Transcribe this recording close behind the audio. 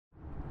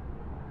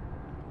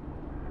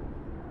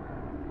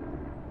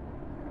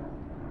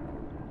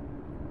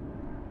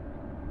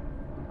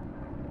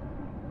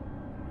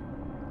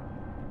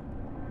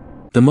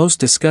The most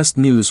discussed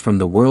news from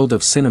the world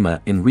of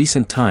cinema in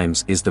recent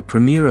times is the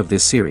premiere of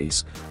this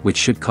series, which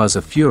should cause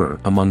a furor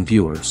among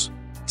viewers.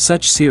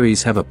 Such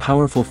series have a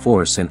powerful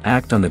force and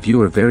act on the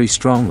viewer very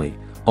strongly,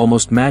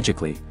 almost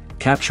magically,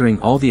 capturing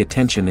all the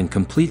attention and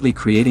completely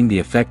creating the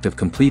effect of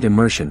complete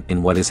immersion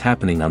in what is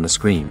happening on the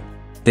screen.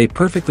 They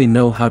perfectly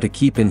know how to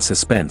keep in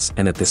suspense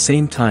and at the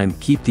same time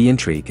keep the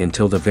intrigue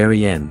until the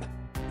very end.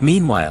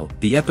 Meanwhile,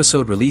 the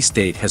episode release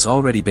date has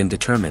already been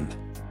determined.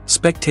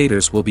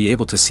 Spectators will be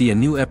able to see a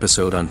new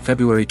episode on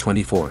February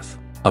 24th.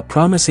 A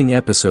promising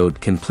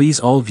episode can please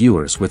all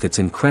viewers with its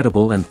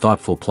incredible and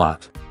thoughtful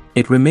plot.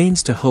 It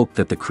remains to hope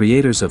that the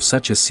creators of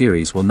such a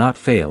series will not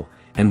fail,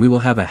 and we will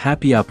have a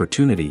happy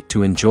opportunity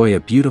to enjoy a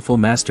beautiful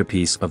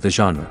masterpiece of the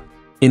genre.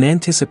 In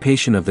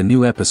anticipation of the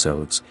new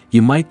episodes,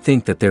 you might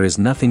think that there is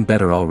nothing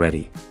better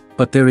already.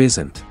 But there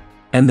isn't.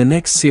 And the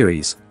next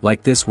series,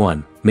 like this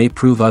one, may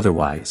prove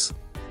otherwise.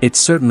 It's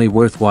certainly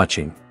worth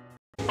watching.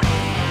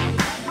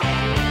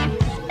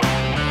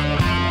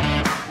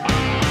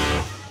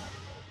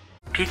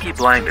 Peaky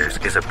Blinders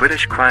is a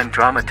British crime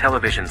drama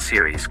television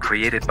series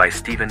created by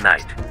Stephen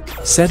Knight.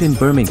 Set in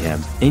Birmingham,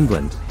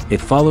 England,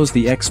 it follows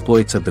the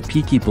exploits of the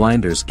Peaky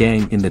Blinders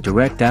gang in the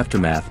direct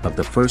aftermath of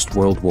the First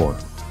World War.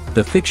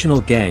 The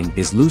fictional gang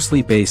is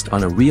loosely based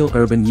on a real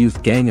urban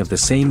youth gang of the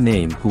same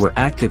name who were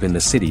active in the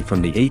city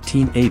from the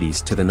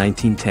 1880s to the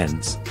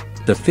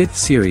 1910s. The fifth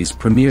series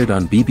premiered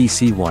on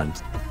BBC One.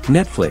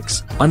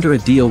 Netflix, under a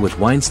deal with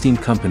Weinstein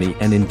Company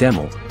and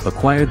Endemol,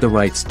 acquired the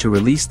rights to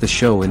release the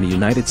show in the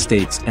United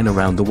States and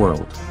around the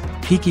world.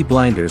 Peaky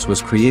Blinders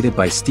was created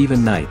by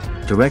Stephen Knight,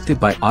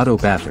 directed by Otto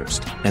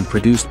Bathurst, and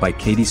produced by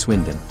Katie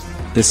Swindon.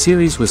 The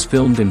series was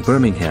filmed in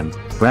Birmingham,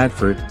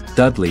 Bradford,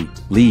 Dudley,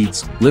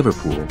 Leeds,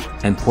 Liverpool,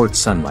 and Port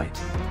Sunlight.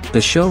 The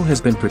show has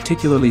been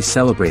particularly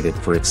celebrated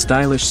for its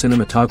stylish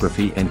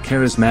cinematography and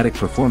charismatic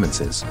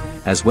performances,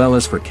 as well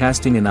as for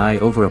casting an eye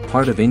over a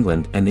part of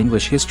England and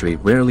English history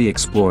rarely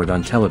explored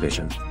on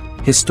television.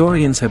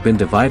 Historians have been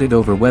divided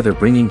over whether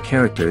bringing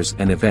characters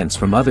and events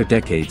from other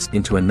decades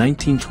into a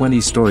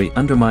 1920s story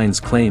undermines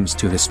claims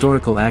to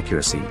historical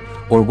accuracy,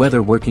 or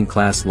whether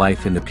working-class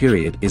life in the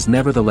period is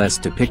nevertheless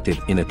depicted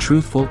in a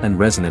truthful and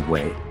resonant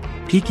way.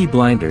 Peaky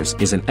Blinders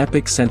is an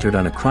epic centered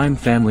on a crime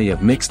family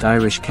of mixed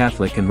Irish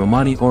Catholic and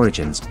Romani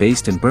origins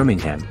based in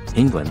Birmingham,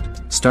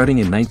 England, starting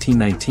in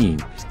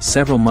 1919,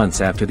 several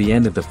months after the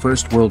end of the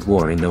First World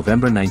War in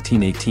November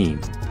 1918.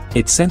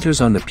 It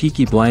centers on the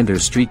Peaky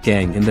Blinders street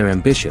gang and their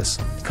ambitious,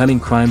 cunning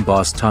crime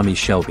boss Tommy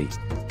Shelby.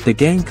 The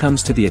gang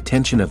comes to the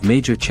attention of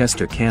Major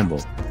Chester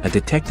Campbell, a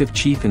detective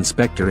chief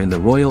inspector in the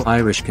Royal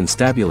Irish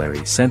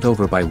Constabulary sent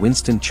over by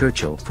Winston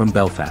Churchill from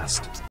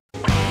Belfast.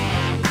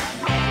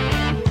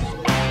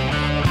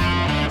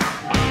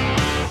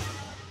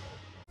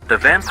 The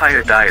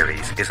Vampire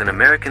Diaries is an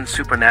American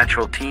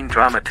supernatural teen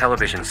drama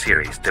television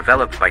series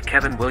developed by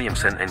Kevin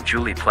Williamson and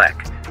Julie Plec,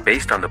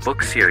 based on the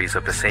book series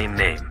of the same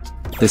name.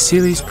 The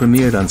series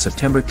premiered on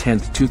September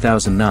 10,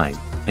 2009,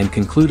 and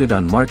concluded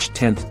on March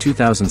 10,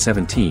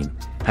 2017,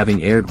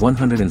 having aired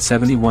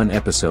 171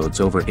 episodes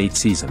over 8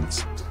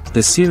 seasons.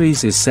 The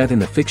series is set in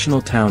the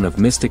fictional town of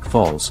Mystic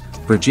Falls,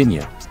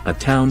 Virginia, a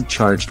town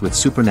charged with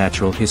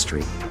supernatural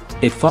history.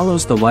 It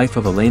follows the life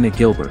of Elena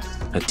Gilbert,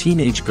 a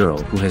teenage girl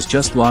who has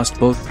just lost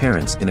both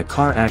parents in a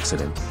car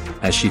accident,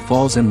 as she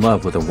falls in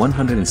love with a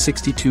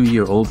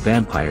 162-year-old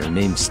vampire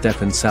named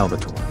Stefan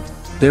Salvatore.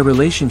 Their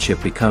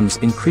relationship becomes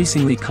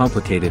increasingly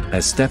complicated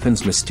as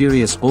Stefan's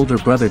mysterious older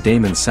brother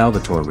Damon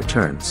Salvatore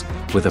returns,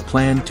 with a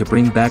plan to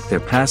bring back their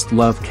past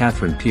love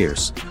Catherine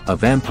Pierce, a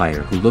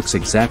vampire who looks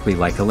exactly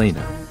like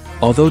Elena.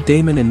 Although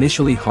Damon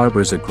initially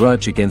harbors a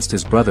grudge against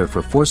his brother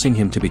for forcing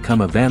him to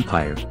become a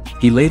vampire,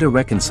 he later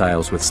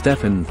reconciles with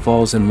Stefan and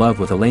falls in love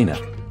with Elena,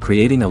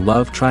 creating a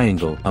love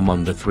triangle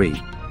among the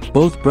three.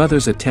 Both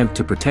brothers attempt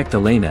to protect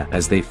Elena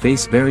as they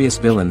face various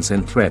villains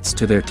and threats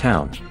to their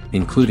town,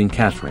 including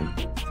Catherine.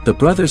 The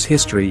brothers'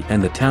 history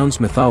and the town's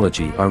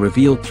mythology are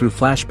revealed through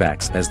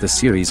flashbacks as the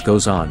series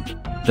goes on.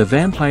 The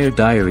Vampire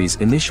Diaries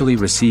initially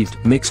received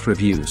mixed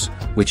reviews,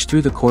 which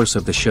through the course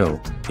of the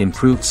show,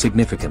 improved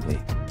significantly.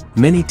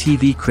 Many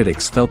TV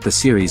critics felt the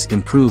series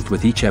improved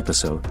with each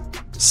episode.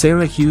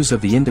 Sarah Hughes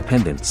of The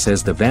Independent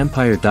says The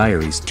Vampire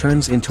Diaries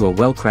turns into a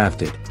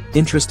well-crafted,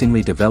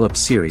 interestingly developed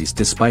series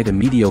despite a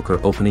mediocre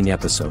opening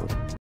episode.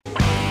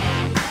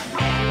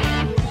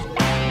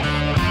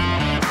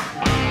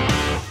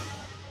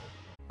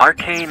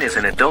 Arcane is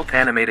an adult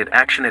animated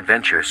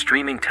action-adventure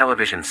streaming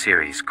television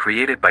series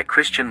created by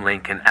Christian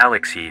Link and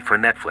Alex Yee for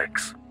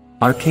Netflix.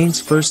 Arcane's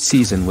first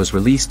season was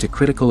released to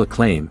critical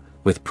acclaim,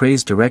 with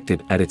praise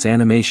directed at its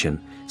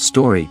animation,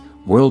 story,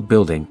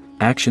 world-building,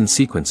 action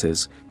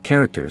sequences,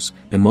 characters,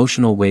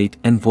 emotional weight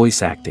and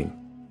voice acting.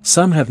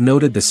 Some have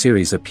noted the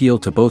series' appeal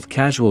to both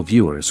casual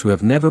viewers who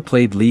have never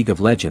played League of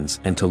Legends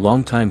and to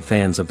longtime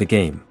fans of the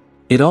game.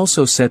 It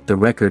also set the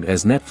record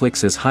as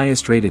Netflix's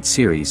highest-rated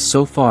series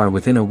so far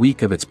within a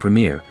week of its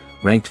premiere,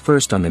 ranked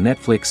first on the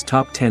Netflix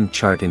Top 10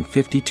 chart in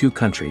 52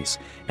 countries,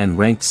 and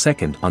ranked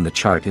second on the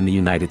chart in the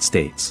United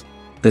States.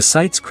 The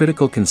site's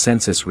critical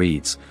consensus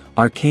reads,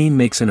 "Arcane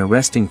makes an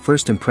arresting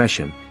first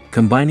impression,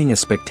 combining a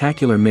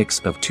spectacular mix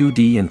of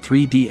 2D and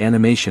 3D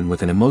animation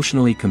with an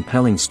emotionally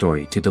compelling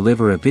story to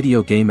deliver a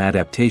video game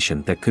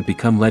adaptation that could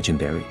become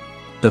legendary."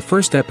 The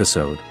first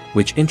episode,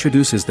 which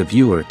introduces the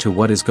viewer to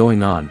what is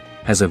going on,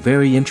 has a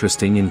very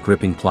interesting and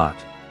gripping plot.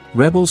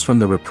 Rebels from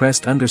the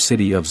repressed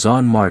undercity of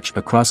Zon march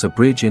across a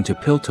bridge into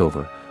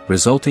Piltover,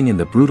 resulting in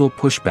the brutal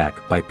pushback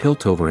by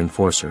Piltover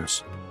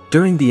enforcers.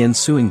 During the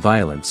ensuing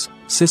violence,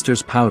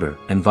 sisters Powder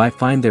and Vi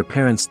find their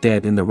parents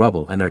dead in the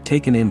rubble and are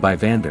taken in by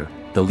Vander,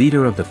 the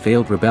leader of the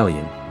failed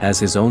rebellion, as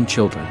his own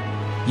children.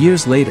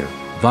 Years later,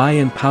 Vi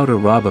and Powder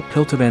rob a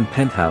Piltovan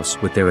penthouse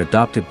with their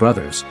adopted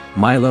brothers,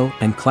 Milo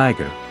and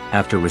Clagger,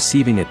 after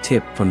receiving a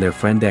tip from their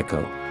friend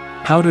Echo.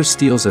 Powder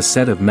steals a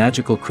set of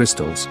magical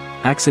crystals,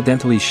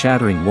 accidentally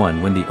shattering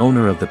one when the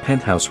owner of the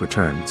penthouse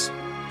returns.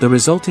 The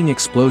resulting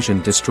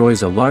explosion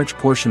destroys a large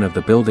portion of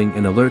the building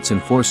and alerts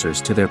enforcers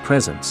to their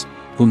presence,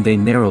 whom they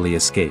narrowly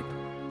escape.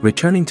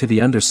 Returning to the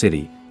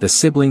Undercity, the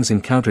siblings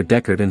encounter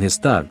Deckard and his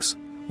thugs.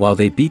 While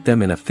they beat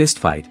them in a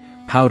fistfight,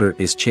 Powder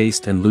is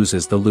chased and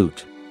loses the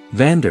loot.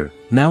 Vander,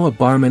 now a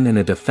barman and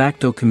a de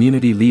facto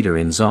community leader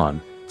in Zon,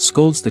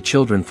 scolds the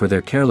children for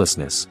their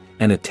carelessness,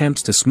 and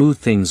attempts to smooth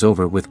things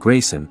over with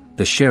Grayson,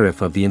 the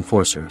sheriff of the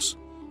enforcers.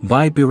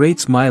 Vi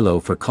berates Milo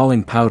for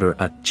calling Powder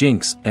a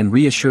jinx and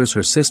reassures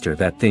her sister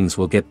that things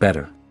will get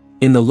better.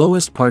 In the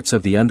lowest parts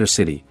of the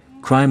Undercity,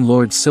 crime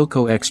lord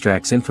Silco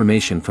extracts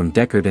information from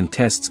Deckard and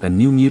tests a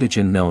new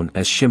mutagen known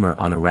as Shimmer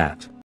on a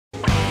rat.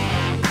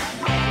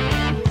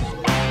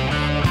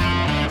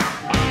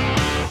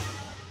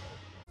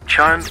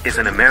 Charmed is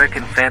an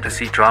American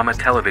fantasy drama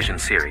television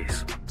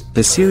series.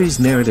 The series'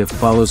 narrative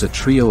follows a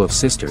trio of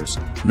sisters,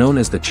 known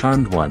as the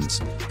Charmed Ones,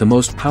 the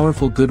most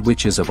powerful good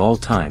witches of all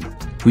time,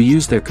 who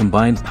use their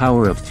combined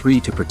power of 3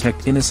 to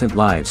protect innocent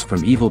lives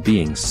from evil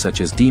beings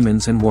such as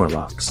demons and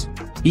warlocks.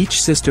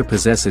 Each sister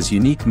possesses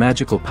unique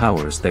magical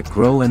powers that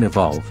grow and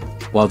evolve,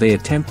 while they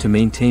attempt to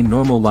maintain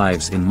normal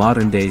lives in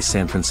modern-day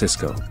San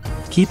Francisco.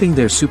 Keeping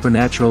their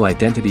supernatural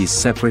identities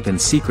separate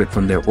and secret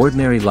from their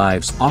ordinary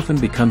lives often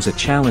becomes a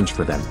challenge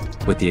for them,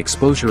 with the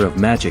exposure of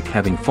magic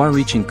having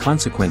far-reaching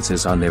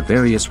consequences on their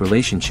various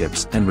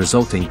relationships and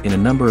resulting in a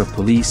number of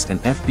police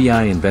and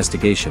FBI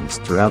investigations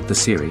throughout the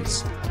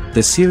series.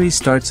 The series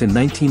starts in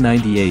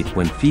 1998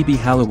 when Phoebe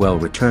Halliwell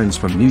returns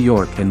from New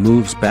York and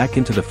moves back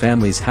into the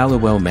family's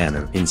Halliwell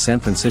Manor in San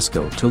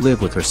Francisco to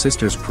live with her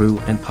sisters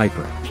Prue and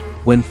Piper.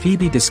 When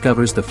Phoebe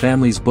discovers the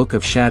family's Book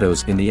of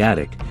Shadows in the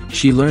attic,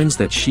 she learns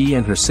that she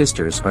and her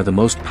sisters are the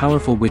most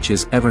powerful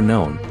witches ever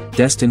known,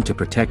 destined to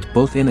protect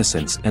both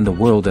innocents and the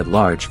world at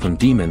large from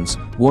demons,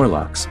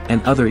 warlocks,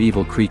 and other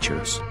evil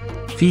creatures.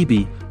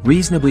 Phoebe,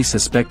 reasonably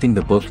suspecting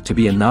the book to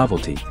be a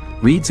novelty,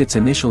 reads its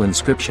initial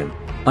inscription,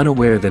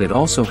 unaware that it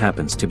also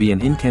happens to be an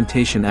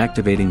incantation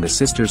activating the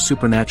sisters'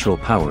 supernatural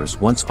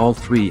powers once all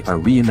three are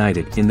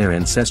reunited in their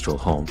ancestral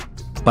home.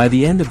 By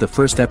the end of the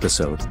first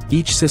episode,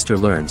 each sister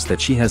learns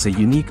that she has a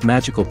unique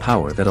magical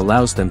power that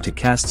allows them to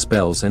cast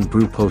spells and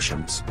brew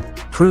potions.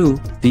 Prue,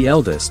 the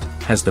eldest,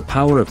 has the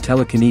power of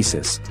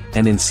telekinesis,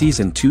 and in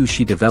Season 2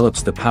 she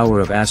develops the power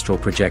of astral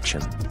projection.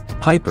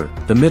 Piper,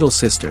 the middle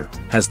sister,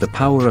 has the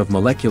power of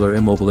molecular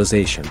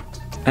immobilization.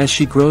 As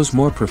she grows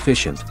more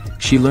proficient,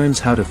 she learns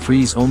how to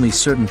freeze only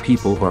certain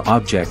people or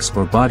objects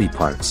or body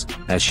parts,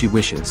 as she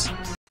wishes.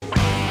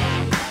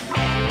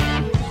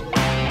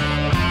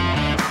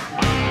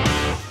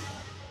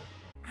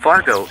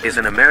 Fargo is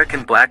an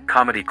American black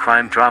comedy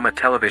crime drama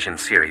television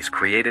series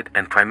created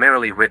and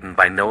primarily written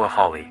by Noah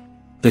Hawley.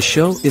 The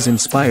show is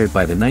inspired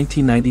by the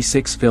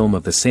 1996 film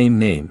of the same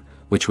name,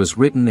 which was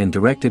written and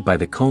directed by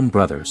the Coen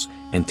brothers,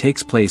 and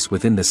takes place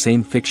within the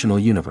same fictional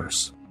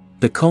universe.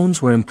 The Coens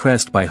were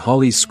impressed by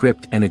Hawley's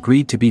script and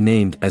agreed to be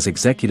named as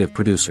executive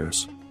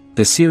producers.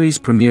 The series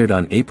premiered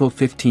on April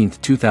 15,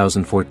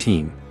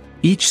 2014.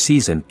 Each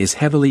season is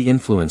heavily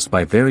influenced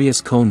by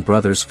various Coen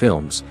brothers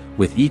films,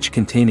 with each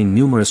containing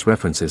numerous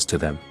references to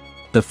them.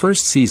 The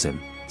first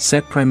season,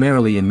 set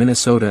primarily in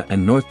Minnesota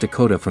and North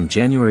Dakota from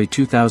January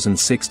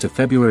 2006 to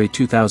February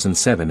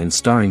 2007 and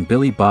starring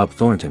Billy Bob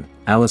Thornton,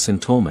 Allison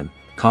Tolman,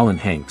 Colin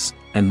Hanks,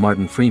 and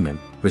Martin Freeman,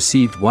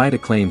 received wide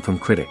acclaim from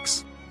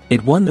critics.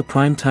 It won the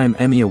Primetime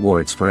Emmy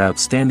Awards for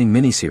Outstanding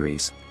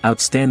Miniseries,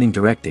 Outstanding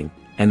Directing,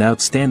 and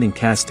Outstanding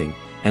Casting,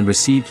 and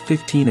received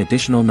 15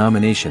 additional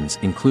nominations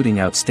including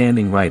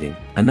Outstanding Writing,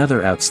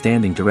 another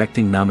Outstanding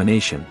Directing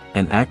nomination,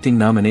 and acting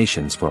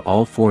nominations for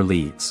all 4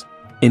 leads.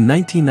 In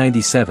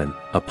 1997,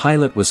 a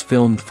pilot was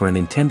filmed for an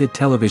intended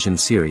television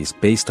series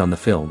based on the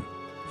film.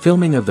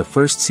 Filming of the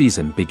first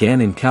season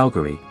began in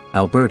Calgary,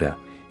 Alberta,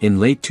 in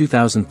late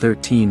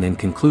 2013 and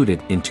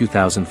concluded in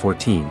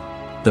 2014.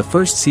 The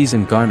first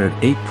season garnered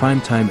 8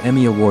 Primetime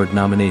Emmy Award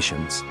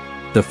nominations.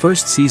 The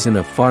first season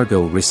of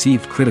Fargo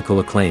received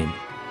critical acclaim.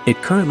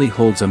 It currently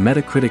holds a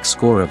Metacritic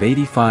score of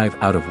 85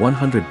 out of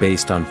 100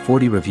 based on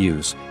 40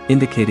 reviews,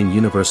 indicating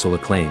universal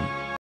acclaim.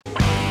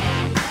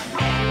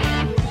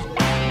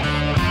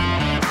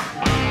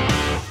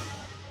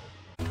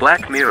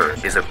 Black Mirror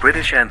is a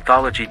British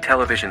anthology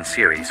television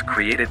series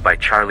created by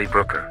Charlie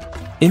Brooker.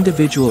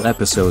 Individual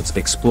episodes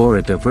explore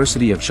a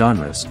diversity of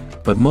genres,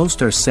 but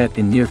most are set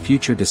in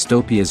near-future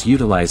dystopias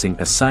utilizing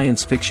a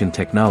science fiction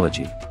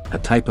technology, a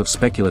type of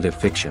speculative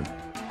fiction.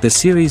 The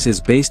series is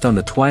based on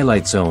the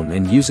Twilight Zone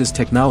and uses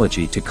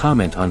technology to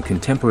comment on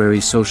contemporary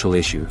social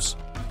issues.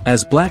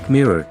 As Black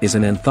Mirror is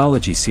an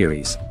anthology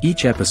series,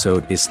 each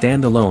episode is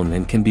standalone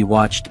and can be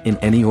watched in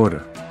any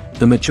order.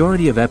 The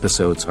majority of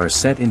episodes are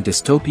set in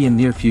dystopian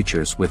near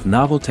futures with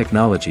novel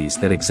technologies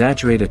that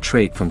exaggerate a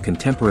trait from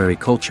contemporary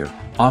culture,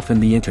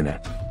 often the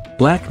internet.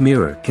 Black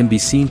Mirror can be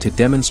seen to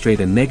demonstrate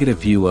a negative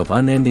view of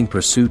unending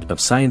pursuit of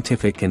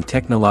scientific and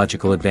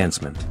technological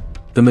advancement.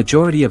 The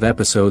majority of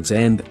episodes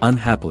end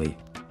unhappily.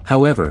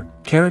 However,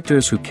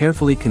 characters who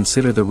carefully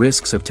consider the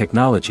risks of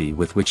technology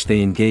with which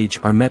they engage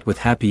are met with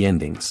happy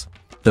endings.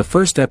 The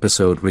first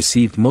episode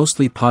received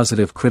mostly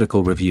positive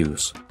critical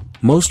reviews.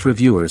 Most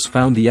reviewers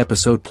found the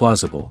episode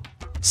plausible.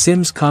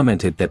 Sims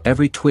commented that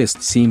every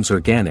twist seems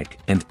organic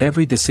and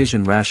every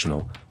decision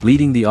rational,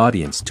 leading the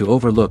audience to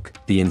overlook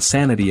the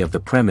insanity of the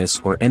premise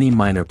or any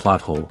minor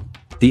plot hole.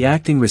 The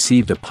acting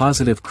received a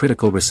positive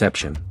critical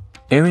reception.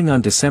 Airing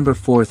on December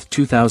 4,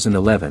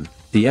 2011,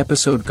 the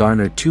episode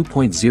garnered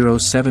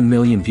 2.07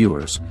 million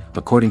viewers,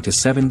 according to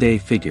 7-day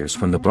figures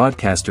from the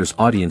broadcaster's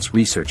Audience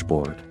Research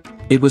Board.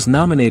 It was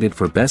nominated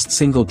for Best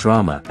Single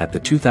Drama at the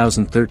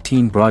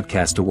 2013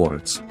 Broadcast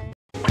Awards.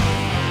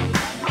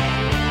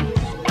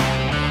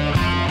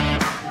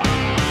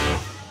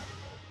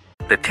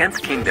 The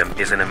Tenth Kingdom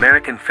is an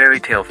American fairy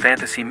tale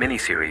fantasy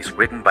miniseries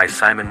written by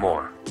Simon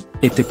Moore.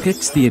 It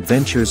depicts the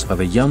adventures of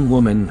a young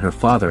woman and her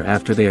father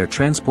after they are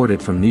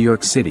transported from New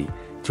York City,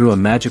 through a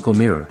magical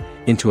mirror,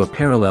 into a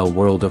parallel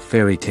world of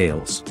fairy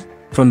tales.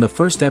 From the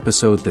first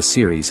episode, the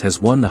series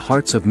has won the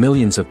hearts of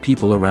millions of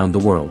people around the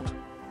world.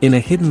 In a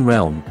hidden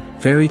realm,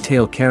 fairy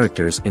tale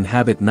characters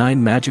inhabit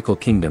 9 magical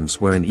kingdoms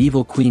where an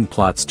evil queen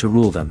plots to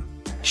rule them.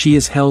 She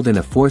is held in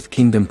a 4th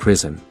kingdom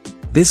prison.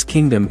 This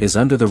kingdom is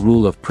under the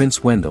rule of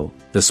Prince Wendell,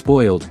 the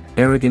spoiled,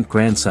 arrogant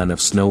grandson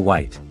of Snow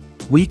White.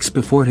 Weeks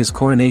before his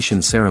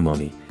coronation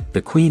ceremony,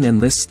 the queen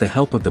enlists the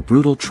help of the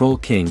brutal Troll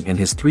King and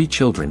his 3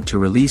 children to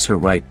release her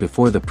right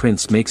before the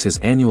prince makes his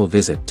annual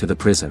visit to the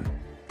prison.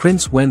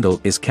 Prince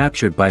Wendell is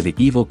captured by the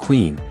evil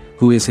queen,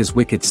 who is his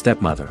wicked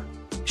stepmother.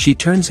 She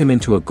turns him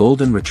into a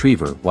golden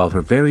retriever while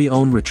her very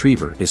own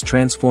retriever is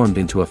transformed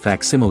into a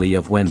facsimile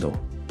of Wendell.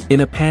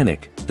 In a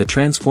panic, the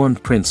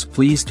transformed prince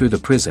flees through the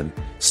prison,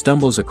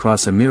 stumbles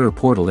across a mirror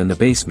portal in the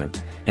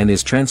basement, and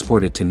is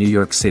transported to New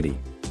York City.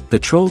 The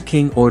Troll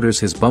King orders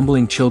his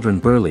bumbling children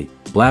Burly,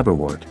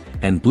 Blabberwort,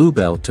 and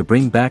Bluebell to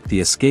bring back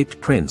the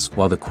escaped prince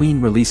while the queen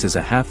releases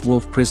a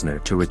half-wolf prisoner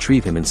to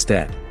retrieve him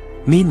instead.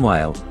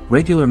 Meanwhile,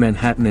 regular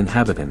Manhattan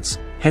inhabitants,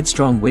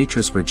 headstrong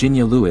waitress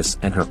Virginia Lewis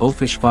and her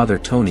oafish father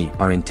Tony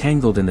are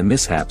entangled in the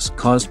mishaps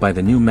caused by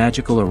the new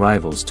magical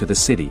arrivals to the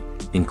city,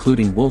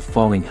 including Wolf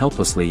falling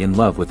helplessly in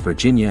love with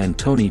Virginia and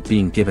Tony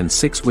being given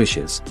 6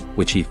 wishes,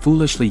 which he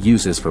foolishly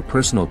uses for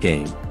personal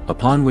gain,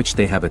 upon which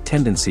they have a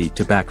tendency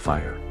to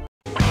backfire.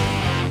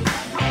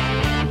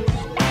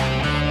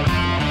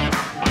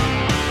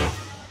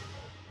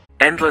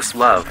 Endless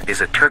Love is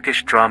a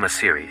Turkish drama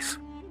series.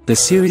 The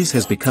series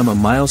has become a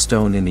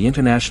milestone in the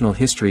international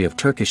history of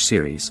Turkish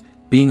series,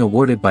 being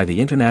awarded by the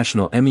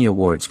International Emmy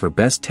Awards for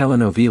Best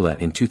Telenovela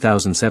in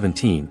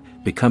 2017,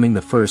 becoming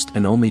the first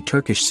and only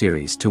Turkish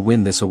series to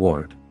win this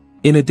award.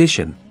 In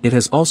addition, it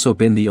has also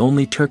been the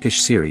only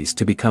Turkish series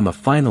to become a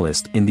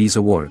finalist in these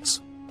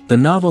awards. The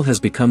novel has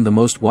become the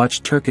most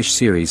watched Turkish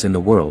series in the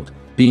world,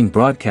 being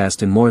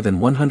broadcast in more than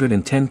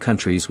 110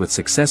 countries with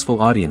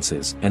successful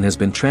audiences and has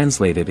been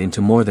translated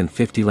into more than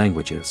 50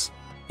 languages.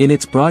 In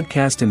its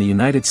broadcast in the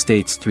United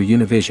States through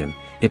Univision,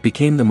 it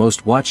became the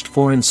most watched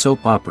foreign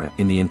soap opera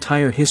in the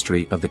entire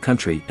history of the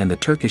country and the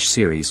Turkish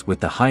series with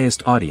the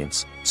highest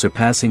audience,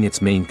 surpassing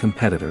its main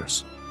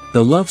competitors.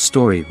 The love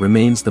story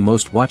remains the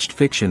most watched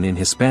fiction in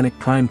Hispanic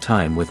prime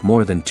time with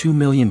more than 2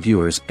 million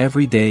viewers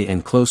every day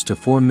and close to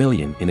 4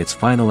 million in its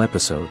final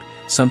episode,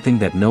 something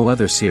that no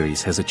other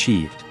series has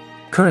achieved.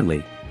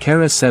 Currently,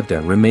 Kara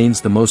Sevda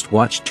remains the most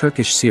watched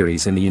Turkish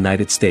series in the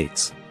United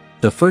States.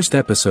 The first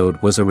episode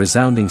was a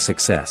resounding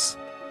success.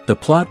 The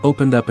plot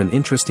opened up an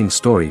interesting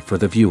story for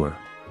the viewer.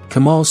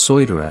 Kemal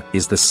Soydura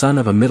is the son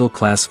of a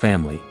middle-class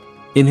family.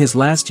 In his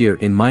last year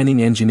in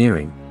mining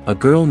engineering, a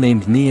girl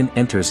named Nihan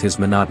enters his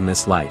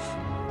monotonous life.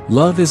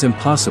 Love is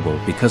impossible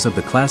because of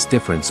the class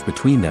difference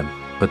between them,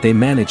 but they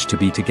manage to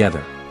be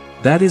together.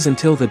 That is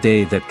until the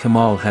day that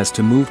Kemal has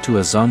to move to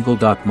a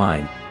Zonguldak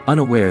mine,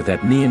 unaware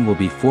that Nihan will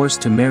be forced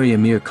to marry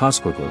Amir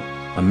Koskoglu,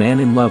 a man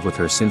in love with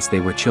her since they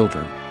were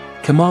children.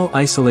 Kemal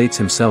isolates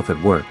himself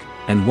at work,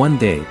 and one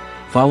day,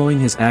 following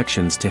his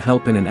actions to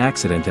help in an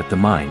accident at the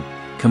mine,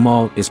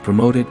 Kemal is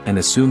promoted and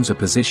assumes a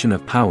position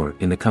of power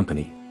in the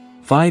company.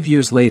 5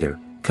 years later,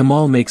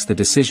 Kemal makes the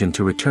decision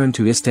to return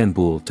to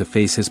Istanbul to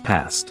face his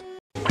past.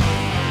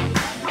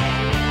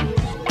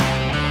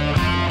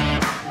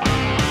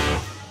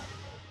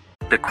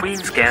 The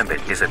Queen's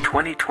Gambit is a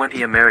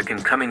 2020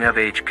 American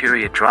coming-of-age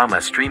period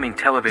drama streaming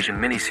television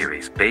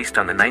miniseries based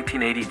on the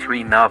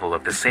 1983 novel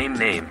of the same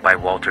name by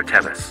Walter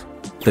Tevis.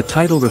 The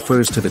title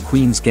refers to the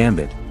Queen's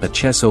Gambit, a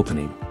chess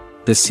opening.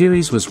 The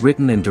series was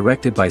written and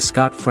directed by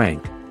Scott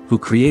Frank, who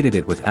created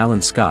it with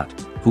Alan Scott,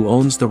 who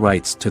owns the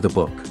rights to the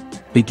book.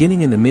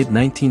 Beginning in the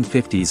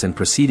mid-1950s and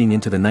proceeding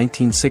into the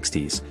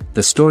 1960s,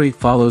 the story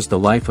follows the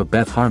life of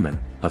Beth Harmon,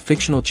 a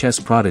fictional chess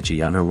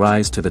prodigy on her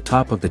rise to the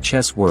top of the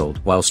chess world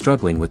while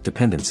struggling with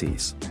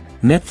dependencies.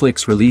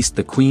 Netflix released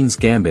The Queen's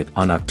Gambit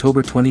on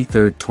October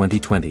 23,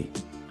 2020.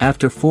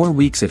 After 4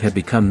 weeks it had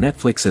become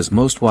Netflix's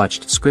most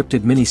watched scripted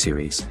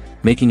miniseries,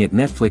 making it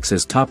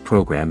Netflix's top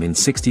program in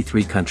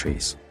 63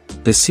 countries.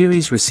 The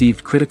series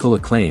received critical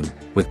acclaim,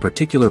 with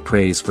particular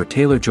praise for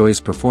Taylor-Joy's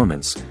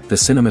performance, the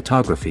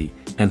cinematography,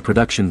 and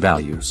production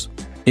values.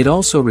 It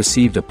also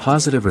received a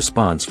positive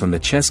response from the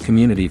chess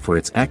community for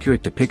its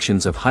accurate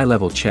depictions of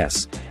high-level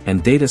chess,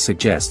 and data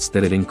suggests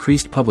that it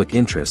increased public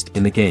interest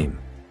in the game.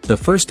 The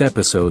first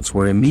episodes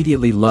were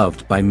immediately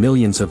loved by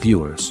millions of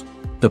viewers.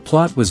 The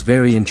plot was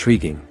very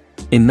intriguing.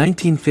 In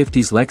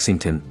 1950s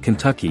Lexington,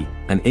 Kentucky,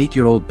 an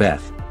 8-year-old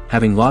Beth,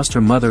 having lost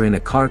her mother in a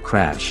car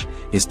crash,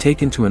 is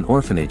taken to an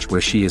orphanage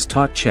where she is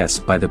taught chess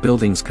by the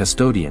building's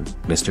custodian,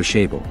 Mr.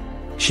 Schabel.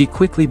 She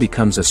quickly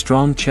becomes a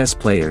strong chess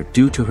player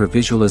due to her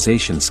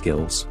visualization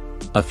skills.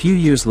 A few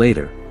years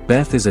later,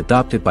 Beth is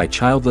adopted by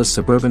childless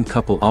suburban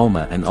couple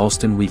Alma and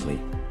Alston Wheatley.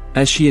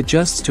 As she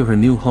adjusts to her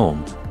new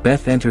home,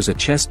 Beth enters a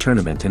chess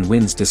tournament and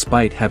wins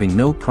despite having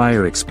no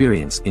prior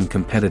experience in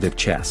competitive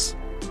chess.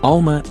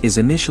 Alma is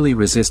initially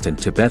resistant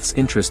to Beth's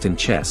interest in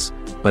chess,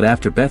 but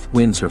after Beth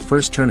wins her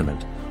first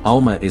tournament,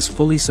 Alma is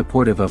fully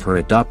supportive of her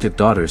adoptive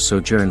daughter's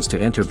sojourns to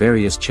enter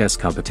various chess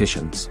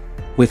competitions.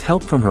 With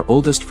help from her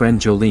oldest friend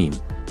Jolene,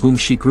 whom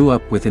she grew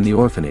up with in the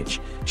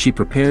orphanage, she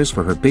prepares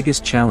for her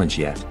biggest challenge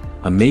yet,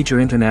 a major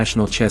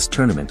international chess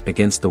tournament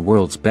against the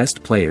world's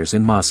best players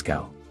in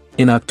Moscow.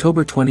 In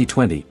October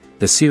 2020,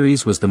 the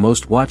series was the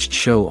most watched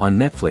show on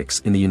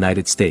Netflix in the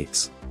United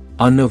States.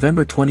 On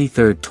November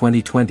 23,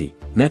 2020,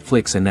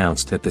 Netflix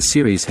announced that the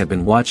series had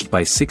been watched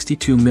by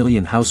 62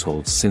 million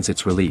households since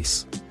its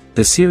release.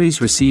 The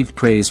series received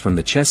praise from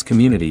the chess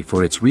community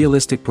for its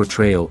realistic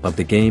portrayal of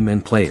the game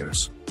and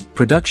players.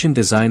 Production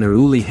designer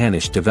Uli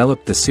Hanisch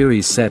developed the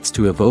series sets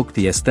to evoke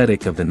the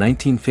aesthetic of the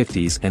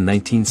 1950s and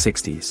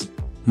 1960s.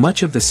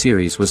 Much of the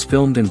series was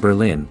filmed in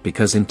Berlin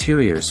because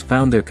interiors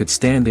found there could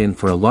stand in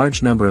for a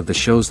large number of the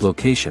show's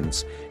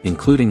locations,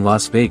 including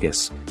Las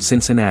Vegas,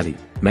 Cincinnati,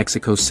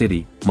 Mexico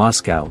City,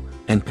 Moscow,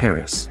 and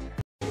Paris.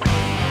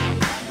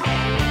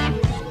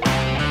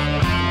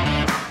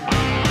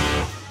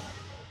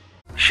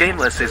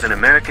 Shameless is an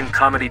American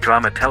comedy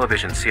drama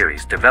television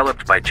series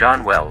developed by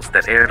John Wells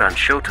that aired on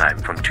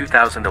Showtime from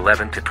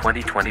 2011 to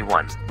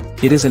 2021.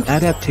 It is an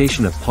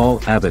adaptation of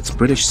Paul Abbott's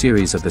British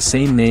series of the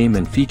same name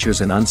and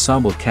features an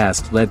ensemble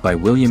cast led by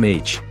William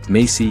H.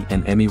 Macy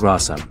and Emmy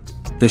Rossum.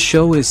 The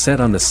show is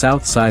set on the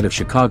south side of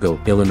Chicago,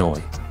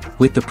 Illinois.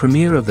 With the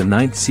premiere of the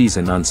 9th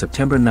season on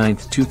September 9,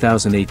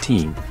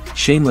 2018,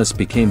 Shameless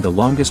became the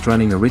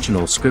longest-running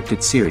original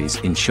scripted series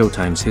in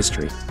Showtime's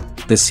history.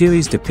 The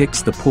series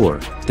depicts the poor,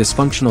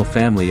 dysfunctional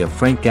family of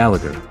Frank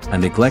Gallagher, a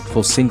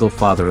neglectful single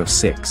father of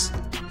 6.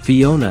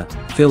 Fiona,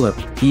 Philip,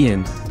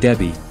 Ian,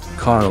 Debbie,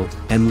 Carl,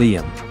 and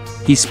Liam.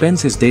 He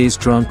spends his days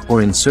drunk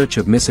or in search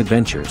of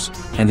misadventures,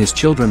 and his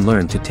children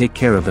learn to take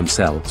care of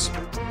themselves.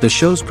 The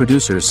show's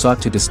producers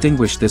sought to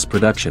distinguish this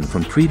production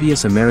from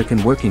previous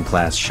American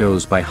working-class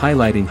shows by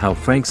highlighting how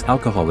Frank's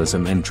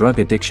alcoholism and drug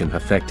addiction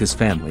affect his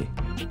family.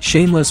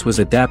 Shameless was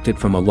adapted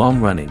from a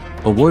long-running,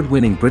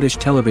 award-winning British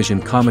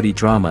television comedy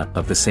drama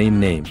of the same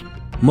name.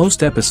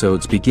 Most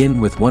episodes begin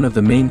with one of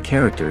the main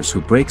characters who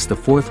breaks the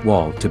fourth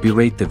wall to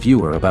berate the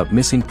viewer about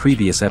missing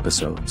previous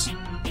episodes.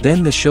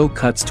 Then the show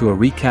cuts to a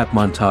recap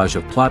montage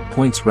of plot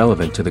points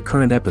relevant to the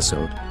current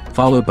episode,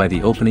 followed by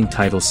the opening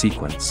title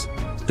sequence.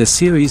 The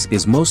series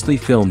is mostly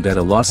filmed at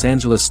a Los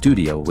Angeles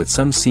studio with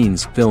some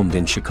scenes filmed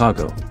in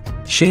Chicago.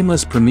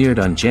 Shameless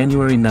premiered on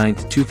January 9,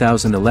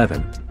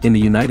 2011, in the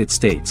United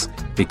States,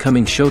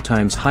 becoming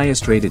Showtime's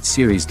highest-rated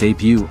series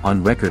debut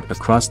on record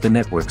across the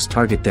network's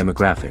target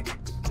demographic.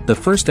 The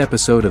first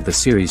episode of the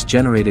series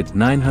generated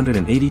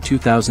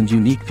 982,000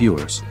 unique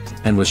viewers,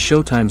 and was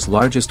Showtime's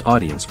largest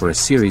audience for a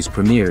series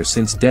premiere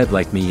since Dead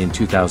Like Me in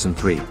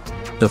 2003.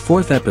 The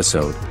fourth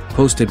episode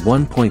posted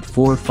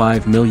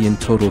 1.45 million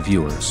total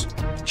viewers.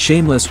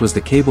 Shameless was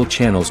the cable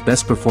channel's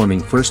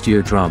best-performing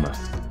first-year drama.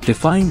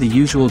 Defying the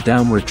usual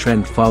downward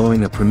trend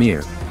following a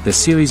premiere, the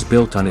series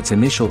built on its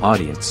initial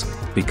audience,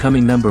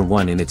 becoming number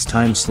 1 in its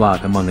time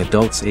slot among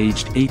adults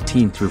aged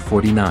 18 through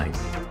 49.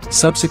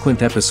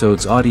 Subsequent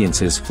episodes'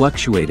 audiences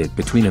fluctuated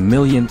between 1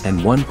 million and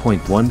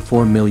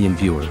 1.14 million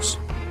viewers.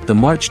 The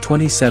March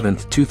 27,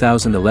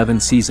 2011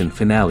 season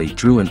finale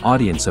drew an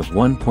audience of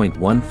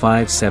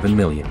 1.157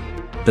 million.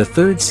 The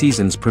third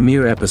season's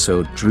premiere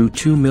episode drew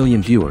 2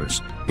 million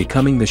viewers,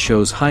 becoming the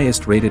show's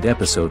highest-rated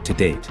episode to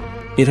date.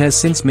 It has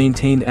since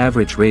maintained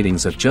average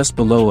ratings of just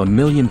below 1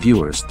 million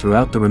viewers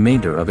throughout the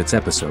remainder of its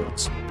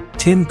episodes.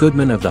 Tim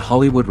Goodman of The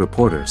Hollywood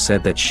Reporter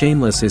said that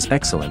Shameless is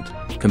excellent,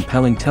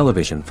 compelling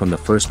television from the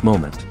first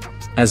moment.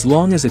 As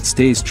long as it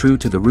stays true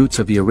to the roots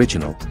of the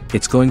original,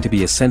 it's going to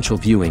be essential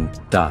viewing.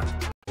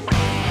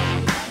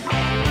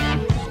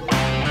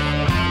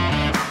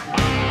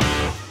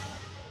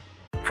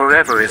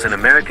 Forever is an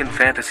American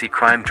fantasy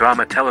crime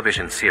drama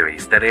television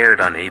series that aired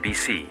on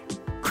ABC.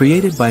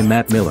 Created by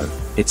Matt Miller,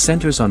 it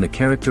centers on the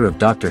character of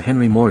Dr.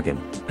 Henry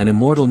Morgan, an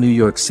immortal New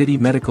York City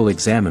medical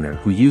examiner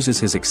who uses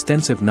his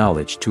extensive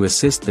knowledge to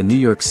assist the New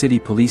York City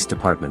Police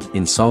Department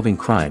in solving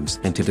crimes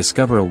and to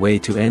discover a way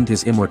to end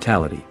his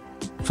immortality.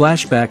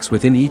 Flashbacks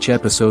within each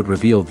episode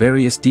reveal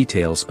various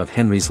details of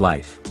Henry's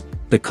life.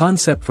 The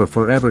concept for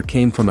Forever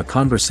came from a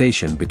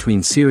conversation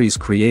between series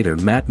creator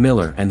Matt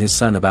Miller and his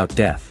son about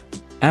death.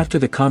 After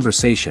the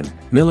conversation,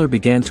 Miller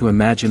began to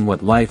imagine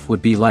what life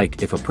would be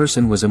like if a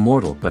person was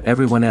immortal but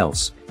everyone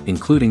else,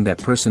 including that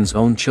person's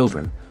own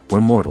children,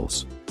 were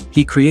mortals.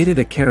 He created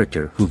a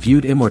character who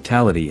viewed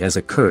immortality as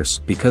a curse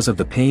because of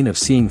the pain of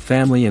seeing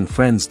family and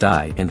friends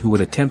die and who would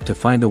attempt to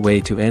find a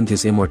way to end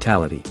his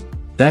immortality.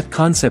 That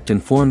concept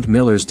informed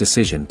Miller's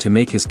decision to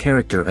make his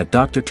character a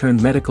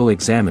doctor-turned-medical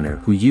examiner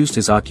who used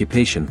his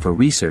occupation for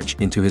research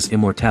into his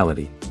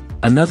immortality.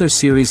 Another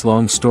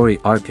series-long story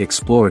arc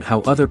explored how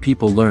other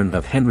people learned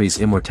of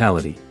Henry's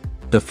immortality.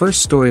 The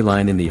first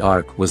storyline in the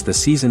arc was the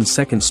season's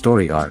second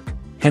story arc,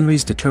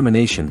 Henry's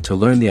determination to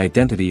learn the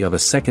identity of a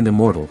second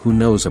immortal who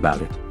knows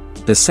about it.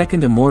 The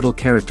second immortal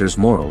character's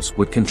morals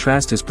would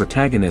contrast his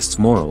protagonist's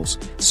morals,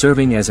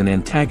 serving as an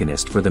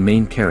antagonist for the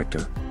main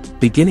character.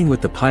 Beginning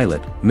with the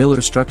pilot,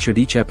 Miller structured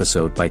each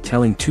episode by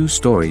telling two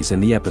stories in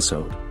the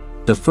episode.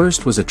 The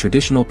first was a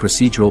traditional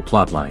procedural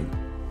plotline.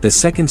 The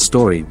second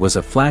story was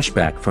a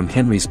flashback from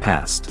Henry's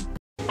past.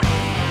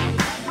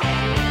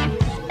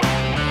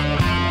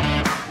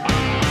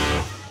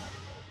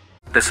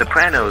 The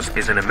Sopranos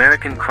is an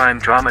American crime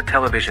drama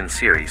television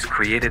series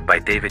created by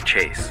David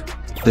Chase.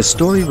 The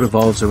story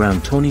revolves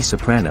around Tony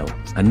Soprano,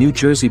 a New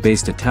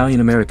Jersey-based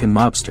Italian-American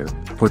mobster,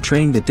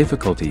 portraying the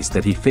difficulties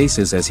that he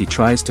faces as he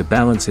tries to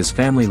balance his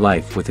family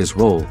life with his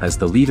role as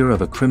the leader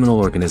of a criminal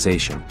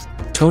organization.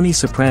 Tony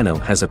Soprano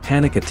has a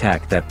panic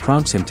attack that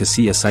prompts him to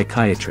see a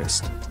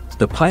psychiatrist.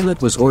 The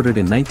pilot was ordered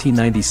in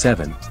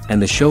 1997,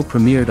 and the show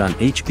premiered on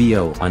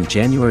HBO on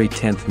January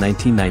 10,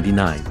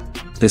 1999.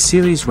 The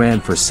series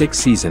ran for 6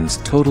 seasons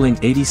totaling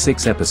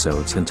 86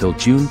 episodes until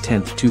June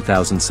 10,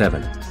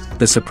 2007.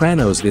 The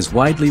Sopranos is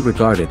widely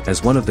regarded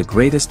as one of the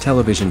greatest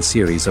television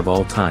series of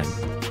all time.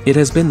 It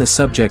has been the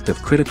subject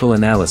of critical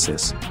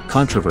analysis,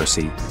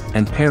 controversy,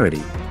 and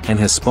parody, and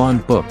has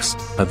spawned books,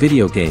 a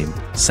video game,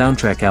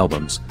 soundtrack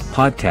albums,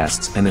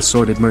 podcasts and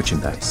assorted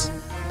merchandise.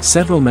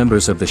 Several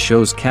members of the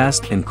show's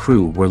cast and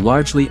crew were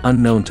largely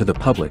unknown to the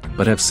public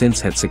but have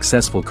since had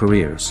successful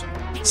careers.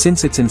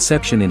 Since its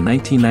inception in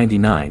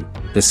 1999,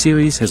 the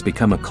series has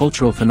become a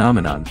cultural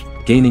phenomenon,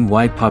 gaining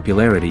wide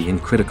popularity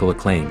and critical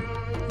acclaim.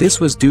 This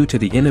was due to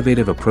the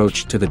innovative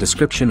approach to the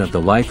description of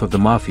the life of the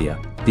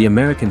mafia, the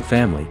American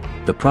family,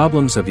 the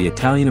problems of the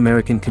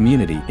Italian-American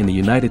community in the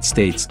United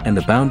States and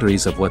the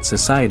boundaries of what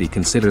society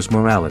considers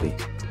morality.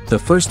 The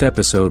first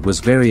episode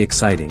was very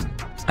exciting.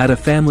 At a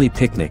family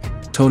picnic,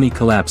 Tony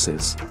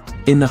collapses.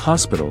 In the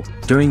hospital,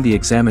 during the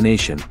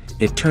examination,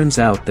 it turns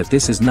out that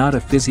this is not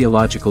a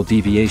physiological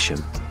deviation,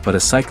 but a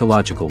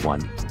psychological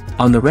one.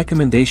 On the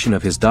recommendation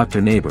of his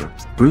doctor neighbor,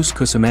 Bruce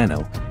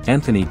Cusimano,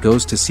 Anthony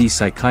goes to see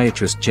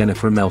psychiatrist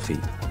Jennifer Melfi.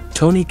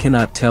 Tony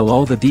cannot tell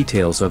all the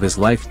details of his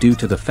life due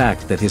to the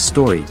fact that his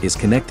story is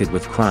connected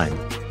with crime.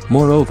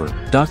 Moreover,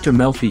 Dr.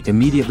 Melfi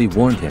immediately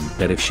warned him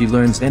that if she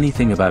learns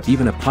anything about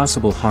even a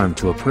possible harm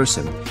to a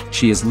person,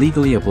 she is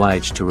legally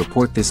obliged to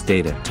report this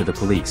data to the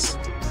police.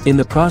 In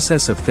the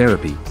process of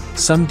therapy,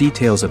 some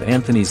details of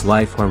Anthony's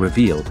life are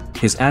revealed,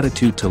 his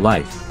attitude to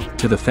life,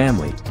 to the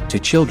family, to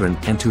children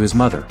and to his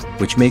mother,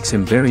 which makes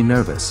him very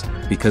nervous,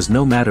 because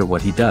no matter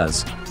what he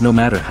does, no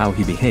matter how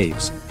he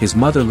behaves, his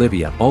mother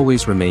Livia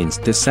always remains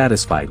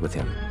dissatisfied with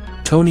him.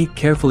 Tony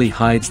carefully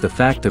hides the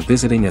fact of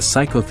visiting a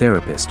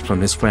psychotherapist from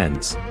his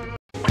friends.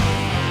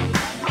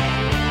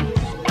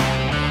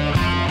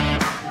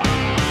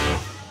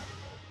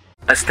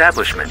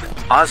 Establishment,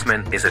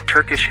 Osman is a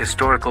Turkish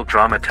historical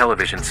drama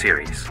television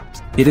series.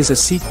 It is a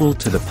sequel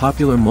to the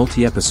popular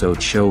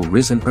multi-episode show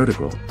Risen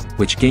Ertugrul,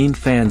 which gained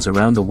fans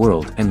around the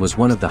world and was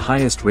one of the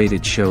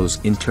highest-rated shows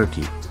in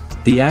Turkey.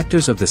 The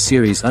actors of the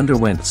series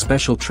underwent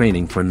special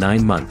training for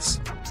 9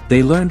 months.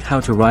 They learned how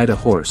to ride a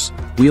horse,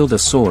 wield a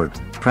sword,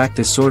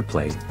 practice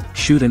swordplay,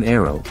 shoot an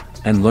arrow,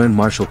 and learn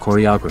martial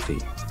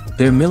choreography.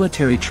 Their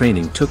military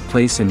training took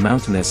place in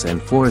mountainous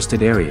and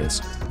forested areas,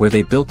 where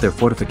they built their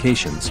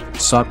fortifications,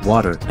 sought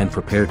water and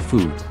prepared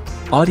food.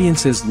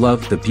 Audiences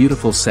loved the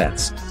beautiful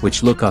sets,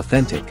 which look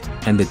authentic,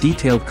 and the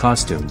detailed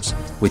costumes,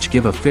 which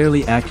give a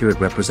fairly accurate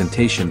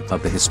representation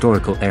of the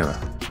historical era.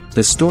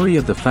 The story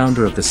of the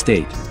founder of the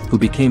state, who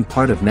became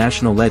part of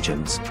national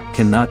legends,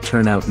 cannot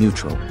turn out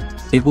neutral.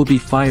 It will be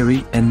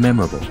fiery and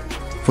memorable.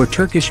 For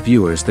Turkish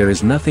viewers there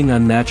is nothing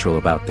unnatural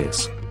about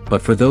this,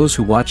 but for those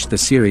who watch the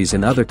series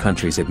in other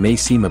countries it may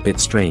seem a bit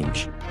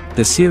strange.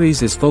 The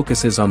series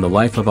focuses on the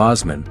life of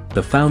Osman,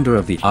 the founder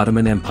of the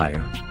Ottoman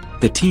Empire.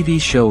 The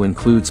TV show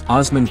includes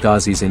Osman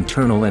Ghazi's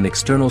internal and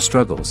external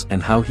struggles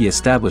and how he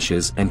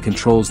establishes and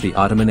controls the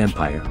Ottoman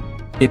Empire.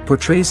 It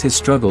portrays his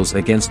struggles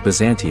against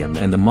Byzantium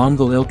and the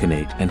Mongol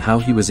Ilkhanate and how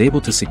he was able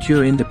to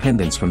secure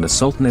independence from the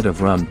Sultanate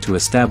of Rum to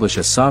establish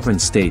a sovereign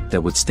state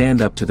that would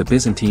stand up to the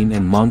Byzantine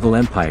and Mongol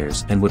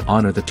empires and would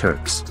honor the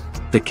Turks.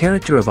 The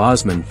character of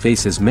Osman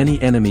faces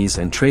many enemies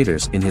and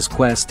traitors in his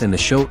quest, and the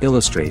show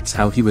illustrates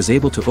how he was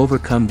able to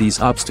overcome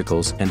these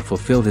obstacles and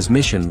fulfill his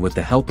mission with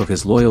the help of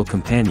his loyal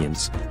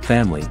companions,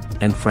 family,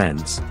 and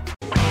friends.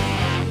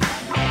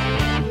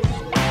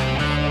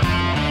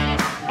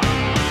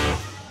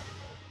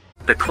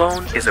 The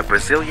Clone is a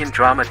Brazilian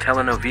drama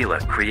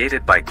telenovela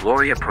created by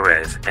Gloria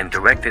Perez and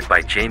directed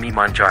by Jamie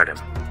Monjardim.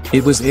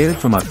 It was aired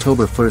from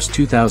October 1,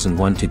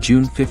 2001 to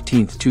June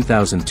 15,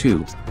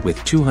 2002,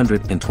 with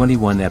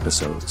 221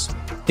 episodes.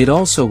 It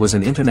also was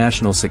an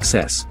international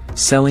success,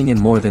 selling in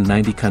more than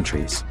 90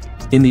 countries.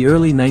 In the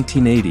early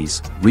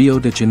 1980s, Rio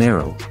de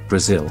Janeiro,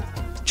 Brazil.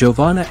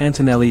 Giovanna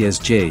Antonelli as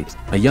Jade,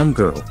 a young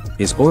girl,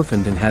 is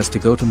orphaned and has to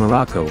go to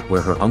Morocco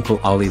where her uncle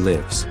Ali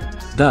lives.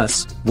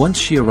 Thus, once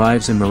she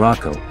arrives in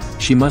Morocco,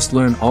 she must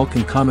learn all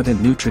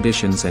concomitant new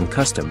traditions and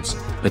customs,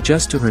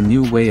 adjust to her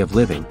new way of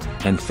living,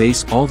 and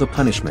face all the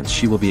punishments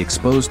she will be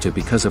exposed to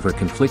because of her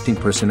conflicting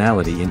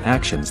personality in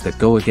actions that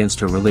go against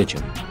her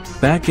religion.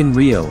 Back in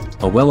Rio,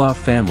 a well-off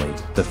family,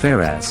 the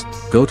Ferraz,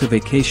 go to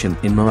vacation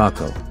in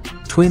Morocco.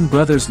 Twin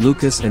brothers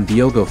Lucas and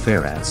Diogo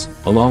Ferraz,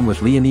 along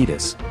with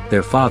Leonidas,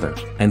 their father,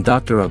 and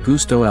Dr.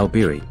 Augusto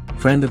Albiri,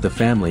 friend of the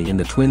family and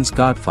the twins'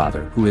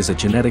 godfather who is a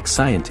genetic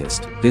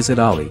scientist, visit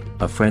Ali,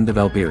 a friend of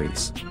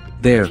Albiri's.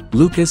 There,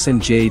 Lucas and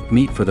Jade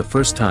meet for the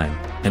first time,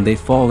 and they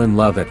fall in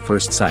love at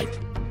first sight.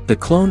 The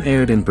Clone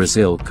aired in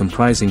Brazil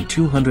comprising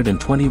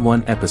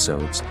 221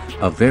 episodes,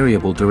 of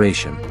variable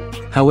duration.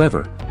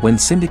 However, when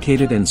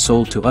syndicated and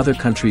sold to other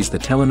countries, the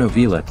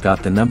telenovela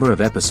got the number of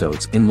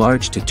episodes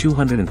enlarged to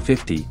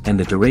 250 and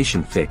the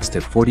duration fixed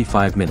at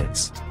 45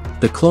 minutes.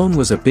 The Clone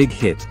was a big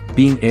hit,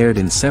 being aired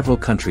in several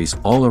countries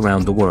all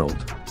around the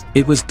world.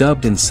 It was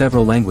dubbed in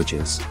several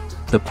languages.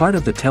 The part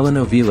of the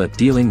telenovela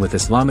dealing with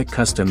Islamic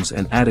customs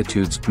and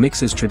attitudes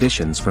mixes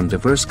traditions from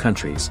diverse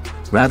countries,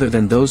 rather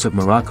than those of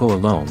Morocco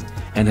alone,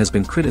 and has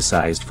been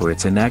criticized for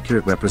its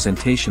inaccurate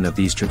representation of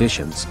these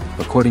traditions,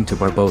 according to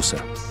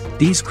Barbosa.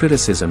 These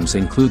criticisms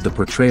include the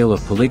portrayal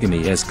of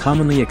polygamy as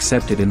commonly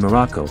accepted in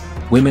Morocco,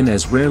 women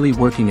as rarely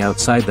working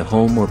outside the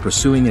home or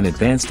pursuing an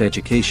advanced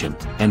education,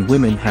 and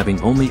women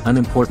having only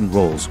unimportant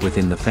roles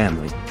within the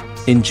family.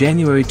 In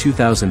January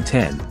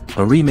 2010,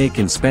 a remake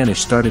in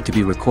Spanish started to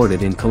be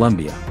recorded in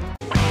Colombia.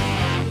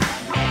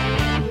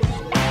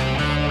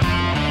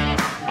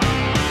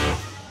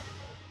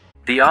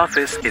 The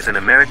Office is an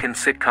American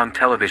sitcom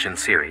television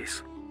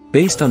series.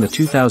 Based on the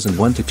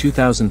 2001 to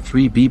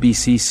 2003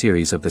 BBC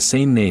series of the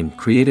same name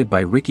created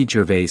by Ricky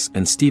Gervais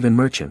and Stephen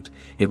Merchant,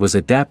 it was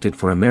adapted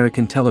for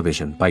American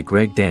television by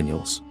Greg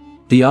Daniels.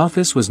 The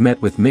Office was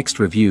met with mixed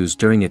reviews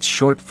during its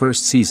short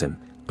first season,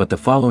 but the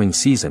following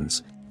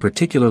seasons,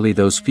 particularly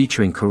those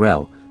featuring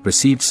Carell,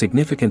 received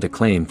significant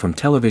acclaim from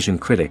television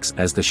critics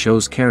as the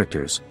show's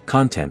characters,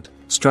 content,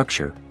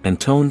 structure, and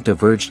tone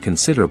diverged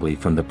considerably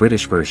from the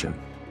British version.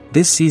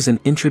 This season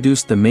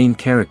introduced the main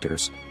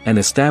characters, and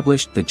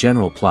established the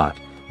general plot,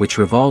 which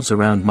revolves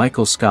around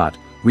Michael Scott,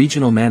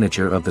 regional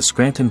manager of the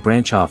Scranton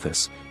branch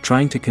office,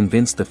 trying to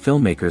convince the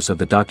filmmakers of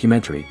the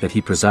documentary that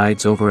he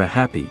presides over a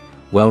happy,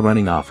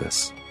 well-running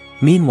office.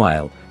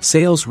 Meanwhile,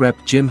 sales rep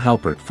Jim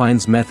Halpert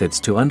finds methods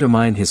to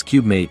undermine his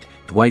cube-mate,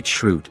 Dwight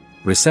Schrute.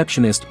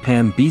 Receptionist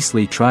Pam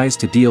Beasley tries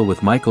to deal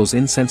with Michael's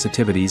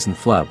insensitivities and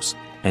flubs,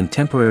 and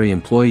temporary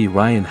employee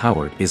Ryan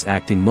Howard is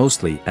acting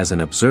mostly as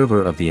an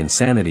observer of the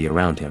insanity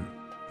around him.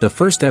 The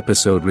first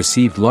episode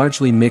received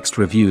largely mixed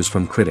reviews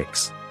from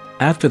critics.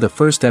 After the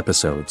first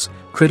episodes,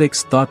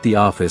 critics thought The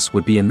Office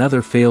would be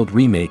another failed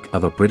remake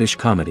of a British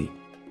comedy.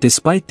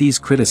 Despite these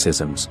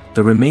criticisms,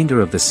 the remainder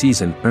of the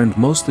season earned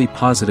mostly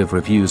positive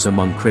reviews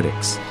among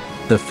critics.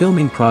 The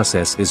filming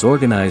process is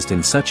organized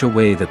in such a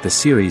way that the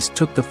series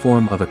took the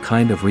form of a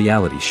kind of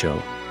reality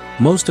show.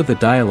 Most of the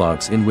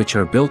dialogues in which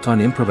are built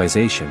on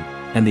improvisation,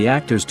 and the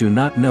actors do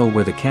not know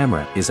where the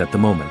camera is at the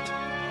moment.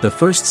 The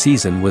first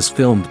season was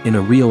filmed in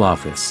a real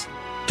office.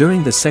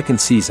 During the second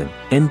season,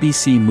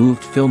 NBC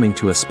moved filming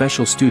to a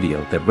special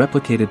studio that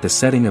replicated the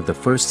setting of the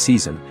first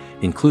season,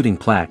 including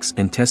plaques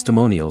and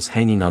testimonials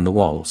hanging on the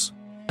walls.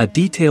 A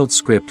detailed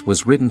script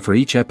was written for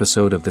each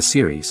episode of the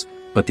series,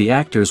 but the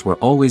actors were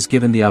always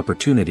given the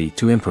opportunity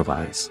to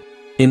improvise.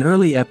 In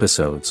early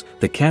episodes,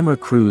 the camera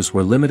crews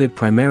were limited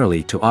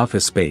primarily to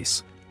office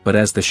space, but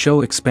as the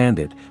show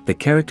expanded, the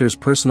characters'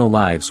 personal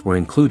lives were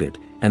included,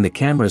 and the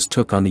cameras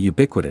took on the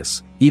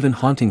ubiquitous, even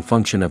haunting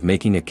function of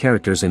making a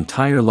character's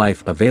entire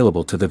life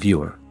available to the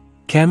viewer.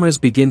 Cameras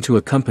begin to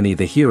accompany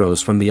the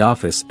heroes from the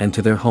office and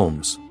to their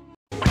homes.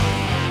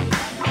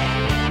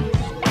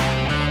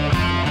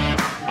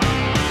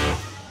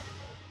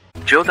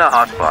 Jodha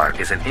Akbar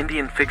is an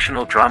Indian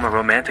fictional drama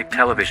romantic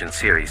television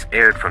series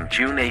aired from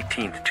June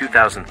 18,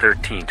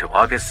 2013 to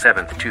August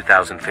 7,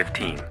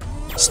 2015.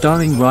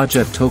 Starring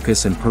Raja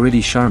Tokas and Pariti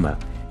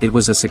Sharma, it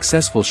was a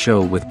successful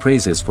show with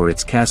praises for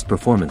its cast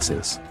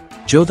performances.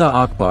 Jodha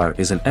Akbar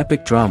is an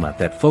epic drama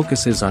that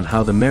focuses on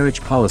how the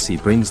marriage policy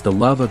brings the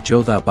love of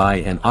Jodha Bai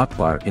and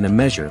Akbar in a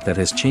measure that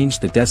has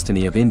changed the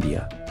destiny of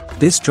India.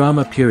 This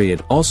drama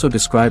period also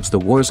describes the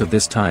wars of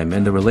this time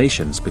and the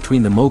relations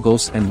between the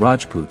Mughals and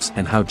Rajputs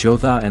and how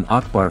Jodha and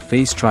Akbar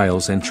face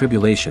trials and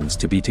tribulations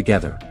to be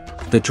together.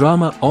 The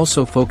drama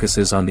also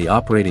focuses on the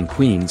operating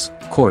queens,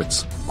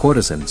 courts,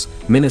 courtesans,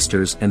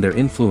 ministers and their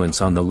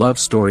influence on the love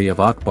story of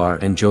Akbar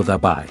and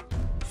Jodha Bai.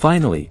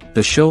 Finally,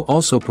 the show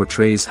also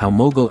portrays how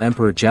Mughal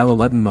Emperor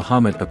Jalaluddin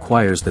Muhammad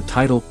acquires the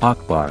title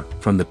Akbar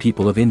from the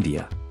people of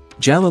India.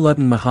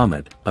 Jalaluddin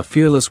Muhammad, a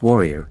fearless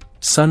warrior,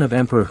 son of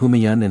Emperor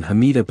Humayun and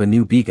Hamida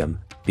Banu Begum,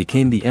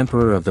 became the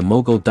emperor of the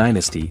Mughal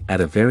dynasty at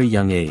a very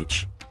young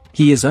age.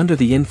 He is under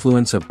the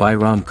influence of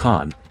Bairam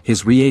Khan,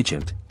 his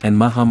reagent, and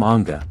Maham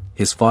Anga,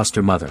 his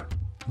foster mother.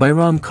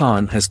 Bairam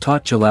Khan has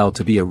taught Jalal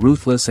to be a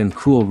ruthless and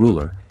cruel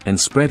ruler, and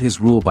spread his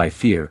rule by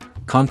fear,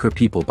 conquer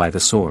people by the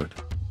sword.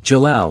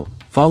 Jalal,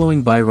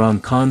 following Bairam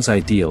Khan's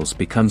ideals,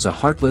 becomes a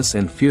heartless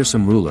and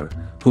fearsome ruler,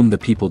 whom the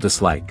people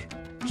dislike.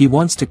 He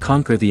wants to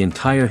conquer the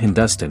entire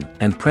Hindustan,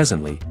 and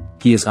presently,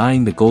 he is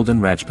eyeing the golden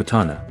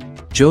Rajputana.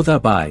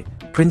 Jodha Bai,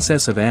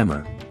 princess of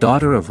Amber,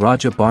 daughter of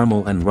Raja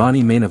Barmal and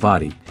Rani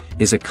Mainavati,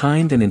 is a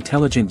kind and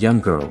intelligent young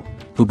girl,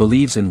 who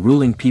believes in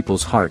ruling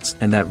people's hearts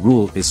and that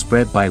rule is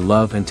spread by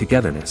love and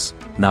togetherness,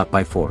 not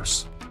by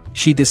force.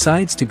 She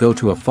decides to go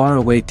to a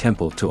faraway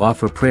temple to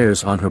offer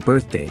prayers on her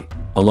birthday,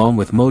 along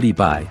with Modi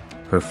Bai,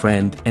 her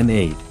friend and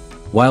aide.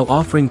 While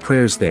offering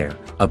prayers there,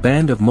 a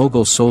band of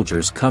Mughal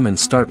soldiers come and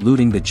start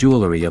looting the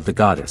jewelry of the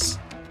goddess.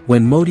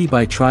 When Modi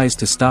Bai tries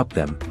to stop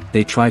them,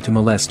 they try to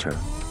molest her.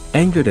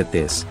 Angered at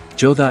this,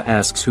 Jodha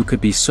asks who could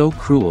be so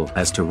cruel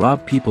as to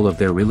rob people of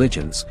their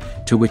religions,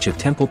 to which a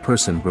temple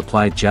person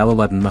replied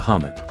Jalaluddin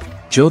Muhammad.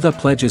 Jodha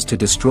pledges to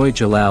destroy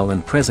Jalal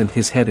and present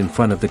his head in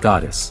front of the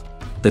goddess.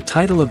 The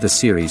title of the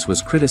series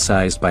was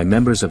criticized by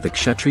members of the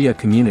Kshatriya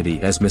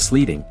community as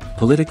misleading,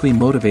 politically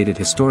motivated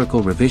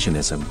historical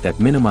revisionism that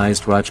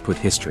minimized Rajput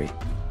history.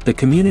 The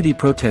community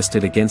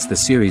protested against the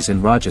series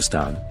in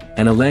Rajasthan,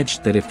 and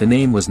alleged that if the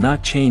name was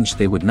not changed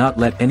they would not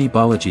let any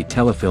Balaji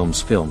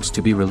Telefilms films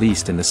to be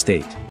released in the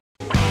state.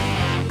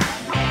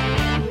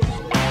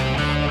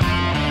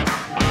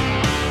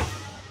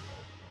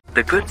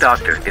 The Good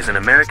Doctor is an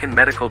American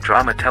medical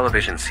drama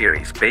television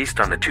series based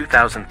on the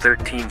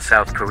 2013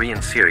 South Korean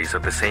series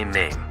of the same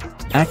name.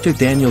 Actor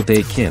Daniel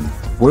Dae Kim,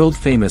 world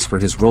famous for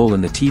his role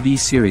in the TV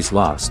series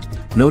Lost,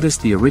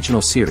 noticed the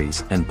original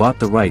series and bought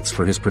the rights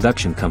for his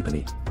production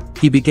company.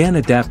 He began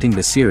adapting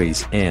the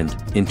series and,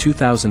 in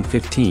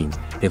 2015,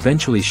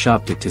 eventually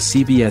shopped it to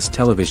CBS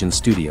Television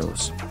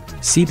Studios.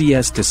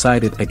 CBS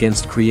decided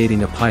against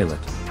creating a pilot.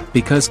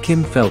 Because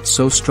Kim felt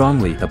so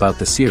strongly about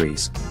the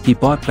series, he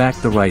bought back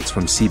the rights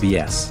from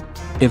CBS.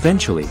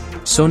 Eventually,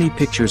 Sony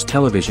Pictures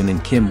Television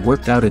and Kim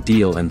worked out a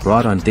deal and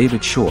brought on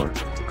David Shore,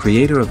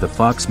 creator of the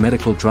Fox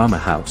Medical Drama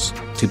House,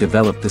 to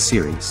develop the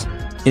series.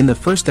 In the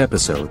first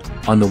episode,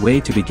 on the way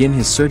to begin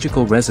his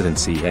surgical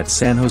residency at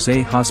San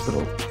Jose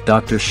Hospital,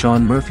 Dr.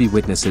 Sean Murphy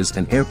witnesses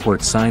an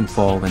airport sign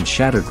fall and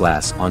shatter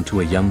glass onto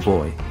a young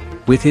boy.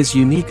 With his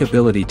unique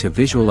ability to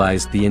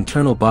visualize the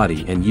internal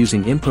body and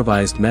using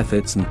improvised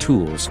methods and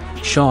tools,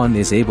 Sean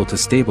is able to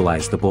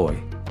stabilize the boy.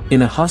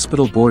 In a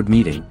hospital board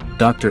meeting,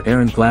 Dr.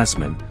 Aaron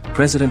Glassman,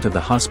 president of the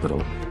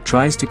hospital,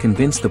 tries to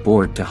convince the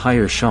board to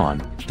hire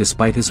Sean,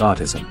 despite his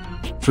autism.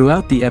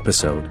 Throughout the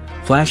episode,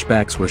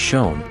 flashbacks were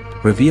shown,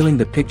 revealing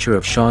the picture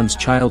of Sean's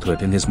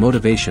childhood and his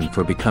motivation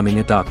for becoming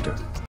a doctor.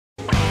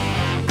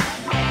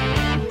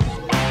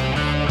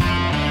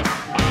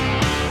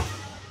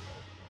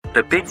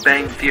 The Big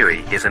Bang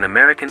Theory is an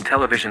American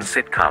television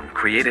sitcom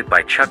created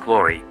by Chuck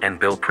Lorre and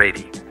Bill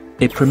Prady.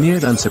 It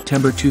premiered on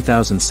September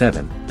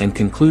 2007 and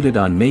concluded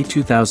on May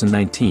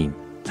 2019,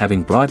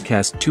 having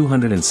broadcast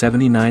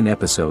 279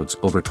 episodes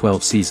over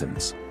 12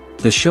 seasons.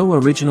 The show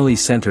originally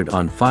centered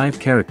on 5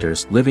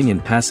 characters living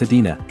in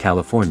Pasadena,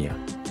 California.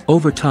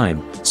 Over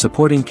time,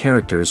 supporting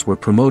characters were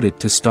promoted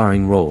to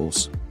starring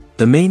roles.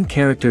 The main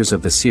characters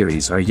of the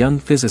series are young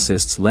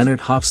physicists Leonard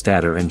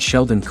Hofstadter and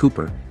Sheldon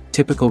Cooper,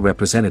 typical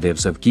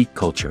representatives of geek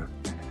culture.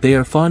 They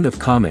are fond of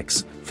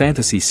comics,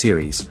 fantasy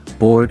series,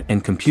 board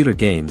and computer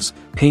games,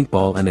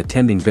 paintball and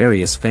attending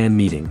various fan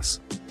meetings.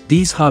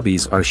 These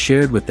hobbies are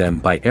shared with them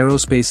by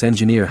aerospace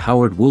engineer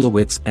Howard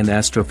Wolowitz and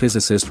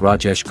astrophysicist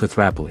Rajesh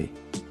Kuthrapalli.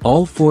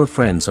 All 4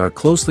 friends are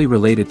closely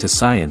related to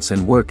science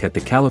and work at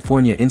the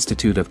California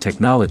Institute of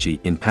Technology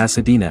in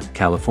Pasadena,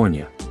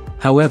 California.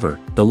 However,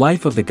 the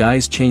life of the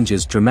guys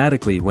changes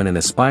dramatically when an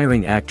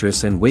aspiring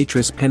actress and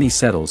waitress Penny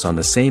settles on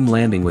the same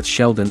landing with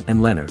Sheldon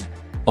and Leonard.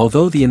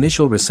 Although the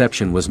initial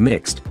reception was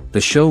mixed,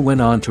 the show went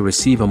on to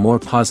receive a more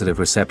positive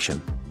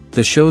reception.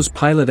 The show's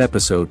pilot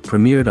episode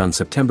premiered on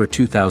September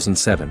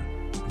 2007.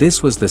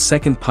 This was the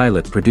second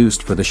pilot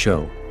produced for the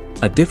show.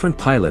 A different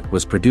pilot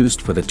was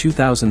produced for the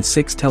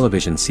 2006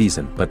 television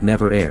season but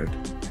never aired.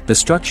 The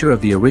structure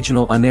of the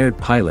original unaired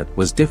pilot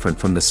was different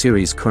from the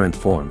series' current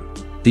form.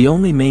 The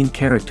only main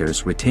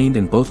characters retained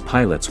in both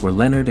pilots were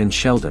Leonard and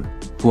Sheldon,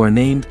 who are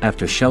named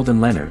after Sheldon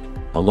Leonard,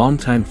 a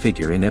longtime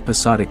figure in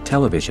episodic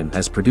television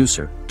as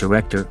producer,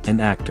 director, and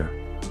actor.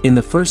 In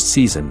the first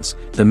seasons,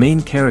 the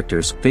main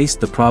characters faced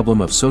the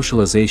problem of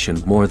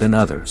socialization more than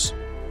others.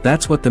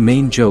 That's what the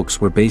main jokes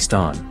were based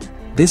on.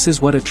 This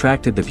is what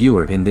attracted the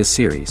viewer in this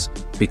series,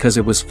 because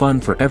it was fun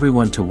for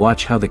everyone to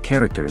watch how the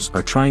characters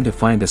are trying to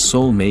find a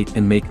soul mate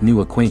and make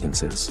new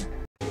acquaintances.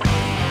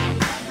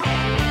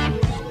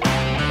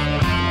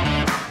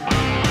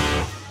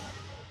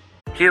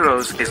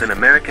 Heroes is an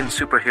American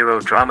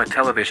superhero drama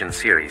television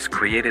series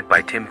created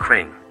by Tim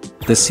Kring.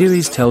 The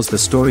series tells the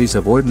stories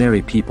of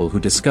ordinary people who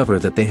discover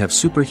that they have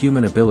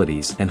superhuman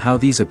abilities and how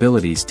these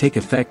abilities take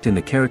effect in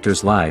the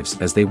characters' lives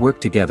as they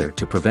work together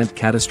to prevent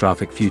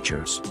catastrophic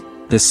futures.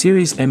 The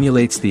series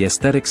emulates the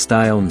aesthetic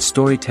style and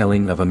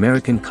storytelling of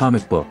American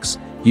comic books,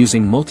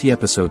 using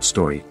multi-episode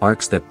story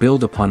arcs that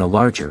build upon a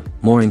larger,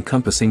 more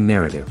encompassing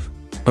narrative.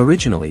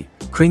 Originally,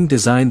 Kring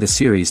designed the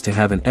series to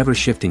have an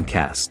ever-shifting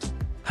cast.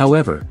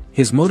 However,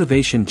 his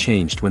motivation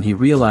changed when he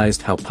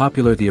realized how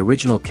popular the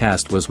original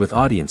cast was with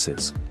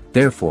audiences.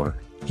 Therefore,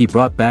 he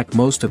brought back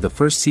most of the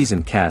first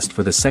season cast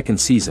for the second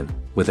season,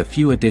 with a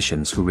few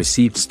additions who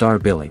received star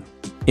billing.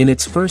 In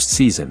its first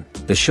season,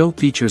 the show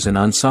features an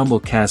ensemble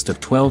cast of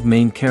 12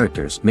 main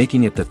characters,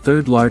 making it the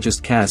third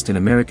largest cast in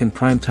American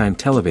primetime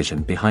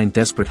television behind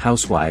Desperate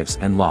Housewives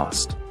and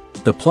Lost.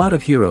 The plot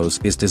of Heroes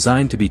is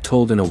designed to be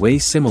told in a way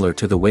similar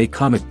to the way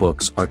comic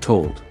books are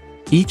told.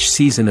 Each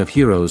season of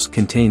Heroes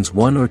contains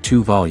 1 or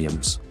 2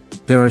 volumes.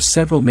 There are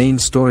several main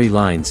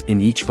storylines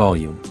in each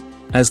volume.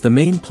 As the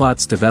main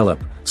plots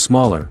develop,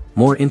 smaller,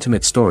 more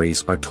intimate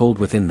stories are told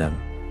within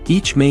them.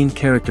 Each main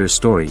character's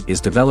story is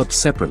developed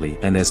separately,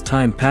 and as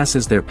time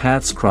passes their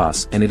paths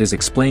cross and it is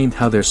explained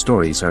how their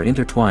stories are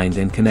intertwined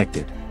and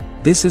connected.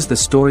 This is the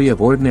story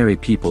of ordinary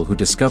people who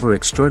discover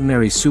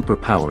extraordinary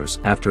superpowers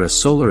after a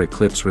solar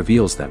eclipse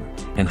reveals them,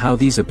 and how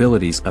these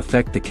abilities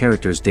affect the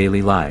characters'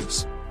 daily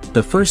lives.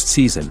 The first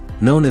season,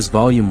 known as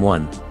Volume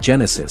 1,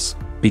 Genesis,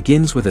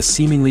 begins with a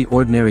seemingly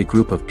ordinary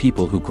group of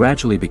people who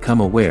gradually become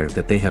aware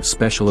that they have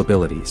special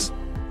abilities.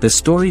 The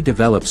story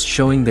develops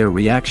showing their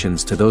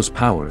reactions to those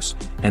powers,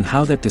 and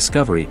how that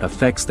discovery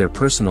affects their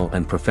personal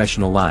and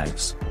professional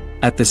lives.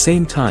 At the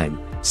same time,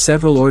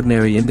 several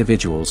ordinary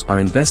individuals are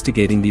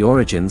investigating the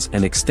origins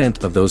and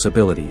extent of those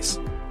abilities.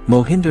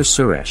 Mohinder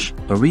Suresh,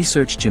 a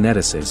research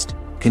geneticist,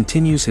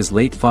 continues his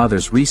late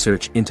father's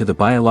research into the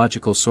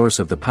biological source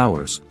of the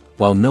powers,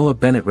 while Noah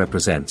Bennett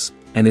represents,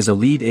 and is a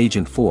lead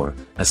agent for,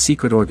 a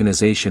secret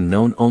organization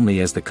known only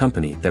as the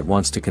company that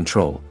wants to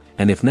control,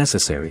 and if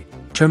necessary,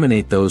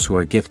 terminate those who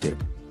are gifted.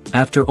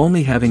 After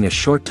only having a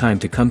short time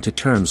to come to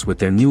terms with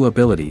their new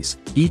abilities,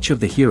 each of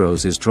the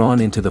heroes is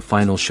drawn into the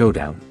final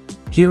showdown.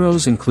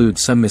 Heroes include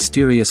some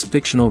mysterious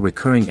fictional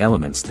recurring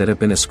elements that have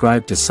been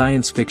ascribed to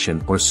science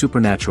fiction or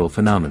supernatural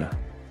phenomena.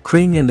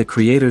 Kring and the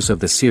creators of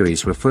the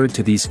series referred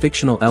to these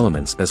fictional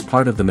elements as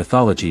part of the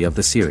mythology of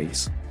the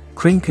series.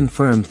 Kring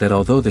confirmed that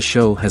although the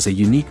show has a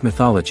unique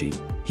mythology,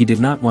 he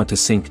did not want to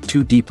sink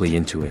too deeply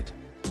into it.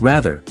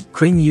 Rather,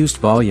 Kring used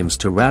volumes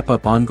to wrap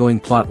up ongoing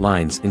plot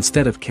lines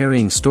instead of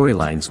carrying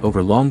storylines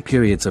over long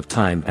periods of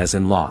time as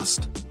in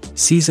Lost.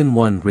 Season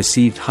 1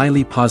 received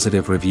highly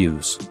positive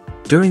reviews.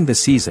 During the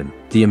season,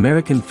 the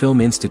American Film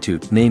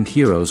Institute named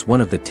Heroes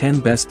one of the 10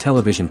 best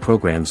television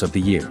programs of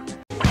the year.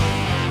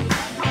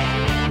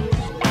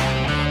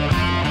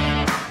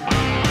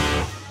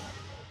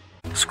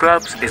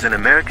 Scrubs is an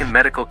American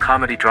medical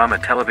comedy drama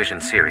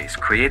television series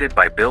created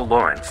by Bill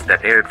Lawrence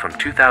that aired from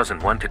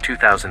 2001 to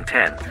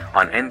 2010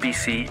 on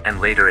NBC and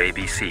later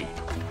ABC.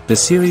 The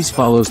series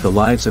follows the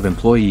lives of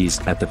employees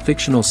at the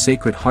fictional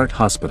Sacred Heart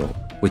Hospital,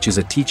 which is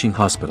a teaching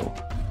hospital.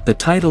 The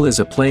title is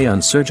a play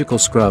on surgical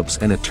scrubs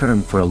and a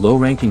term for a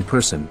low-ranking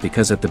person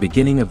because at the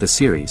beginning of the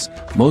series,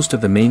 most of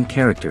the main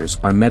characters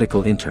are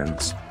medical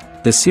interns.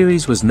 The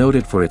series was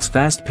noted for its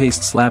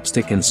fast-paced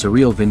slapstick and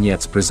surreal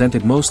vignettes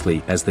presented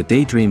mostly as the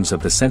daydreams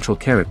of the central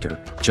character,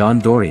 John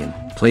Dorian,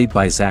 played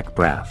by Zach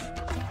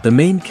Braff. The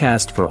main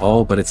cast for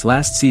all but its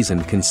last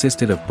season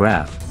consisted of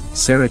Braff,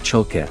 Sarah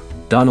Chalke,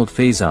 Donald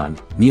Faison,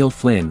 Neil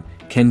Flynn,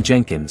 Ken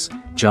Jenkins,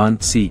 John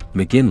C.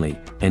 McGinley,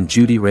 and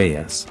Judy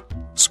Reyes.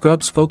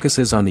 Scrubs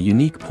focuses on the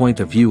unique point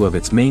of view of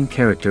its main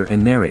character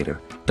and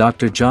narrator,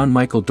 Dr. John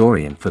Michael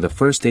Dorian, for the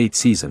first 8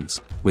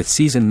 seasons, with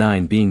season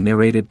 9 being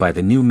narrated by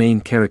the new main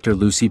character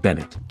Lucy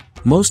Bennett.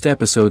 Most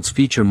episodes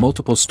feature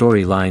multiple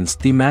storylines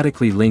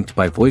thematically linked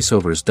by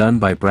voiceovers done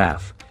by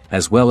Braff,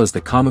 as well as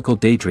the comical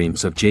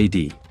daydreams of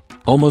JD.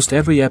 Almost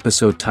every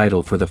episode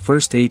title for the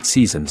first 8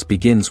 seasons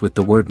begins with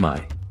the word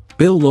 "my."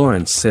 Bill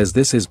Lawrence says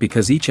this is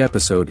because each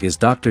episode is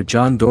Dr.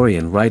 John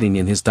Dorian writing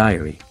in his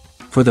diary.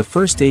 For the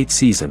first 8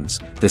 seasons,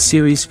 the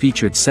series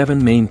featured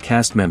 7 main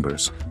cast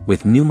members,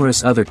 with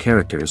numerous other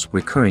characters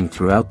recurring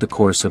throughout the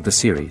course of the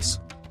series.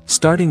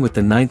 Starting with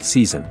the 9th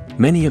season,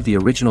 many of the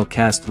original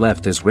cast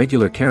left as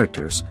regular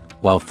characters,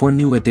 while 4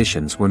 new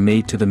additions were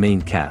made to the main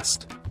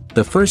cast.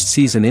 The first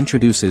season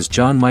introduces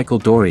John Michael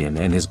Dorian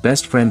and his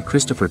best friend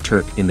Christopher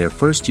Turk in their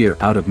first year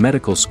out of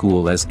medical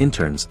school as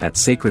interns at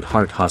Sacred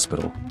Heart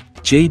Hospital.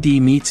 JD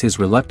meets his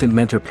reluctant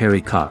mentor Perry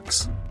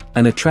Cox,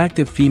 an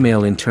attractive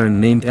female intern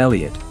named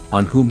Elliot,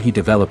 on whom he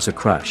develops a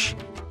crush.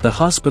 The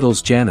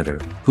hospital's janitor,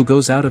 who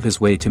goes out of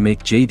his way to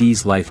make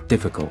JD's life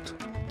difficult.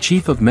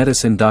 Chief of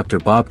Medicine Dr.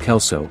 Bob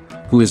Kelso,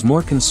 who is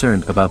more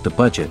concerned about the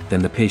budget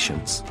than the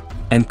patients.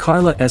 And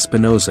Carla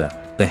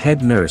Espinoza, the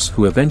head nurse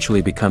who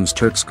eventually becomes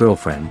Turk's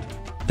girlfriend.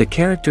 The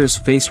characters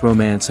face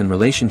romance and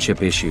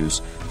relationship issues,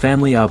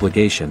 family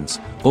obligations,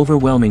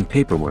 overwhelming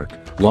paperwork,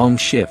 long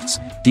shifts,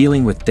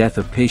 dealing with death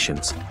of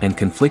patients, and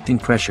conflicting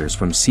pressures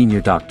from senior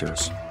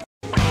doctors.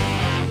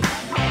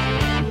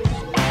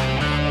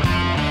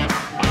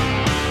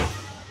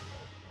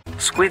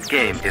 Squid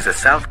Game is a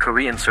South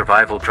Korean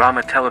survival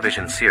drama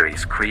television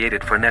series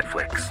created for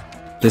Netflix.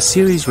 The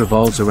series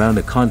revolves around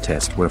a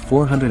contest where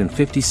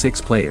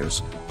 456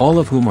 players, all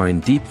of whom are in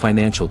deep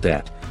financial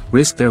debt,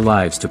 risk their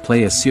lives to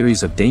play a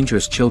series of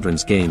dangerous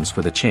children's games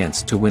for the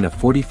chance to win a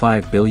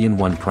 45 billion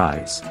won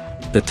prize.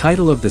 The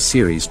title of the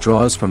series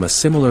draws from a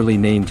similarly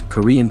named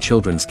Korean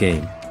children's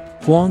game.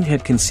 Hwang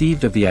had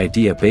conceived of the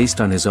idea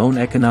based on his own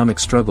economic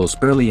struggles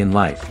early in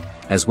life,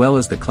 as well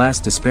as the class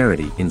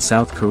disparity in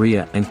South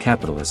Korea and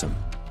capitalism.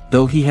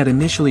 Though he had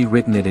initially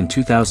written it in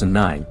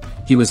 2009,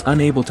 he was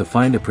unable to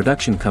find a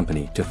production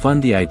company to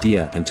fund the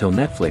idea until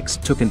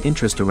Netflix took an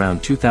interest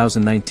around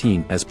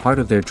 2019 as part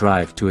of their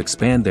drive to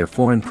expand their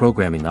foreign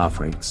programming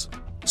offerings.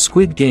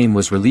 Squid Game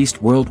was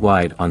released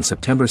worldwide on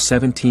September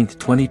 17,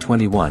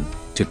 2021,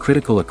 to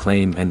critical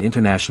acclaim and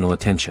international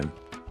attention.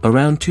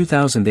 Around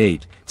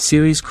 2008,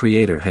 series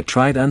creator had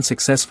tried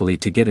unsuccessfully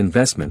to get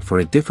investment for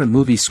a different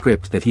movie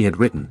script that he had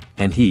written,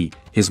 and he,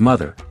 his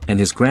mother, and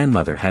his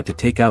grandmother had to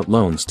take out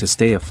loans to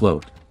stay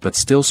afloat, but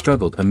still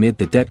struggled amid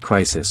the debt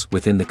crisis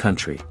within the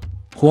country.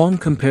 Hwang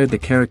compared the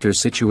character's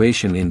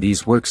situation in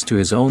these works to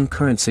his own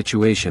current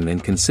situation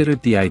and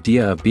considered the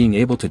idea of being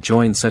able to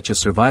join such a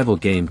survival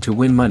game to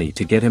win money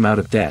to get him out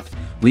of debt,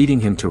 leading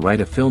him to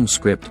write a film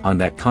script on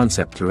that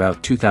concept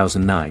throughout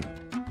 2009.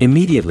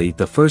 Immediately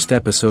the first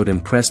episode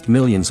impressed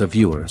millions of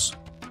viewers.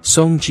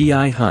 Song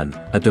Ji-hun,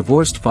 a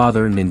divorced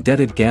father and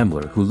indebted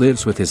gambler who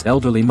lives with his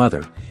elderly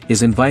mother,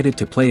 is invited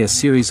to play a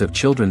series of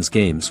children's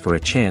games for a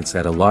chance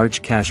at a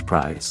large cash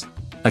prize.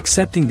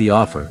 Accepting the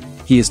offer,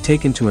 he is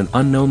taken to an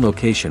unknown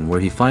location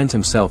where he finds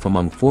himself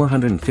among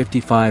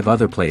 455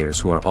 other players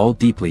who are all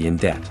deeply in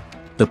debt.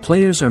 The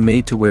players are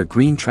made to wear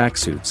green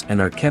tracksuits and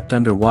are kept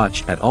under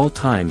watch at all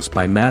times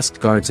by masked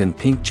guards in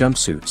pink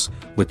jumpsuits,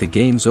 with the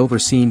games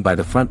overseen by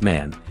the front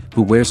man,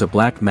 who wears a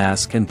black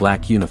mask and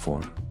black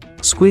uniform.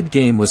 Squid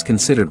Game was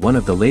considered one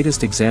of the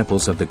latest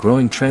examples of the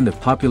growing trend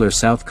of popular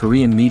South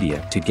Korean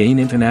media to gain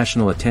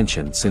international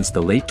attention since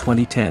the late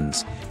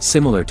 2010s,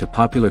 similar to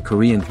popular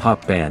Korean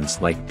pop bands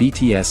like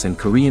BTS and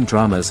Korean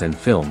dramas and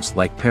films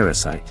like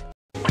Parasite.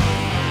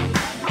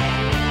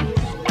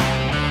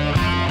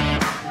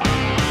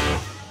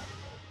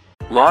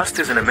 Lost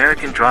is an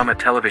American drama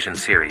television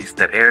series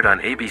that aired on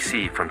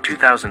ABC from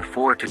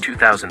 2004 to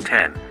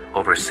 2010,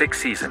 over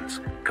 6 seasons,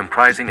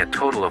 comprising a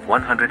total of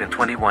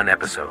 121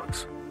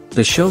 episodes.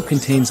 The show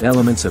contains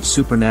elements of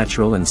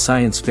supernatural and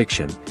science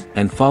fiction,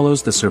 and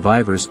follows the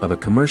survivors of a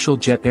commercial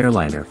jet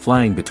airliner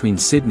flying between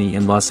Sydney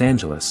and Los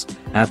Angeles,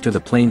 after the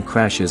plane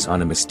crashes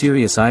on a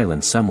mysterious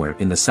island somewhere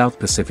in the South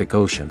Pacific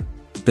Ocean.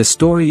 The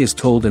story is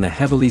told in a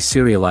heavily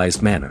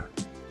serialized manner.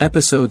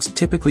 Episodes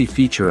typically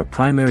feature a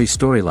primary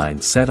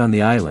storyline set on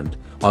the island,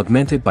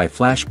 augmented by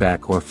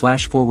flashback or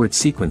flash-forward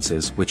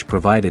sequences which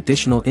provide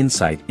additional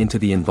insight into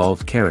the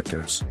involved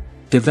characters.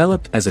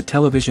 Developed as a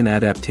television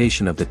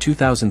adaptation of the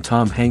 2000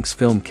 Tom Hanks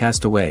film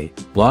Castaway,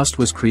 Lost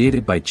was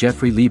created by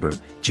Jeffrey Lieber,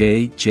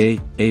 J.J.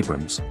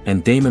 Abrams,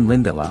 and Damon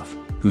Lindelof,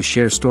 who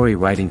share story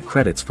writing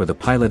credits for the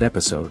pilot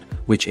episode,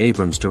 which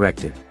Abrams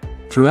directed.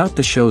 Throughout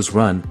the show's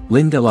run,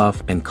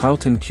 Lindelof and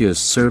Carlton Cuse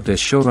served as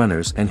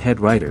showrunners and head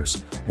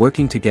writers,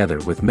 working together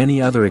with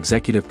many other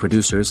executive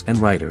producers and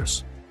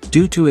writers.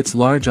 Due to its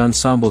large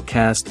ensemble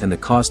cast and the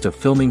cost of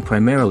filming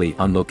primarily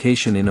on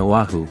location in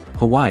Oahu,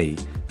 Hawaii,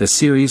 the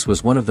series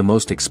was one of the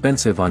most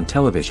expensive on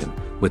television,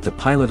 with the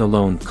pilot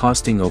alone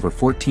costing over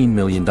 $14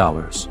 million.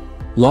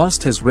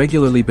 Lost has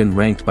regularly been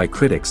ranked by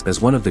critics as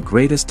one of the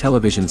greatest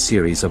television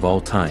series of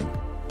all time.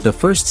 The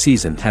first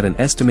season had an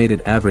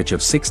estimated average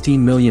of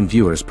 16 million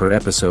viewers per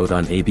episode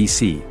on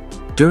ABC.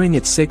 During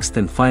its 6th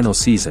and final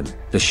season,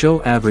 the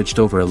show averaged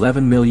over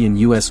 11 million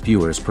US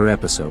viewers per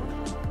episode.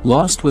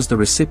 Lost was the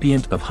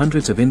recipient of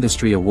hundreds of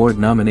industry award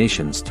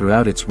nominations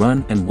throughout its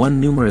run and won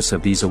numerous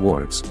of these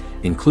awards,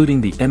 including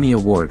the Emmy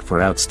Award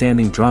for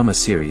Outstanding Drama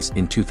Series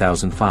in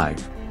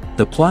 2005.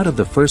 The plot of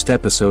the first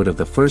episode of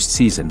the first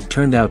season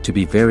turned out to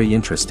be very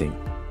interesting.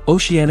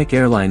 Oceanic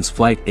Airlines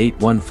Flight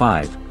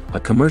 815, a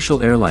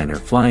commercial airliner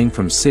flying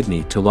from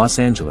Sydney to Los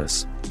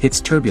Angeles,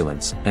 hits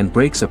turbulence and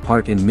breaks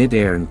apart in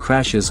mid-air and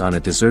crashes on a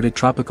deserted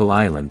tropical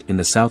island in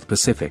the South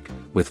Pacific,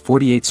 with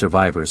 48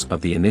 survivors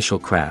of the initial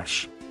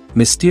crash.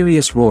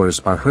 Mysterious roars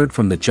are heard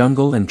from the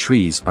jungle and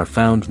trees are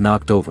found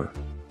knocked over.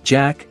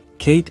 Jack,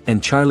 Kate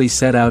and Charlie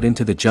set out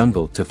into the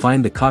jungle to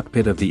find the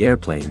cockpit of the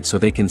airplane so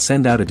they can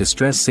send out a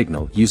distress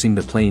signal using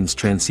the plane's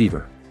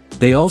transceiver.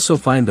 They also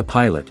find the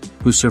pilot,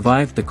 who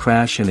survived the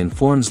crash and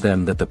informs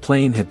them that the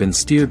plane had been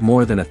steered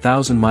more than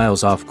 1,000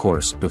 miles off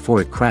course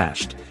before it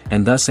crashed,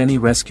 and thus any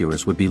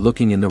rescuers would be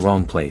looking in the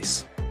wrong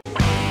place.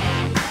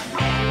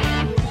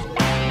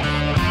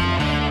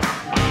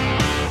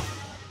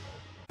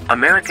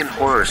 American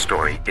Horror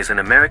Story is an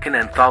American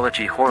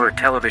anthology horror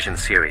television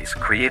series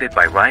created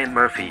by Ryan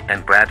Murphy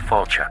and Brad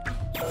Falchuk.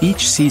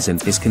 Each season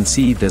is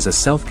conceived as a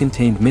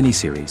self-contained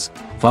miniseries,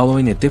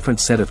 following a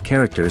different set of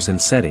characters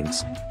and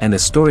settings, and a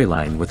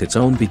storyline with its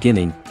own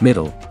beginning,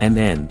 middle, and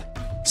end.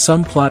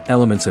 Some plot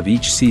elements of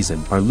each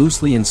season are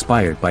loosely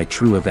inspired by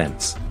true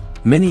events.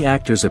 Many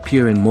actors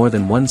appear in more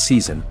than one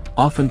season,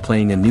 often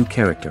playing a new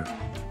character.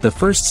 The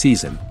first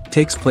season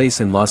takes place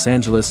in Los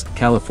Angeles,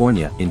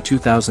 California in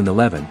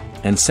 2011,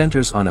 and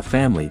centers on a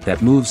family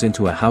that moves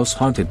into a house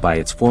haunted by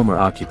its former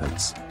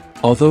occupants.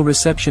 Although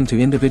reception to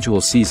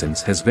individual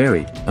seasons has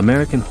varied,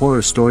 American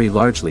Horror Story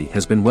largely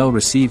has been well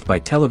received by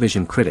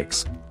television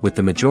critics, with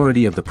the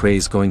majority of the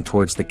praise going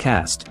towards the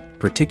cast,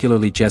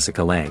 particularly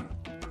Jessica Lange.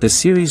 The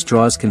series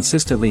draws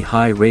consistently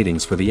high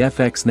ratings for the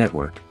FX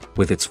network,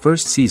 with its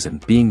first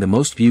season being the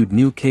most viewed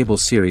new cable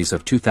series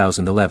of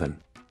 2011.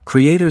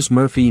 Creators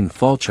Murphy and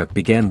Falchuk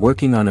began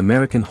working on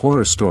American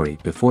Horror Story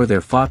before their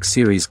Fox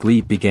series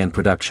Glee began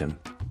production.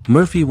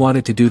 Murphy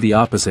wanted to do the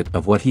opposite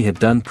of what he had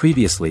done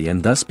previously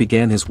and thus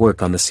began his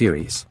work on the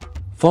series.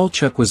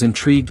 Falchuk was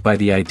intrigued by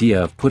the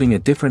idea of putting a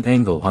different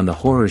angle on the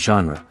horror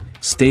genre,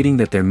 stating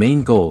that their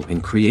main goal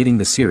in creating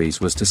the series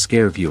was to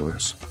scare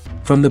viewers.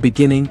 From the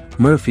beginning,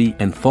 Murphy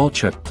and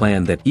Falchuk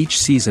planned that each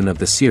season of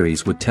the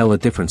series would tell a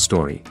different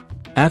story.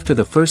 After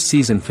the first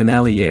season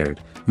finale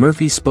aired,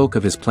 Murphy spoke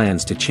of his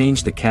plans to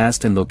change the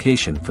cast and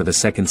location for the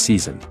second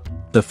season.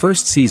 The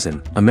first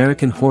season,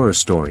 American Horror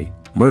Story,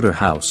 Murder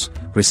House,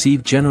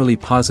 received generally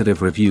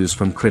positive reviews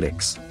from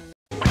critics.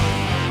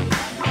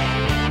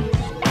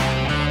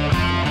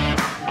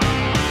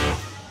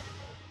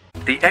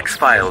 The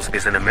X-Files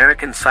is an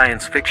American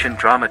science fiction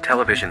drama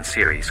television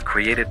series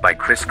created by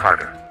Chris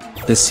Carter.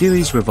 The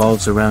series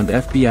revolves around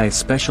FBI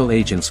special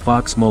agents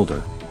Fox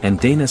Mulder and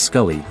Dana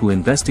Scully who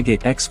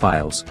investigate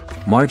X-Files,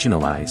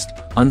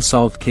 marginalized,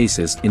 unsolved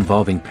cases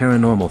involving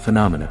paranormal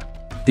phenomena.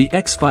 The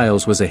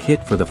X-Files was a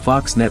hit for the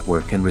Fox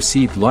network and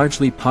received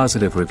largely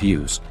positive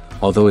reviews,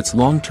 although its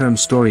long-term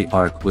story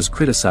arc was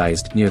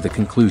criticized near the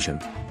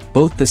conclusion.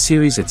 Both the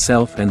series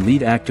itself and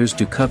lead actors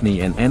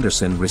Duchovny and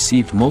Anderson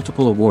received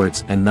multiple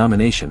awards and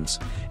nominations,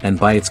 and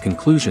by its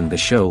conclusion the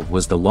show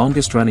was the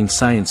longest-running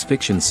science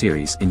fiction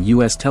series in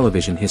U.S.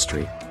 television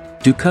history.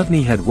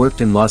 Duchovny had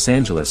worked in Los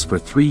Angeles for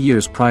 3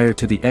 years prior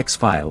to The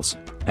X-Files.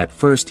 At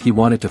first he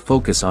wanted to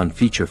focus on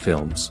feature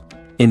films.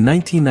 In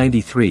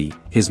 1993,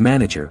 his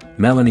manager,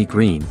 Melanie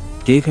Green,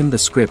 gave him the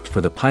script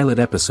for the pilot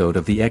episode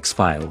of The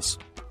X-Files.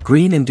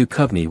 Green and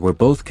Duchovny were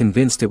both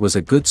convinced it was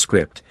a good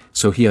script,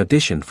 so he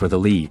auditioned for the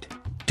lead.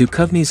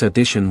 Duchovny's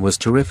audition was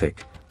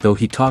terrific, though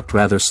he talked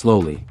rather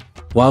slowly.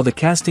 While the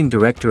casting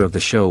director of the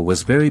show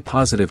was very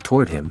positive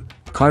toward him,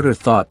 Carter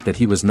thought that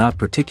he was not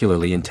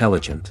particularly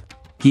intelligent.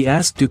 He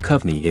asked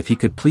Duchovny if he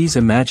could please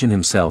imagine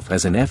himself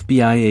as an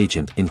FBI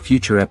agent in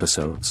future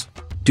episodes.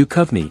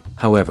 Duchovny,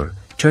 however,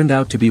 turned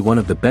out to be one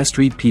of the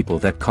best-read people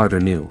that Carter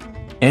knew.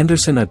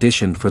 Anderson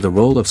auditioned for the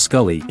role of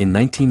Scully in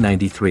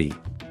 1993.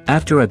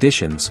 After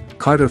auditions,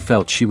 Carter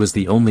felt she was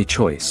the only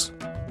choice.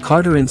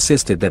 Carter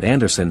insisted that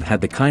Anderson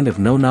had the kind of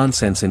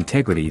no-nonsense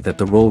integrity that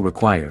the role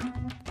required.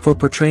 For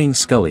portraying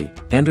Scully,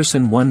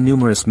 Anderson won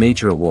numerous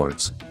major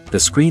awards, the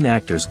Screen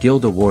Actors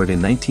Guild Award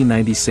in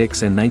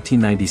 1996 and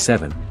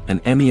 1997, an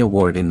Emmy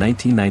Award in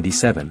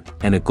 1997,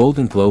 and a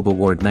Golden Globe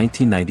Award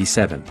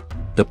 1997.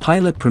 The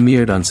pilot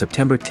premiered on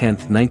September 10,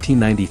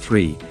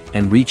 1993,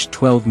 and reached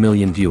 12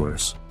 million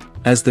viewers.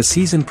 As the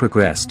season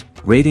progressed,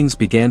 ratings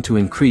began to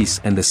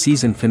increase and the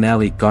season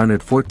finale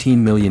garnered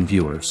 14 million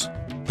viewers.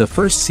 The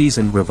first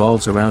season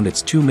revolves around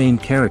its two main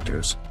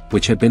characters,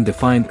 which had been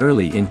defined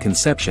early in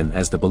conception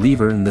as the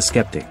believer and the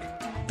skeptic.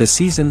 The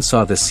season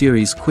saw the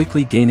series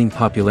quickly gaining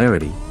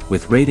popularity,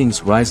 with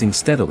ratings rising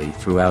steadily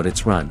throughout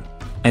its run,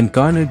 and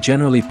garnered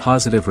generally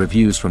positive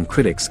reviews from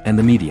critics and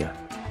the media.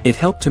 It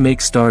helped to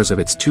make stars of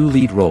its two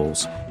lead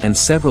roles, and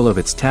several of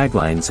its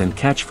taglines and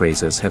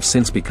catchphrases have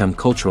since become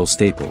cultural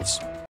staples.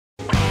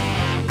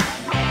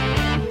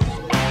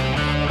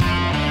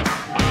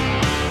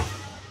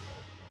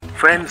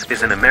 Friends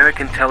is an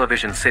American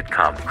television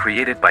sitcom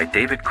created by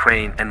David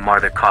Crane and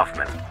Marta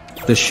Kaufman.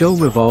 The show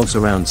revolves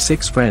around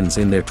 6 friends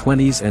in their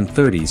 20s and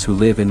 30s who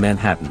live in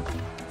Manhattan.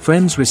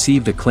 Friends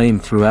received acclaim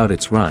throughout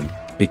its run,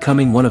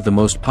 becoming one of the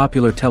most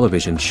popular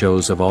television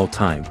shows of all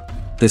time.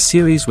 The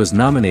series was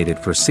nominated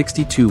for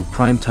 62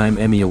 Primetime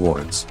Emmy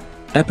Awards.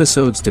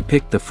 Episodes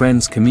depict the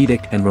friends'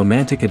 comedic and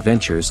romantic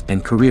adventures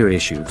and career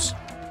issues.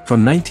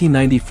 From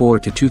 1994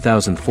 to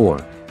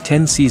 2004,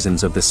 10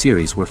 seasons of the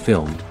series were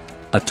filmed.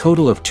 a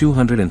total of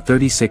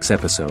 236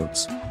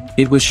 episodes.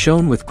 It was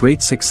shown with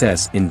great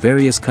success in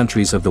various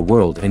countries of the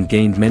world and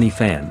gained many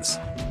fans.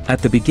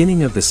 At the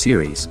beginning of the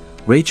series,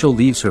 Rachel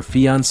leaves her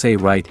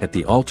fiancé right at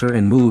the altar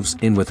and moves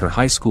in with her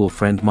high school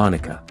friend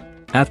Monica.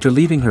 After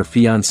leaving her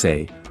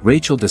fiancé,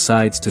 Rachel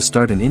decides to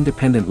start an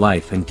independent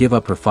life and give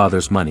up her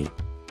father's money.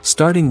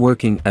 Starting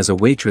working as a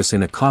waitress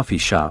in a coffee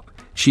shop,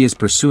 she is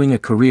pursuing a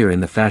career in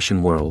the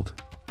fashion world.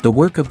 The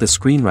work of the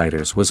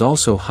screenwriters was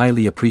also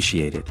highly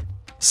appreciated.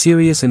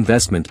 Serious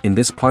investment in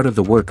this part of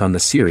the work on the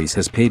series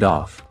has paid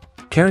off.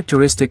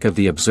 Characteristic of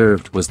The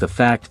Observed was the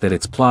fact that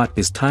its plot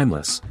is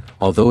timeless,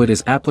 although it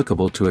is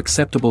applicable to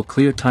acceptable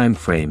clear time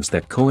frames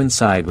that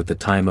coincide with the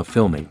time of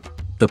filming.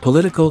 The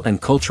political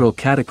and cultural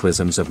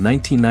cataclysms of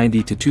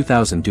 1990 to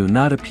 2000 do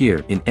not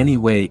appear in any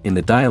way in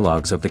the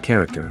dialogues of the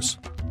characters.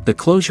 The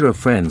closure of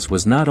Friends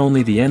was not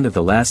only the end of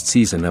the last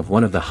season of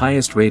one of the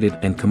highest-rated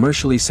and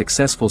commercially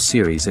successful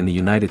series in the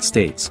United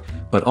States,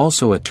 but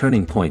also a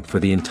turning point for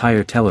the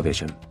entire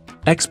television.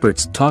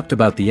 Experts talked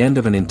about the end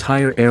of an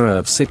entire era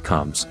of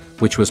sitcoms,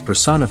 which was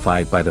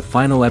personified by the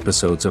final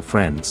episodes of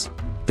Friends.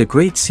 The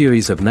great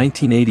series of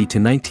 1980 to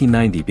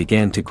 1990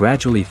 began to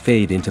gradually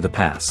fade into the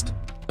past.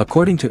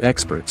 According to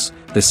experts,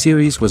 the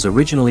series was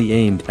originally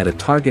aimed at a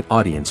target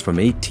audience from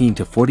 18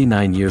 to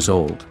 49 years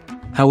old.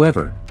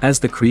 However, as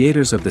the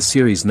creators of the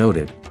series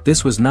noted,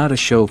 this was not a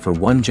show for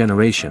one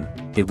generation,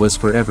 it was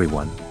for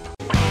everyone.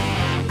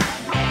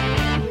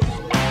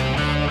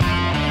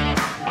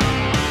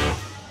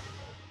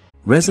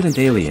 Resident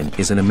Alien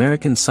is an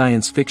American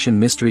science fiction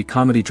mystery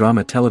comedy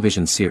drama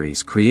television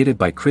series created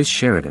by Chris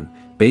Sheridan,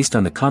 based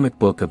on the comic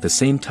book of the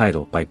same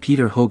title by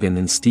Peter Hogan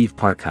and Steve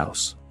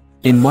Parkhouse.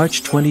 In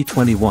March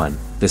 2021,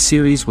 the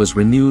series was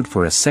renewed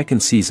for a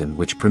second season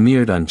which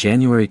premiered on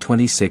January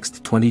 26,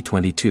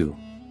 2022.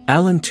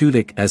 Alan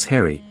Tudyk as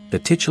Harry, the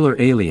titular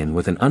alien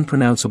with an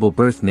unpronounceable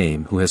birth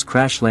name who has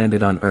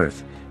crash-landed on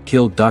Earth,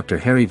 killed Dr.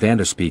 Harry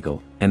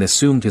Vanderspiegel, and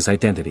assumed his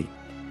identity.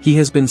 He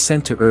has been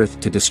sent to Earth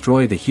to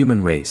destroy the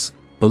human race,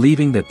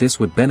 believing that this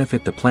would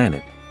benefit the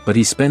planet, but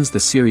he spends the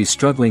series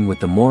struggling with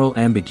the moral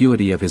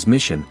ambiguity of his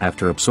mission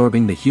after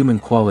absorbing the human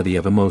quality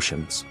of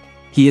emotions.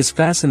 He is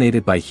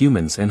fascinated by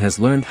humans and has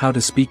learned how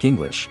to speak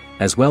English,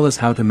 as well as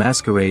how to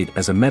masquerade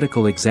as a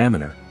medical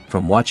examiner,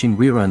 from watching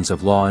reruns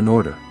of Law and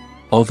Order.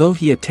 Although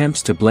he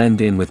attempts to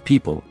blend in with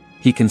people,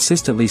 he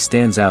consistently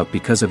stands out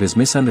because of his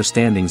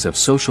misunderstandings of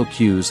social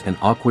cues and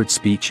awkward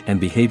speech and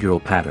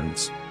behavioral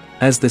patterns.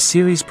 As the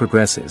series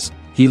progresses,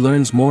 he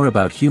learns more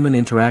about human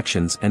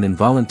interactions and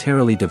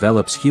involuntarily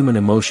develops human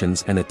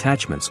emotions and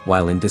attachments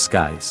while in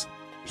disguise.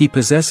 He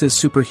possesses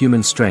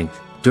superhuman strength,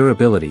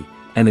 durability,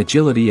 and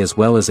agility as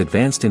well as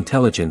advanced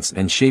intelligence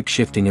and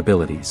shape-shifting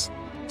abilities.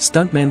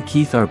 Stuntman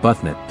Keith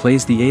Arbuthnot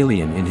plays the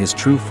alien in his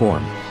true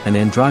form, an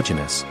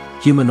androgynous,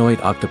 humanoid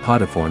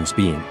octopodiforms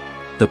being.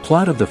 The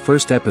plot of the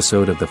first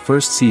episode of the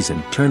first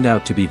season turned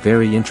out to be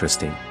very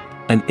interesting.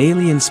 An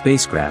alien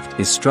spacecraft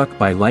is struck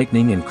by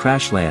lightning and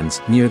crash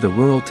lands near the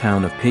rural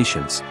town of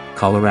Patience,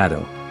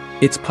 Colorado.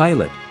 Its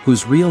pilot,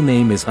 whose real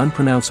name is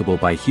unpronounceable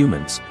by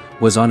humans,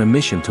 was on a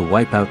mission to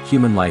wipe out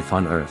human life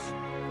on Earth.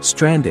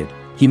 Stranded,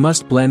 he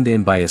must blend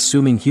in by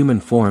assuming human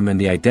form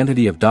and the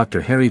identity of Dr.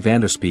 Harry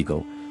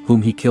Vanderspiegel,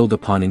 whom he killed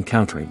upon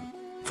encountering.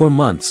 For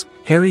months,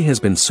 Harry has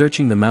been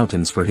searching the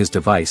mountains for his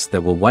device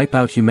that will wipe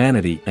out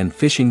humanity and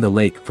fishing the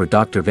lake for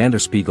Dr.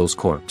 Vanderspiegel's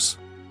corpse.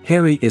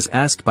 Harry is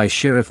asked by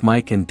Sheriff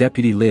Mike and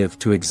Deputy Liv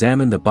to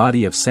examine the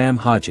body of Sam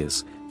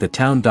Hodges, the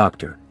town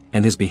doctor,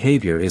 and his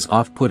behavior is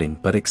off-putting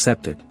but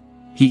accepted.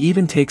 He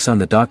even takes on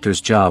the doctor's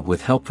job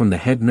with help from the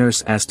head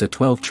nurse Asta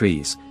 12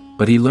 Trees,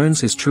 but he learns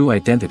his true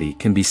identity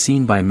can be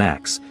seen by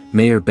Max,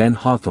 Mayor Ben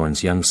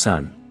Hawthorne's young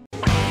son.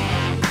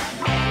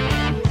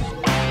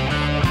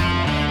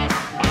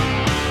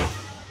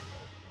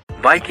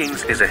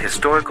 Vikings is a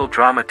historical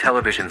drama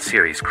television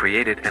series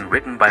created and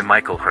written by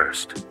Michael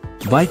Hurst.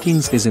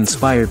 Vikings is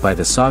inspired by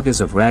the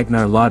sagas of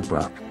Ragnar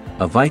Lodbrok,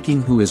 a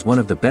Viking who is one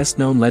of the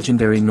best-known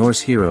legendary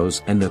Norse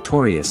heroes and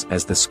notorious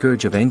as the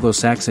scourge of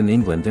Anglo-Saxon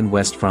England and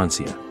West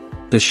Francia.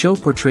 The show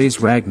portrays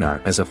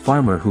Ragnar as a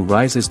farmer who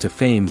rises to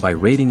fame by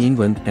raiding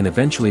England and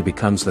eventually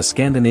becomes the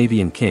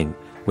Scandinavian king,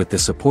 with the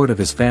support of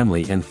his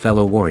family and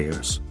fellow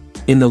warriors.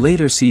 In the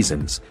later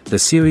seasons, the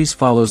series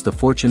follows the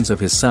fortunes of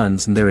his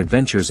sons and their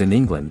adventures in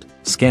England,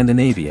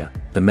 Scandinavia,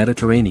 the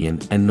Mediterranean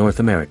and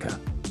North America.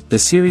 The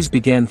series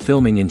began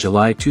filming in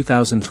July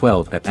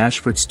 2012 at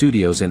Ashford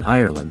Studios in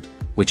Ireland,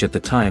 which at the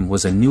time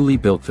was a newly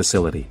built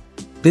facility.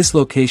 This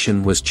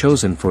location was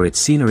chosen for its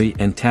scenery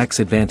and tax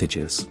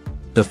advantages.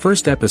 The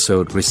first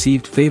episode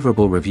received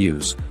favorable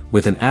reviews,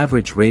 with an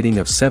average rating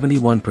of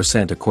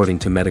 71% according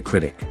to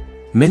Metacritic.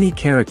 Many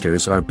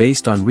characters are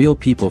based on real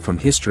people from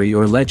history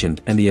or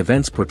legend and the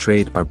events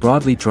portrayed are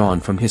broadly drawn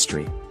from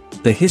history.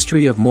 The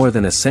history of more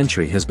than a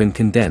century has been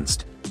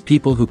condensed,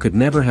 people who could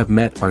never have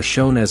met are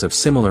shown as of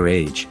similar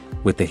age,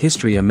 with the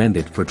history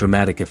amended for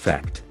dramatic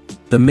effect.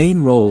 The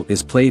main role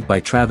is played by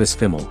Travis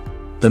Fimmel.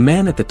 The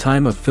man at the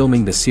time of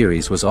filming the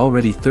series was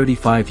already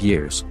 35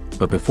 years,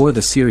 but before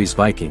the series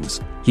Vikings,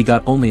 he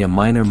got only a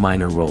minor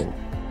role.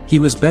 He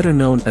was better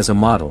known as a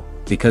model,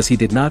 because he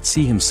did not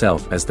see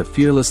himself as the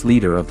fearless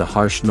leader of the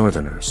harsh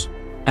Northerners.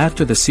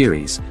 After the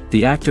series,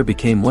 the actor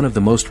became one of the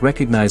most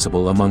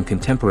recognizable among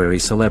contemporary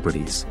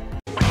celebrities.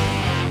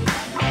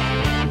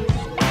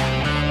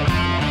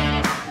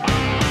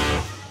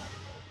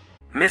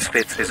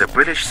 Misfits is a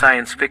British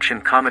science fiction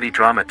comedy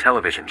drama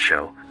television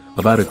show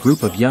about a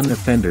group of young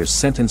offenders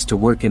sentenced to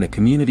work in a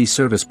community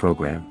service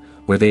program,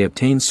 where they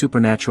obtain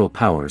supernatural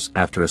powers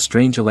after a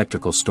strange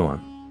electrical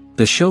storm.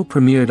 The show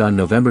premiered on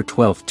November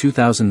 12,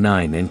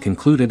 2009 and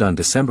concluded on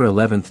December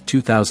 11,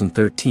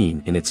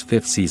 2013 in its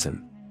 5th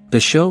season. The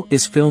show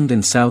is filmed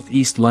in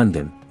southeast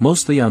London,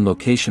 mostly on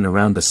location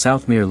around the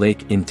Southmere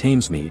Lake in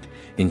Thamesmead,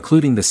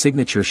 including the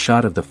signature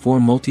shot of the 4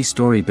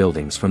 multi-story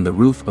buildings from the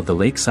roof of the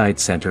Lakeside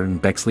Centre in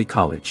Bexley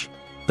College.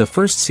 The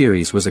first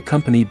series was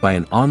accompanied by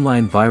an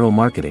online viral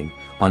marketing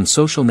on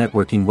social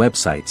networking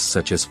websites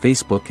such as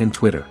Facebook and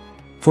Twitter.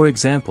 For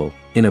example,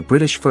 in a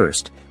British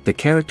first, the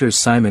characters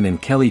Simon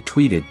and Kelly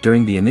tweeted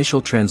during the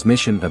initial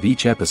transmission of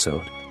each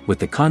episode, with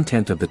the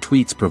content of the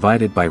tweets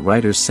provided by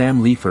writers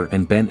Sam Leifer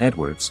and Ben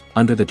Edwards,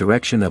 under the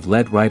direction of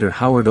lead writer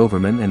Howard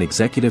Overman and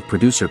executive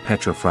producer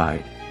Petra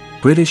Fried.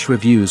 British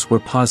reviews were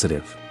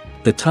positive.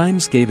 The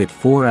Times gave it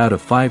 4 out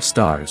of 5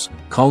 stars,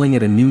 calling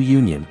it a new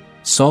union,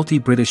 salty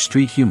British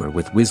street humor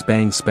with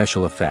whiz-bang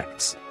special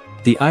effects.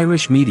 The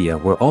Irish media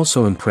were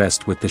also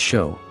impressed with the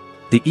show.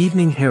 The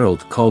Evening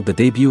Herald called the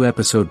debut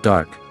episode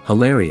dark,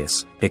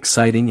 hilarious,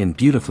 exciting and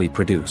beautifully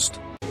produced.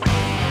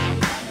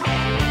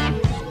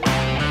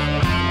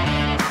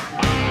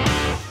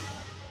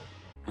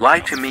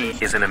 Lie to Me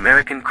is an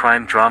American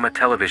crime drama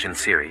television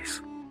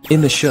series. In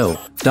the show,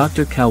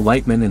 Dr. Cal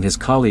Lightman and his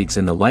colleagues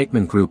in the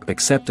Lightman Group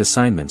accept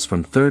assignments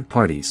from third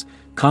parties,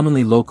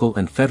 commonly local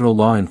and federal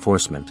law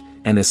enforcement,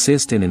 and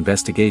assist in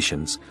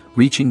investigations,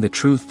 reaching the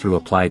truth through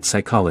applied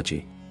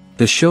psychology.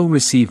 The show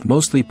received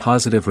mostly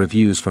positive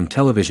reviews from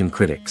television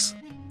critics.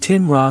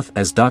 Tim Roth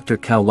as Dr.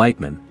 Cal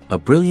Lightman, a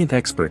brilliant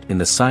expert in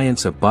the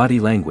science of body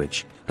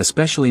language,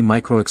 especially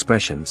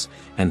microexpressions,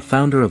 and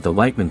founder of the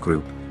Lightman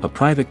Group, a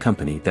private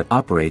company that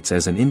operates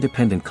as an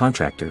independent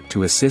contractor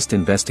to assist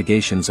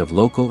investigations of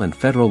local and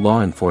federal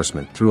law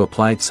enforcement through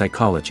applied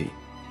psychology.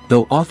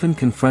 Though often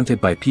confronted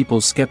by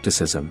people's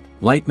skepticism,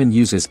 Lightman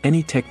uses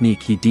any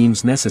technique he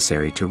deems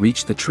necessary to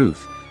reach the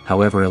truth,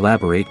 however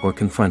elaborate or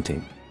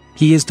confronting.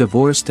 He is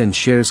divorced and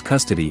shares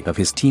custody of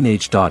his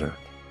teenage daughter.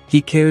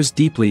 He cares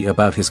deeply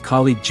about his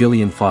colleague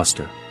Gillian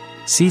Foster.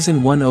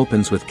 Season 1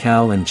 opens with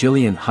Cal and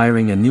Gillian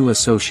hiring a new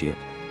associate,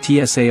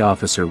 TSA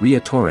officer Rhea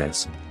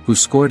Torres, who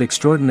scored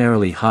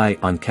extraordinarily high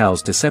on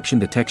Cal's deception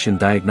detection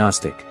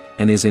diagnostic,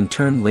 and is in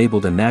turn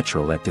labeled a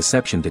natural at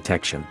deception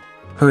detection.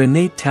 Her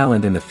innate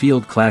talent in the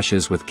field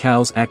clashes with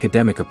Cal's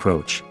academic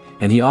approach,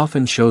 and he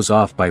often shows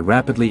off by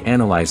rapidly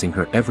analyzing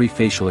her every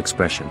facial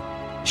expression.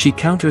 She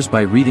counters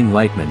by reading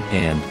Lightman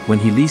and, when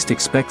he least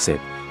expects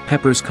it,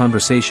 peppers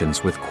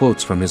conversations with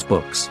quotes from his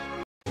books.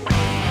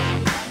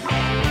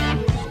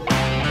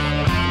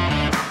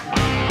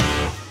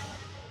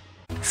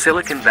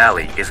 Silicon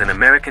Valley is an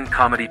American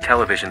comedy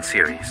television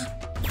series.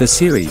 The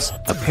series,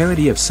 a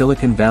parody of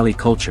Silicon Valley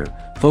culture,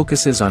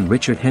 focuses on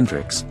Richard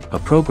Hendricks, a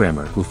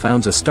programmer who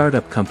founds a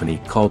startup company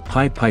called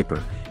Pied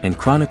Piper, and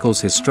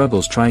chronicles his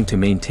struggles trying to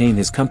maintain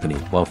his company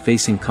while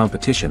facing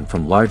competition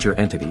from larger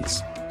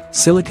entities.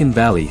 Silicon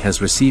Valley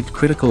has received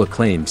critical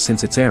acclaim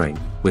since its airing,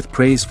 with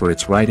praise for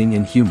its writing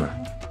and humor.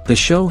 The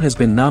show has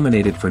been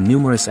nominated for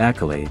numerous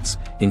accolades,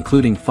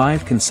 including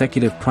 5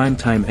 consecutive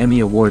Primetime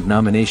Emmy Award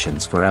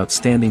nominations for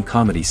Outstanding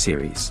Comedy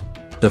Series.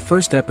 The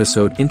first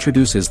episode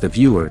introduces the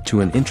viewer to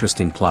an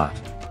interesting plot.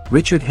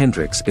 Richard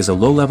Hendricks is a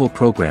low-level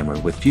programmer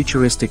with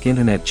futuristic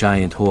internet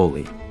giant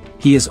Huawei.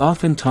 He is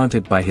often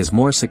taunted by his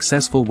more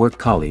successful work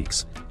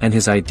colleagues, and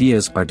his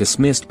ideas are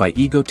dismissed by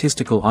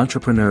egotistical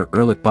entrepreneur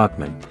Erlich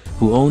Bachman,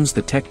 who owns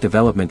the tech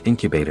development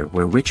incubator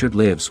where Richard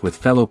lives with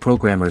fellow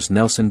programmers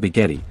Nelson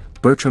Bighetti,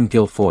 Bertram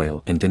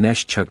Guilfoyle and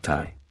Dinesh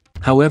Chugtai.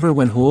 However,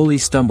 when Huawei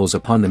stumbles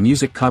upon the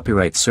music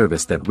copyright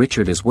service that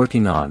Richard is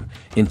working on,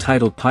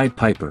 entitled Pied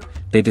Piper,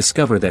 they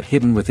discover that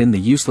hidden within the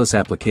useless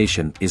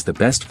application is the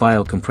best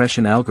file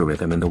compression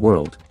algorithm in the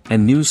world,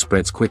 and news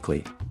spreads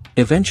quickly.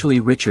 Eventually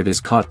Richard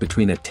is caught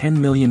between a $10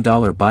 million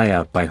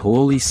buyout by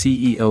Huawei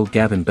CEO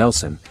Gavin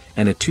Belson,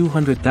 and a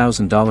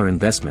 $200,000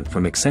 investment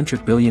from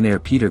eccentric billionaire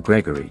Peter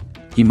Gregory.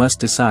 He must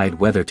decide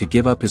whether to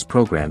give up his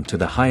program to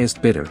the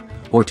highest bidder,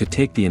 or to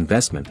take the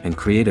investment and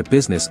create a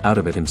business out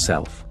of it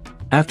himself.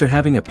 After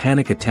having a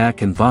panic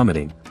attack and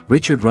vomiting,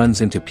 Richard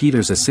runs into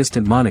Peter's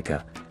assistant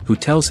Monica, who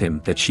tells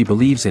him that she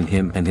believes in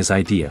him and his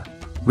idea.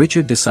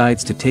 Richard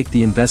decides to take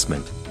the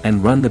investment,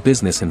 and run the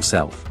business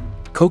himself.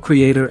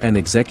 Co-creator and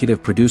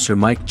executive producer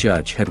Mike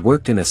Judge had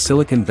worked in a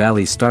Silicon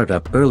Valley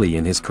startup early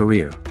in his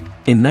career.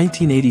 In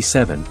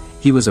 1987,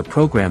 he was a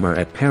programmer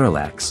at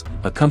Parallax,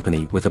 a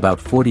company with about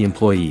 40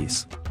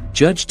 employees.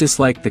 Judge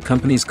disliked the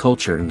company's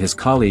culture and his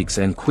colleagues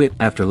and quit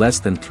after less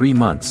than 3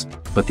 months,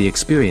 but the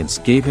experience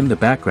gave him the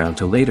background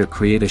to later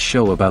create a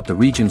show about the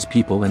region's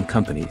people and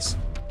companies.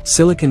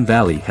 Silicon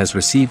Valley has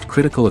received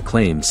critical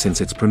acclaim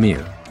since its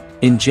premiere.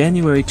 In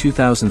January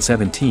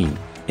 2017,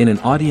 in an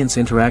audience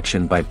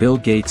interaction by Bill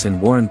Gates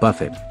and Warren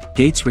Buffett,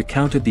 Gates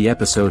recounted the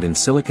episode in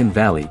Silicon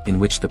Valley in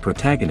which the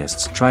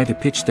protagonists try to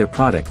pitch their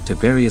product to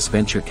various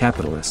venture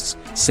capitalists,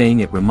 saying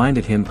it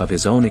reminded him of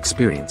his own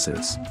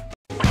experiences.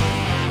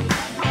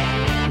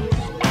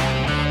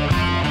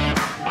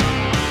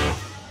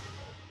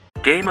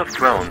 Game of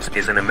Thrones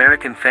is an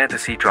American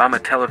fantasy drama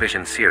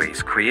television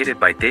series created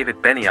by David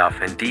Benioff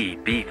and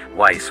D.B.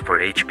 Weiss for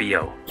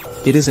HBO.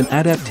 It is an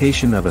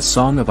adaptation of A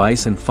Song of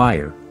Ice and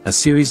Fire, a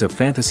series of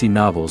fantasy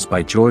novels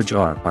by George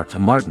R.R.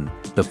 Martin,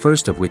 the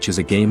first of which is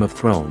A Game of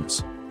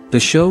Thrones. The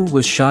show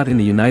was shot in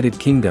the United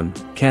Kingdom,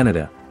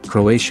 Canada,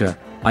 Croatia,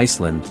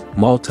 Iceland,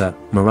 Malta,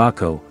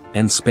 Morocco,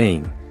 and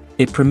Spain.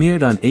 It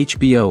premiered on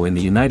HBO in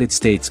the United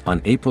States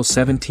on April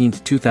 17,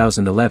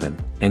 2011,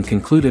 and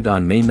concluded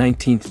on May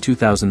 19,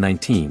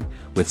 2019,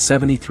 with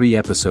 73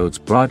 episodes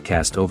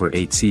broadcast over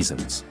 8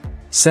 seasons.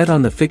 Set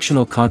on the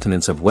fictional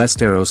continents of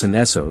Westeros and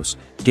Essos,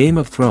 Game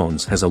of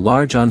Thrones has a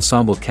large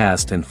ensemble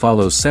cast and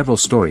follows several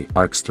story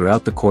arcs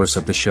throughout the course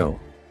of the show.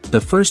 The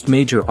first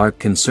major arc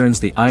concerns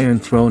the Iron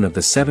Throne of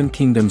the Seven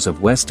Kingdoms of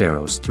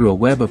Westeros through a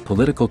web of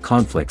political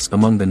conflicts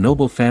among the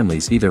noble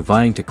families either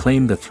vying to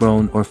claim the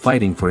throne or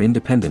fighting for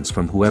independence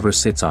from whoever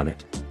sits on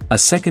it. A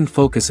second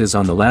focuses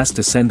on the last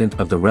descendant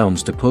of the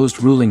realm's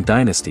deposed ruling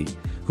dynasty,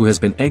 who has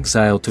been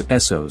exiled to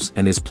Essos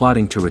and is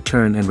plotting to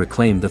return and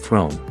reclaim the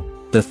throne.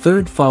 The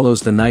third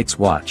follows the Night's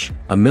Watch,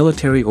 a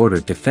military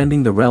order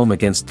defending the realm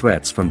against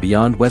threats from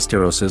beyond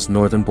Westeros's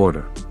northern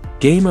border.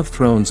 Game of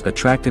Thrones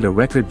attracted a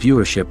record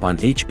viewership on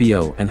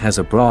HBO and has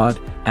a broad,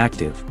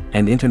 active,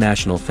 and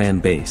international fan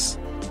base.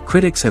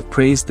 Critics have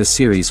praised the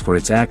series for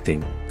its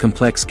acting,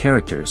 complex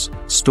characters,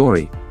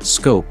 story,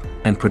 scope,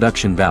 and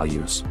production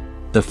values.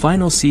 The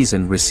final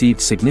season received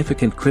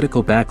significant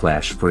critical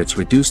backlash for its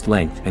reduced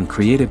length and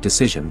creative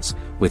decisions,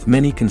 with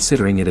many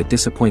considering it a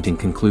disappointing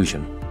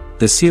conclusion.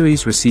 The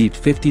series received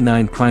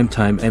 59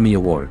 Primetime Emmy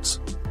Awards.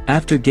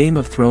 After Game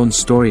of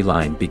Thrones'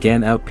 storyline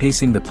began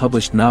outpacing the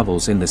published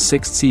novels in the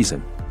 6th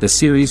season, the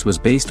series was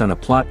based on a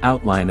plot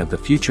outline of the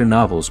future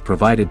novels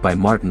provided by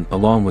Martin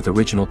along with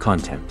original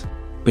content.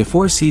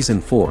 Before Season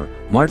 4,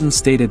 Martin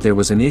stated there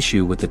was an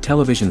issue with the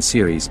television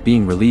series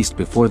being released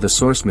before the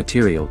source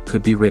material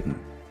could be written.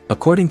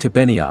 According to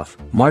Benioff,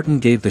 Martin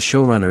gave the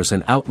showrunners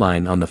an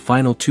outline on the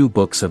final 2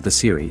 books of the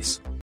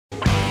series.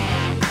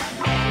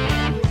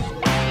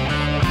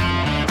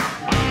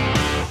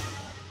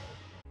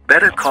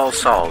 Better Call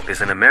Saul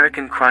is an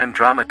American crime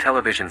drama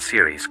television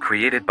series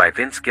created by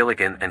Vince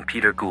Gilligan and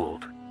Peter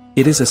Gould.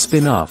 It is a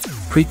spin-off,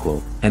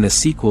 prequel, and a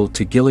sequel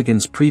to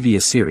Gilligan's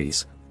previous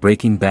series,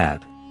 Breaking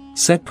Bad.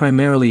 Set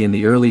primarily in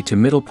the early to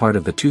middle part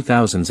of the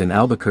 2000s in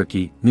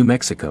Albuquerque, New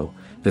Mexico,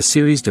 the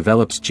series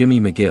develops Jimmy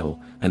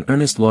McGill, an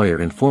earnest lawyer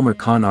and former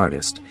con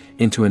artist,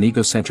 into an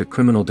egocentric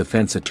criminal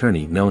defense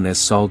attorney known as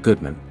Saul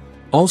Goodman.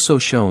 Also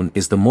shown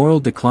is the moral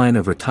decline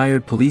of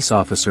retired police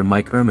officer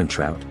Mike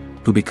Ehrmantraut,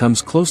 who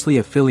becomes closely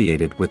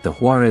affiliated with the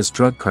Juarez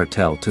drug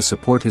cartel to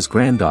support his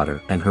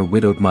granddaughter and her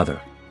widowed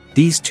mother.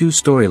 These 2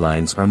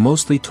 storylines are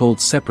mostly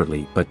told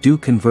separately but do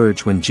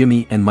converge when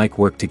Jimmy and Mike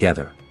work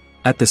together.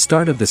 At the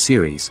start of the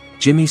series,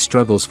 Jimmy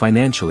struggles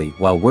financially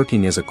while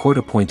working as a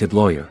court-appointed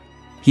lawyer.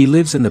 He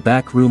lives in the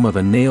back room of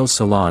a nail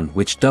salon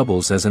which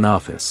doubles as an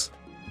office.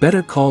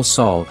 Better Call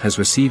Saul has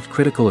received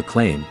critical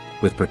acclaim,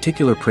 with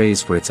particular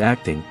praise for its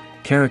acting,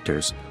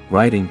 characters,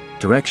 writing,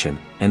 direction,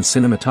 and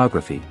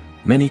cinematography.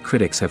 Many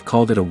critics have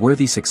called it a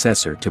worthy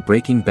successor to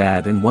Breaking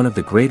Bad and one of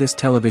the greatest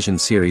television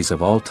series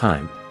of all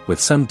time, with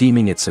some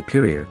deeming it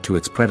superior to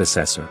its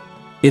predecessor.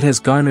 It has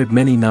garnered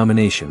many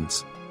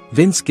nominations.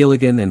 Vince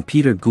Gilligan and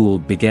Peter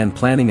Gould began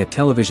planning a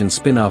television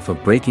spin-off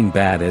of Breaking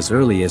Bad as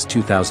early as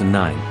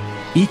 2009.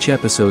 Each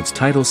episode's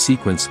title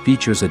sequence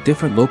features a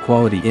different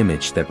low-quality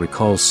image that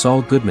recalls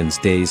Saul Goodman's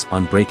days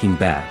on Breaking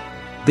Bad.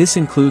 This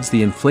includes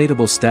the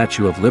inflatable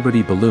Statue of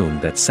Liberty balloon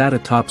that sat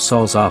atop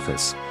Saul's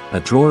office, a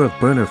drawer of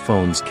burner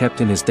phones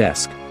kept in his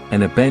desk,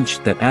 and a bench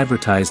that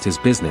advertised his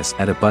business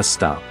at a bus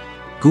stop.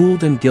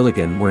 Gould and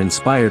Gilligan were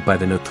inspired by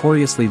the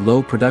notoriously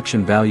low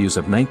production values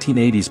of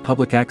 1980s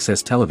public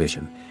access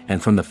television,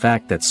 and from the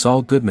fact that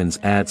Saul Goodman's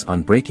ads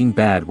on Breaking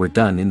Bad were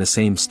done in the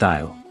same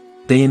style.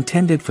 They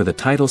intended for the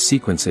title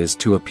sequences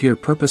to appear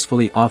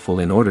purposefully awful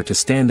in order to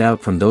stand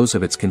out from those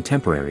of its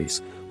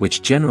contemporaries,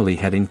 which generally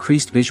had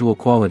increased visual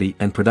quality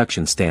and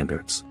production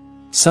standards.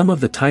 Some of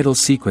the title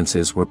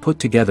sequences were put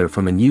together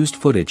from unused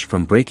footage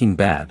from Breaking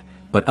Bad,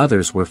 but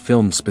others were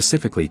filmed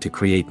specifically to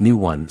create new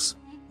ones.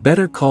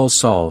 Better Call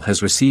Saul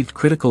has received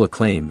critical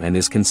acclaim and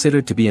is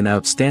considered to be an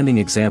outstanding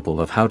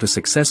example of how to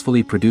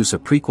successfully produce a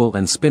prequel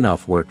and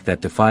spin-off work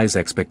that defies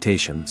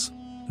expectations.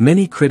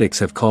 Many critics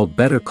have called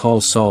Better Call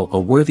Saul a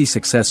worthy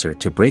successor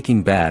to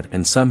Breaking Bad,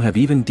 and some have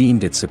even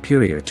deemed it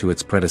superior to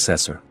its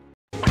predecessor.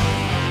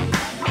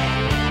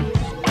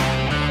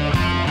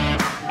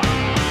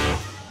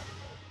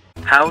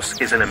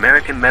 House is an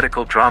American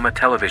medical drama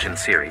television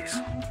series.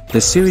 The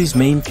series'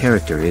 main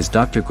character is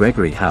Dr.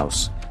 Gregory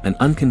House, an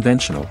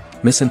unconventional,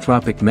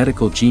 misanthropic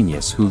medical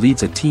genius who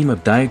leads a team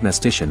of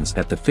diagnosticians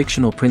at the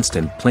fictional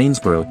Princeton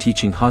Plainsboro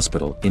Teaching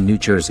Hospital in New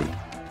Jersey.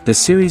 The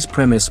series'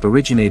 premise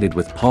originated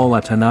with Paul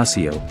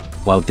Attanasio,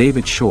 while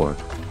David Shore,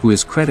 who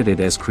is credited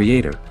as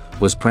creator,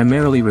 was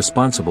primarily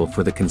responsible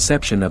for the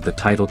conception of the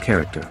title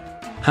character.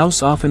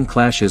 House often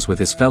clashes with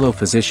his fellow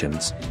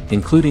physicians,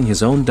 including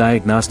his own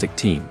diagnostic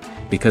team,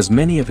 because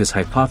many of his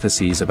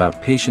hypotheses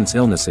about patients'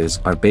 illnesses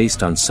are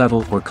based on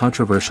subtle or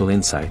controversial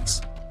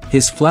insights.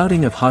 His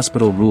flouting of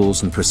hospital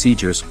rules and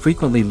procedures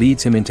frequently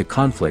leads him into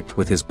conflict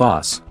with his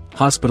boss,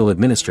 hospital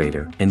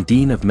administrator and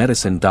dean of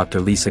medicine Dr.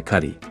 Lisa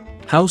Cuddy.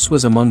 House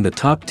was among the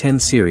top 10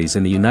 series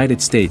in the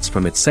United States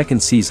from its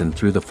second season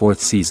through the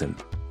fourth season.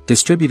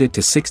 Distributed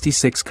to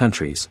 66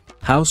 countries,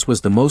 House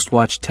was the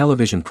most-watched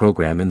television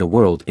program in the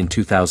world in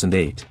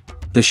 2008.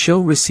 The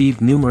show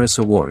received numerous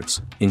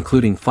awards,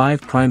 including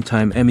 5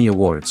 Primetime Emmy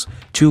Awards,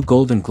 2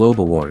 Golden Globe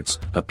Awards,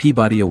 a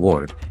Peabody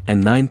Award,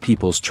 and 9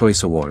 People's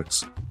Choice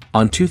Awards.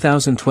 On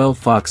 2012,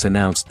 Fox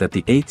announced that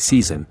the 8th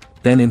season,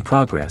 then in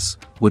progress,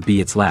 would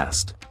be its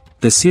last.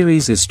 The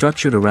series is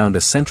structured around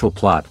a central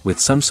plot with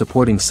some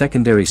supporting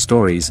secondary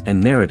stories and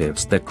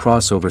narratives that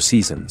cross over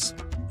seasons.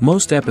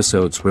 Most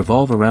episodes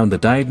revolve around the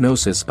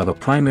diagnosis of a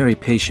primary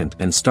patient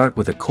and start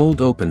with a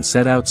cold open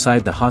set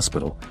outside the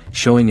hospital,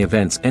 showing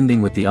events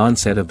ending with the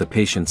onset of the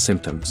patient's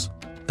symptoms.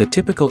 The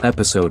typical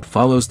episode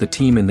follows the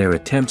team in their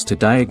attempts to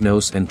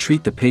diagnose and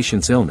treat the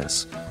patient's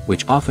illness,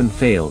 which often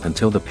fail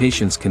until the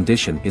patient's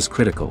condition is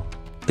critical.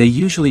 They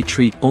usually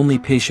treat only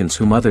patients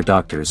whom other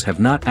doctors have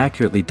not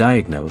accurately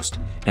diagnosed,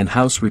 and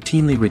House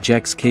routinely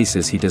rejects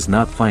cases he does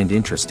not find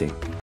interesting.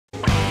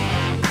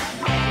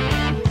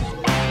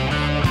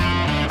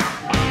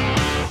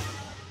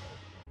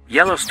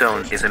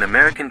 Yellowstone is an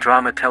American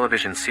drama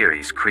television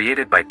series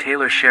created by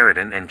Taylor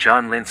Sheridan and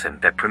John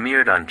Linson that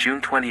premiered on June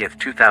 20,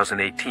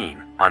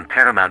 2018, on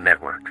Paramount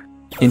Network.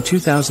 In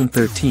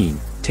 2013,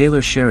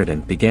 Taylor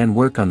Sheridan began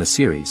work on the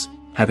series,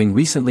 having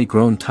recently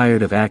grown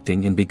tired of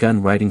acting and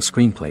begun writing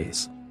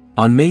screenplays.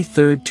 On May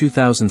 3,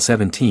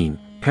 2017,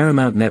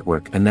 Paramount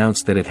Network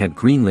announced that it had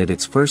greenlit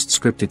its first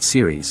scripted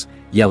series,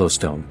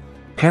 Yellowstone.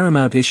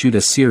 Paramount issued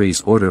a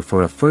series order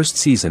for a first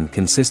season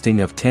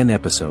consisting of 10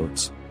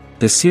 episodes.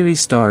 The series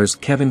stars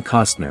Kevin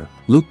Costner,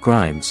 Luke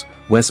Grimes,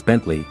 Wes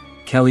Bentley,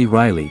 Kelly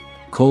Riley,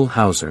 Cole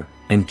Hauser,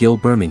 and Gil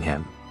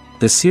Birmingham.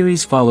 The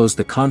series follows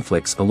the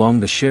conflicts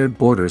along the shared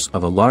borders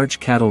of a large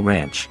cattle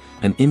ranch,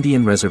 an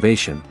Indian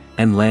reservation,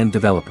 and land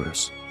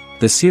developers.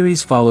 The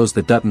series follows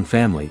the Dutton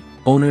family,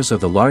 owners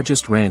of the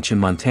largest ranch in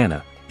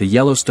Montana, the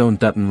Yellowstone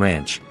Dutton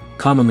Ranch,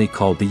 commonly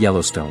called the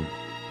Yellowstone.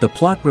 The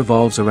plot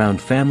revolves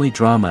around family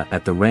drama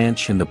at the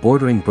ranch and the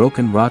bordering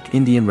Broken Rock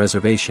Indian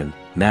Reservation,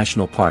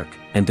 National Park,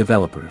 and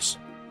developers.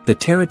 The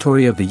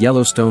territory of the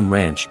Yellowstone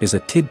Ranch is a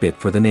tidbit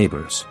for the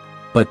neighbors.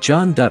 But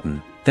John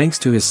Dutton, thanks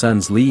to his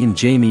sons Lee and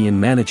Jamie and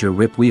manager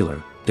Rip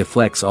Wheeler,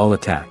 deflects all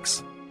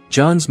attacks.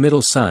 John's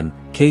middle son,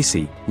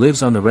 Casey,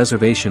 lives on the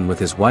reservation with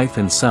his wife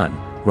and son,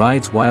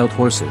 rides wild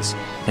horses,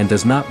 and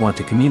does not want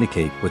to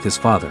communicate with his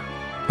father.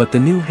 But the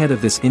new head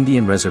of this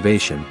Indian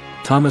reservation,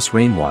 Thomas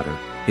Rainwater,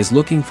 is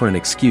looking for an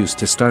excuse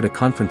to start a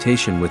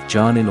confrontation with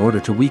John in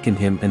order to weaken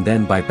him and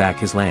then buy back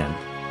his land.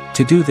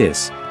 To do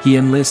this, he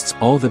enlists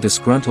all the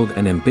disgruntled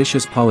and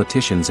ambitious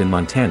politicians in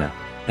Montana,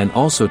 and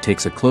also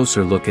takes a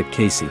closer look at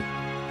Casey.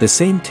 The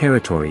same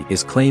territory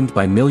is claimed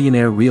by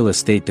millionaire real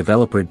estate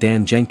developer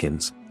Dan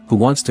Jenkins, who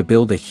wants to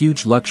build a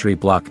huge luxury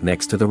block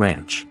next to the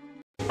ranch.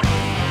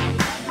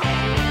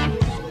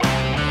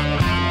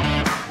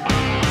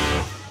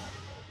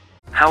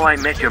 How I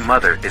Met Your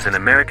Mother is an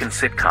American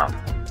sitcom.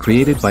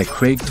 Created by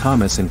Craig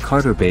Thomas and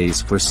Carter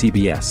Bays for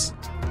CBS.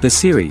 The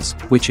series,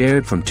 which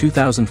aired from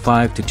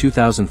 2005 to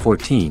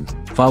 2014,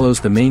 follows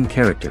the main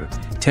character,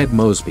 Ted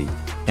Mosby,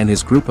 and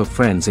his group of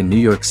friends in New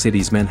York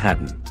City's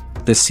Manhattan.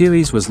 The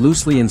series was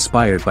loosely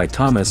inspired by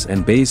Thomas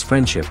and Bays'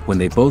 friendship when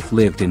they both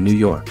lived in New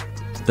York.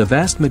 The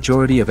vast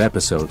majority of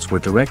episodes were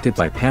directed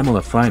by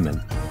Pamela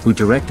Fryman, who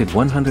directed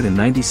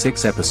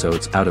 196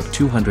 episodes out of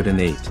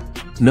 208.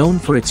 Known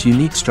for its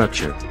unique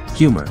structure,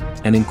 humor,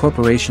 and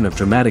incorporation of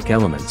dramatic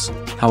elements,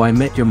 How I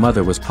Met Your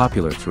Mother was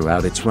popular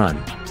throughout its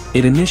run.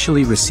 It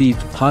initially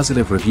received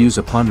positive reviews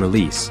upon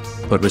release,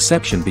 but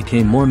reception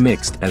became more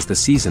mixed as the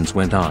seasons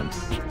went on.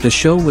 The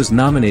show was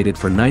nominated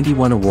for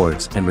 91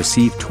 awards and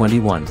received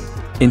 21.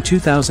 In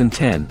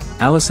 2010,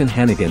 Allison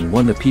Hannigan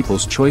won the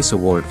People's Choice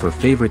Award for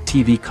Favorite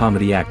TV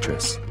Comedy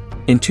Actress.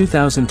 In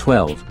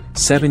 2012,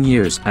 7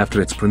 years after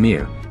its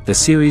premiere, the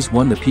series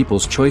won the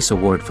People's Choice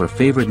Award for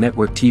Favorite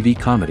Network TV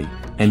Comedy,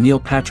 and Neil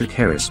Patrick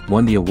Harris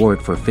won the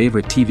award for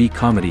Favorite TV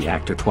Comedy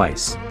Actor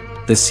twice.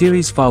 The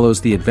series follows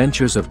the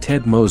adventures of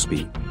Ted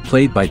Mosby,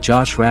 played by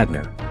Josh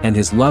Radnor, and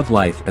his love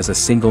life as a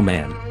single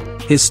man.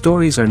 His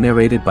stories are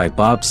narrated by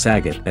Bob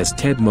Saget as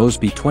Ted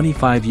Mosby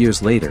 25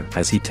 years later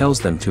as he tells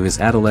them to his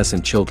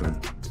adolescent children.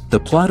 The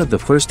plot of the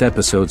first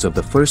episodes of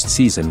the first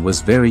season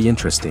was very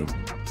interesting.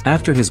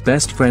 After his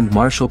best friend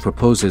Marshall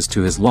proposes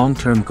to his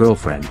long-term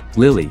girlfriend,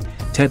 Lily,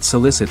 Ted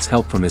solicits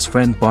help from his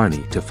friend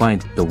Barney to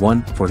find the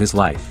one for his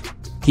life.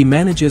 He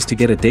manages to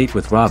get a date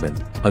with Robin,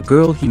 a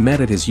girl he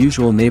met at his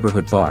usual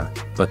neighborhood bar,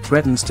 but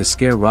threatens to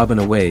scare Robin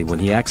away when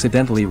he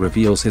accidentally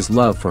reveals his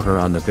love for her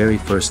on the very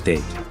first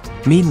date.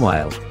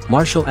 Meanwhile,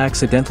 Marshall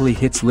accidentally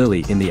hits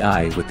Lily in the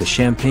eye with the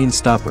champagne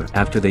stopper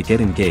after they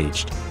get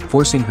engaged,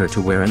 forcing her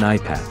to wear an eye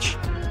patch.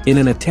 In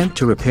an attempt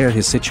to repair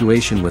his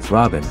situation with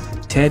Robin,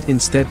 Ted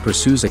instead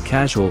pursues a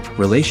casual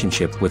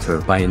relationship with her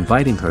by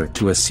inviting her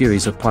to a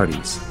series of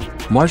parties.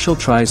 Marshall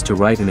tries to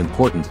write an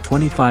important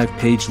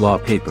 25-page law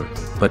paper,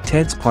 but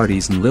Ted's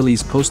parties and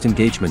Lily's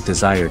post-engagement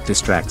desire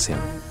distracts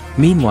him.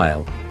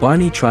 Meanwhile,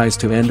 Barney tries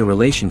to end a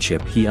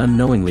relationship he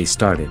unknowingly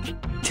started.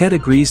 Ted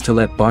agrees to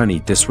let Barney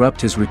disrupt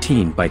his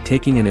routine by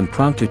taking an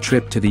impromptu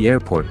trip to the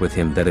airport with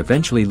him that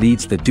eventually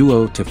leads the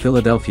duo to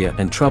Philadelphia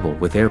and trouble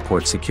with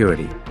airport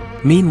security.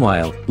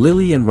 Meanwhile,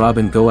 Lily and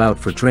Robin go out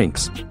for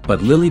drinks,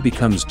 but Lily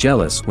becomes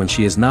jealous when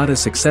she is not as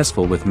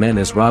successful with men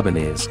as Robin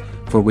is,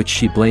 for which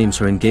she blames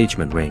her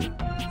engagement ring.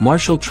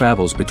 Marshall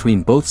travels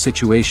between both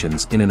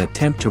situations in an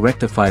attempt to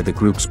rectify the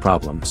group's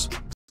problems.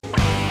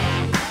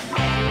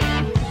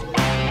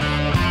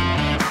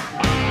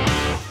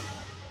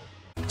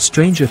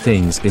 Stranger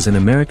Things is an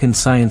American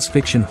science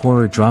fiction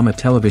horror drama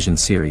television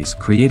series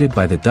created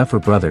by the Duffer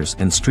Brothers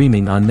and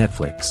streaming on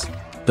Netflix.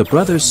 The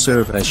brothers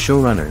serve as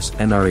showrunners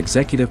and are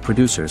executive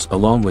producers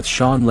along with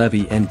Sean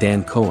Levy and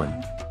Dan Cohen.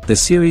 The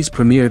series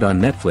premiered on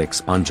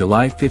Netflix on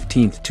July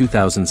 15,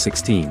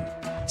 2016.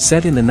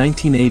 Set in the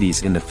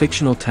 1980s in the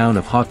fictional town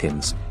of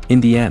Hawkins,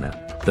 Indiana,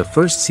 the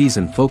first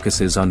season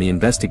focuses on the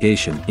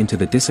investigation into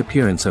the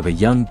disappearance of a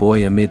young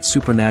boy amid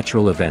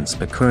supernatural events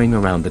occurring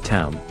around the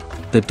town.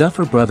 The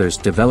Duffer Brothers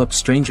developed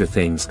Stranger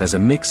Things as a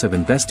mix of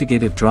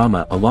investigative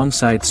drama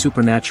alongside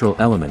supernatural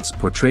elements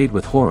portrayed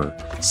with horror,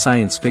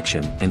 science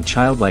fiction, and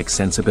childlike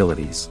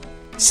sensibilities.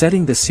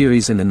 Setting the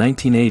series in the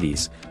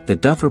 1980s, the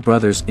Duffer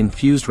Brothers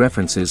infused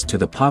references to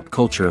the pop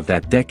culture of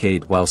that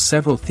decade while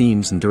several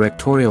themes and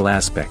directorial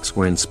aspects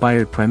were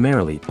inspired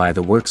primarily by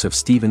the works of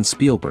Steven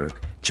Spielberg,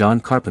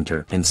 John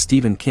Carpenter and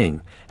Stephen King,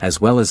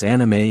 as well as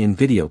anime and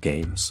video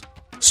games.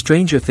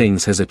 Stranger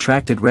Things has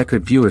attracted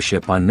record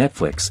viewership on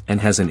Netflix and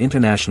has an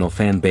international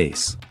fan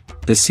base.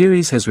 The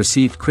series has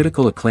received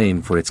critical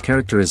acclaim for its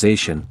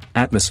characterization,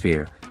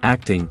 atmosphere,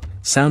 acting,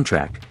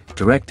 soundtrack,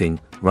 directing,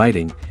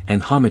 writing,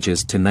 and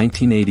homages to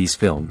 1980s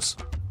films.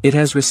 It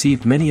has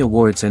received many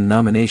awards and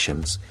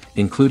nominations,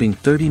 including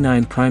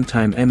 39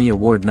 Primetime Emmy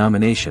Award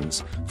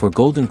nominations, 4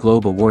 Golden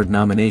Globe Award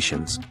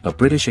nominations, a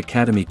British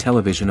Academy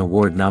Television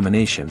Award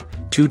nomination,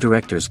 2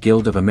 Directors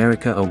Guild of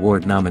America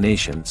Award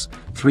nominations,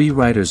 3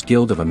 Writers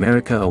Guild of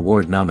America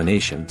Award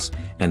nominations,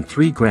 and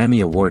 3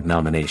 Grammy Award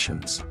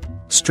nominations.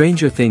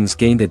 Stranger Things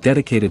gained a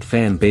dedicated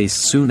fan base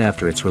soon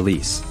after its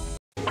release.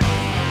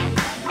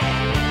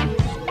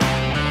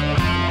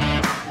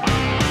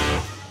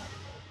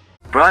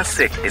 Bra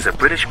Sick is a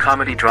British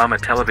comedy drama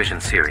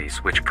television series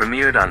which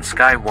premiered on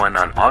Sky One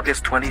on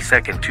August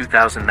 22,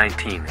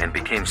 2019 and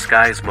became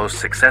Sky's most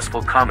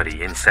successful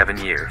comedy in 7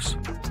 years.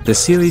 The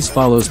series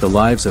follows the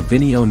lives of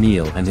Vinnie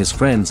O'Neill and his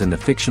friends in the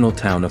fictional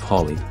town of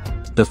Hawley.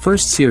 The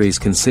first series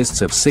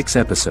consists of 6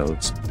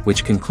 episodes,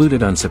 which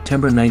concluded on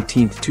September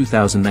 19,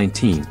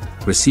 2019,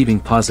 receiving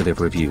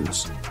positive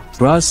reviews.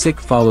 Bra Sick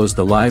follows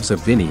the lives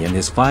of Vinnie and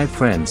his 5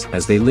 friends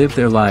as they live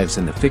their lives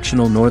in the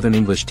fictional Northern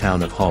English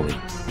town of Hawley.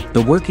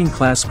 The working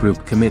class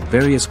group commit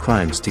various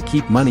crimes to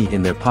keep money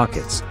in their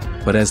pockets,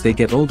 but as they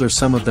get older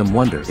some of them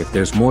wonder if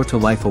there's more to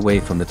life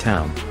away from the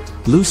town.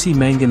 Lucy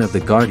Mangan of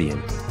The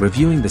Guardian,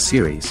 reviewing the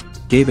series,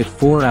 gave it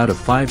 4 out of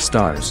 5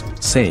 stars,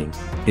 saying,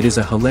 "It is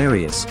a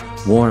hilarious,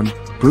 warm,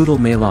 brutal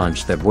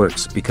melange that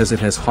works because it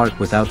has heart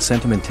without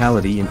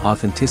sentimentality and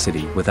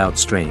authenticity without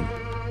strain."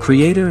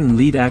 Creator and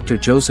lead actor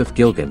Joseph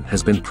Gilgun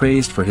has been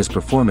praised for his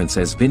performance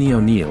as Vinnie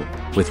O'Neill,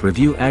 with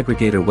review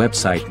aggregator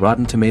website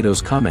Rotten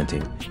Tomatoes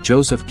commenting,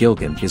 "Joseph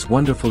Gilgun is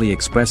wonderfully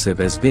expressive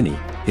as Vinnie,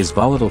 his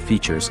volatile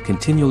features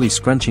continually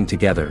scrunching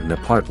together and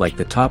apart like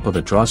the top of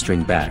a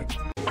drawstring bag."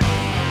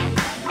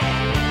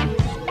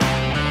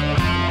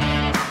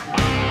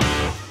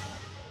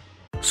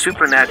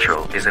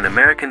 Supernatural is an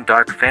American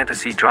dark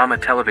fantasy drama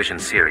television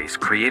series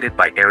created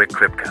by Eric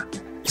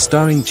Kripke.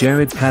 Starring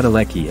Jared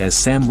Padalecki as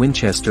Sam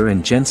Winchester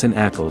and Jensen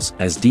Ackles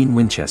as Dean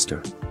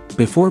Winchester.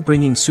 Before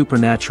bringing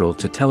Supernatural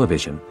to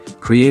television,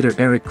 creator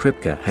Eric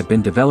Kripke had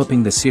been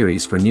developing the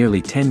series for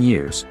nearly 10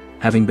 years,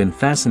 having been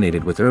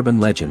fascinated with urban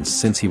legends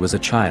since he was a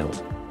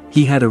child.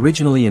 He had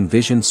originally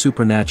envisioned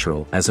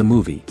Supernatural as a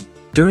movie.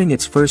 During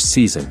its first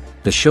season,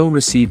 the show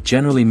received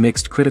generally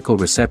mixed critical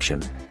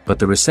reception, but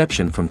the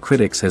reception from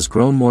critics has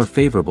grown more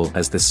favorable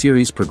as the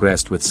series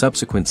progressed with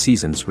subsequent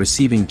seasons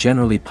receiving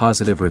generally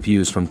positive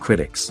reviews from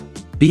critics.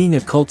 Being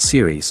a cult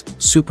series,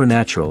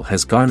 Supernatural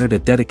has garnered a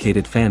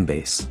dedicated fan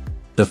base.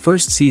 The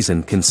first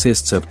season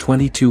consists of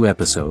 22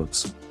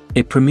 episodes.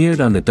 It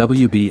premiered on the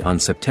WB on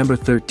September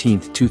 13,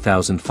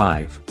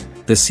 2005.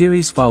 The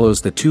series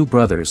follows the 2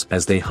 brothers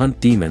as they hunt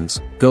demons,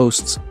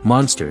 ghosts,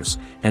 monsters,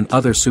 and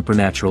other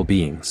supernatural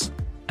beings.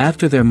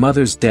 After their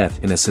mother's death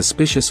in a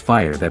suspicious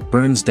fire that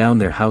burns down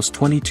their house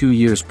 22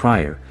 years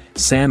prior,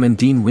 Sam and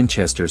Dean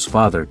Winchester's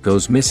father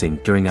goes missing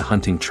during a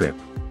hunting trip.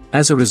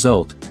 As a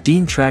result,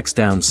 Dean tracks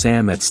down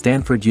Sam at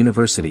Stanford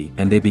University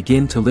and they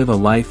begin to live a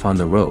life on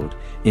the road,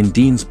 in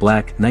Dean's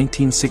black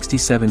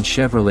 1967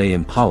 Chevrolet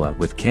Impala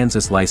with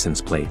Kansas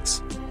license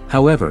plates.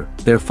 However,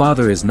 their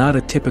father is not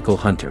a typical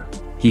hunter.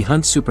 He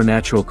hunts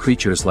supernatural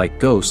creatures like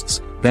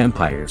ghosts,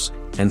 vampires,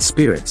 and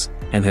spirits,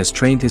 and has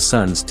trained his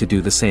sons to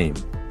do the same.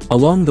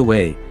 Along the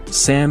way,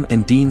 Sam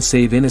and Dean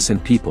save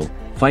innocent people,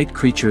 fight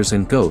creatures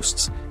and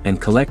ghosts, and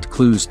collect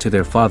clues to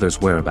their father's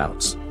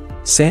whereabouts.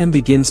 Sam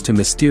begins to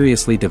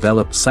mysteriously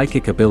develop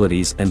psychic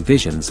abilities and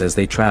visions as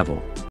they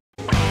travel.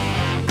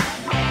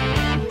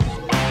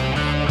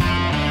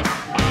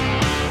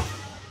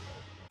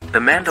 The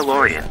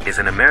Mandalorian is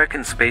an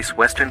American space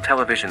western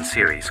television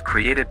series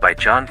created by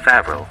Jon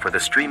Favreau for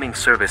the streaming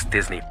service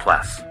Disney+.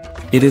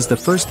 It is the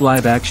first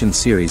live-action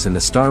series in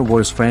the Star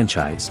Wars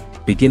franchise,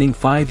 beginning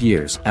 5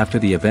 years after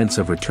the events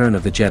of Return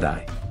of the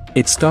Jedi.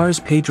 It stars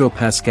Pedro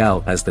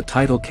Pascal as the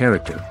title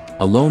character,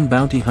 a lone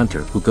bounty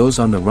hunter who goes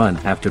on the run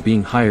after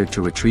being hired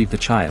to retrieve the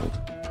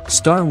child.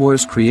 Star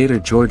Wars creator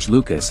George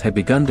Lucas had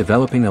begun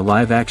developing a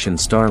live-action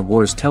Star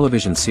Wars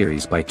television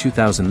series by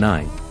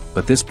 2009,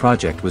 but this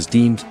project was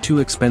deemed too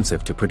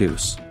expensive to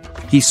produce.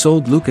 He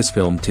sold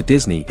Lucasfilm to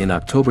Disney in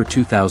October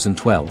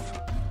 2012.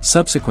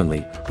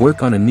 Subsequently,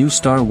 work on a new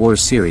Star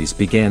Wars series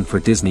began for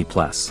Disney+.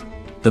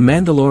 The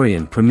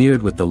Mandalorian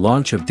premiered with the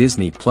launch of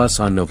Disney+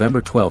 on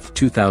November 12,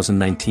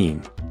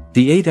 2019.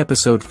 The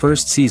 8-episode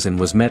first season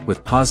was met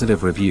with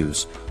positive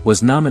reviews,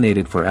 was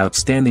nominated for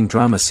Outstanding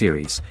Drama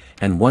Series,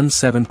 and won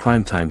 7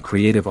 Primetime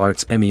Creative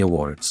Arts Emmy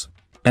Awards.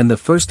 And the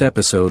first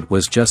episode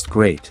was just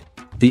great.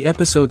 The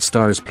episode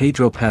stars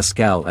Pedro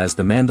Pascal as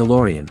the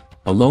Mandalorian,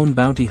 a lone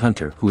bounty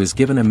hunter who is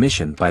given a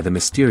mission by the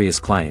mysterious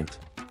client.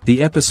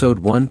 The episode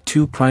won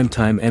 2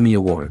 Primetime Emmy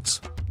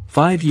Awards.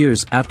 5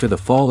 years after the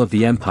fall of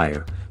the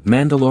Empire,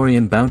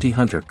 Mandalorian bounty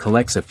hunter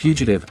collects a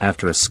fugitive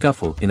after a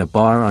scuffle in a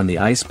bar on the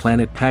ice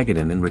planet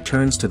Pagadan and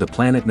returns to the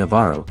planet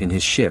Navarro in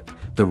his ship,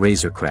 the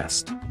Razor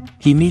Crest.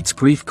 He meets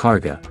Grief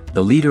Karga,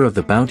 the leader of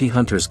the Bounty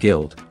Hunters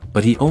Guild,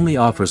 but he only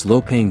offers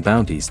low-paying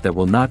bounties that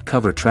will not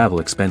cover travel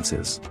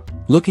expenses.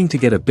 Looking to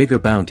get a bigger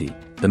bounty,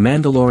 the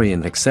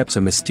Mandalorian accepts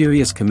a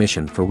mysterious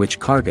commission for which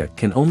Karga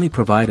can only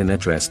provide an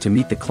address to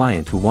meet the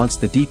client who wants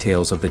the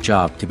details of the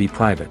job to be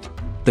private.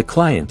 The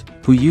client,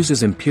 who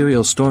uses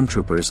Imperial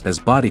stormtroopers as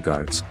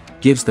bodyguards,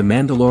 gives the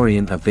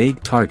Mandalorian a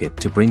vague target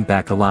to bring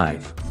back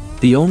alive.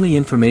 The only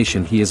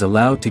information he is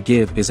allowed to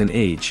give is an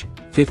age,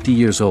 50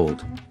 years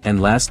old,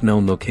 and last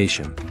known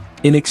location.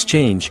 In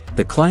exchange,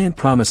 the client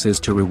promises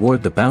to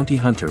reward the bounty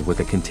hunter with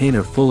a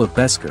container full of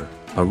Beskar,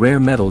 a rare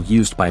metal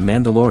used by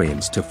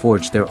Mandalorians to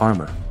forge their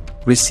armor.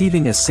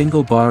 Receiving a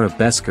single bar of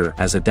Beskar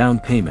as a down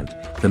payment,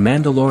 the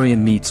Mandalorian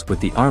meets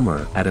with the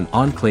armorer at an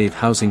enclave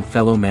housing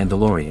fellow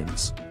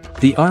Mandalorians.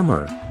 The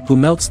armorer, who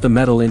melts the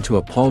metal into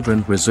a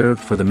pauldron reserved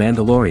for the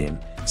Mandalorian,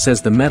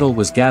 says the metal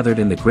was gathered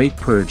in the Great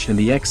Purge and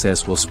the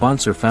excess will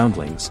sponsor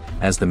foundlings,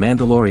 as the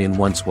Mandalorian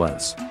once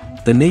was.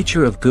 The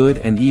nature of good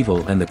and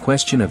evil and the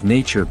question of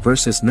nature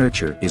versus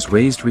nurture is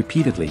raised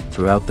repeatedly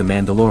throughout the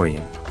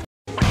Mandalorian.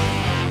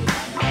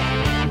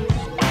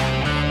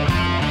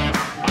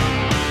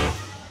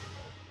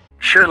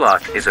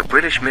 Sherlock is a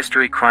British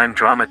mystery crime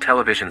drama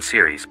television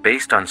series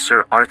based on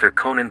Sir Arthur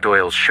Conan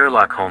Doyle's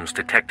Sherlock Holmes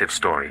detective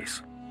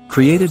stories.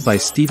 Created by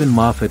Stephen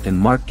Moffat and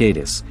Mark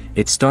Gatiss,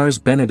 it stars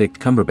Benedict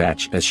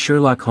Cumberbatch as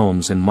Sherlock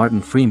Holmes and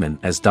Martin Freeman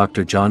as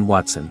Dr. John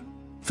Watson.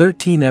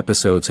 13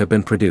 episodes have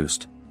been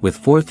produced, with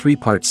 4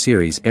 3-part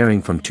series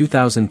airing from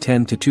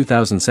 2010 to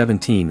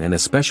 2017 and a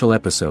special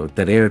episode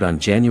that aired on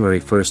January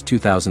 1,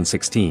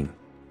 2016.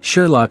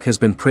 Sherlock has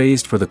been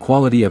praised for the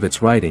quality of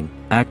its writing,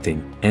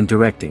 acting, and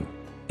directing.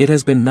 It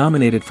has been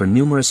nominated for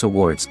numerous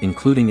awards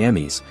including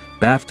Emmys,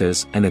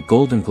 BAFTAs, and a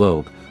Golden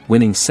Globe,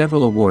 winning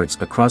several awards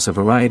across a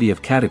variety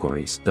of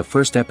categories. The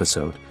first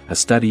episode, A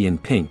Study in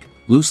Pink,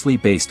 loosely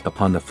based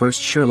upon the first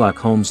Sherlock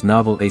Holmes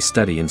novel A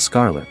Study in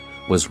Scarlet,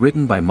 was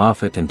written by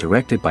Moffat and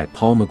directed by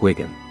Paul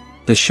McGuigan.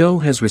 The show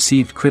has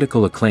received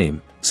critical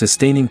acclaim,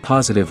 sustaining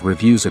positive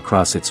reviews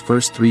across its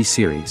first 3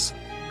 series.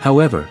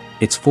 However,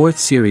 its 4th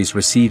series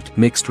received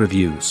mixed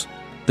reviews.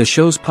 The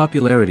show's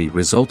popularity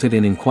resulted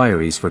in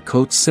inquiries for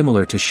coats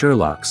similar to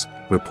Sherlock's,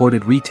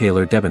 reported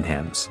retailer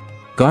Debenhams.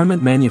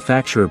 Garment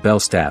manufacturer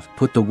Belstaff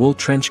put the wool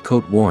trench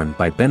coat worn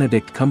by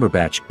Benedict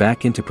Cumberbatch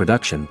back into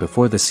production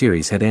before the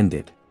series had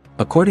ended.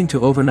 According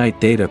to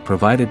overnight data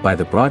provided by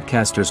the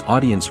broadcaster's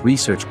Audience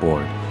Research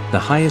Board, the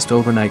highest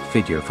overnight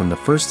figure from the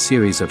first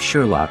series of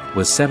Sherlock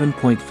was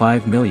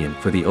 7.5 million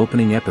for the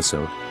opening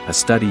episode, A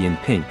Study in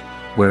Pink,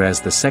 whereas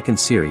the second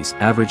series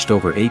averaged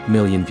over 8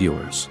 million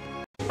viewers.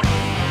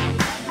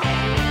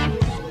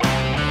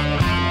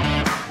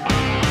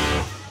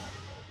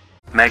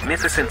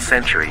 Magnificent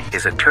Century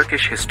is a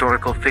Turkish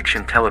historical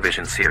fiction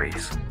television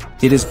series.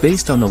 It is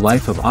based on the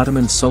life of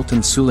Ottoman Sultan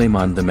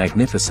Süleyman the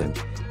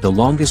Magnificent, the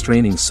longest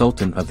reigning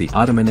sultan of the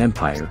Ottoman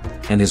Empire,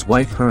 and his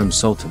wife Hürrem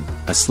Sultan,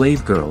 a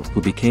slave girl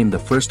who became the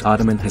first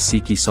Ottoman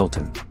Haseki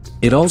Sultan.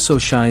 It also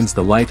shines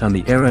the light on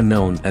the era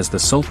known as the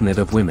Sultanate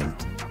of Women.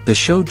 The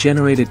show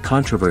generated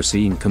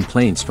controversy and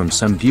complaints from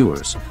some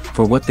viewers,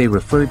 for what they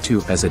referred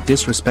to as a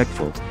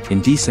disrespectful,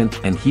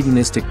 indecent and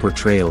hedonistic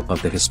portrayal of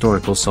the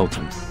historical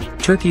sultan.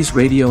 Turkey's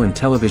Radio and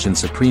Television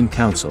Supreme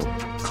Council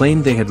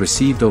claimed they had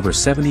received over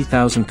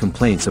 70,000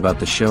 complaints about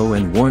the show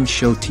and warned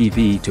Show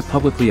TV to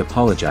publicly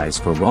apologize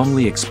for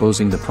wrongly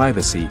exposing the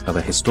privacy of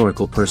a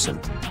historical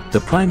person. The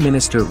Prime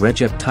Minister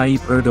Recep Tayyip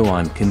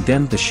Erdogan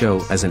condemned the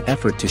show as an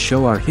effort to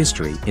show our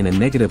history in a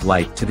negative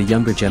light to the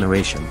younger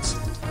generations.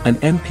 An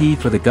MP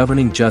for the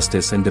governing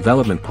Justice and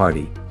Development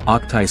Party,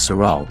 Oktay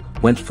Saral,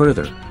 went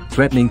further,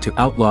 threatening to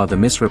outlaw the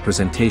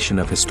misrepresentation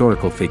of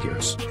historical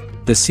figures.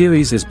 The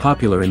series is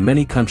popular in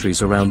many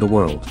countries around the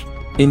world.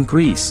 In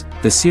Greece,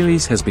 the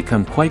series has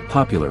become quite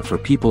popular for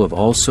people of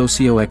all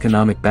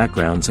socio-economic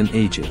backgrounds and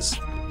ages.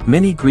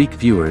 Many Greek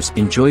viewers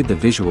enjoyed the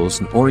visuals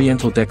and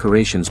oriental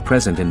decorations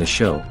present in the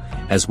show,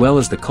 as well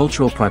as the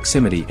cultural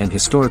proximity and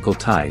historical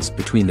ties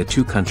between the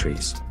two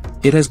countries.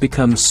 It has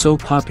become so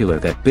popular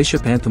that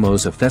Bishop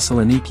Anthimos of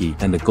Thessaloniki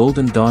and the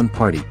Golden Dawn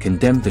Party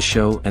condemned the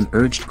show and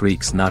urged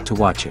Greeks not to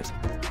watch it.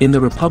 In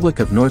the Republic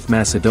of North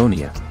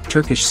Macedonia,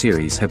 Turkish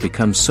series have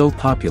become so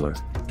popular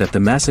that the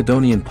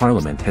Macedonian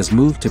parliament has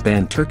moved to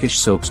ban Turkish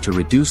soaps to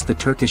reduce the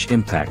Turkish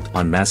impact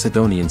on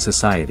Macedonian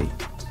society.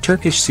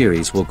 Turkish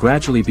series will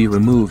gradually be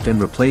removed and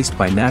replaced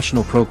by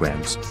national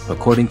programs,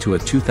 according to a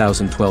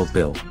 2012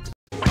 bill.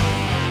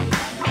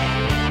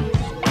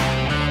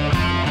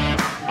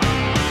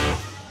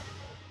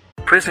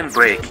 Prison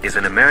Break is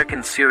an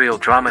American serial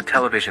drama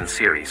television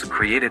series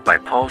created by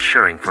Paul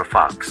Schering for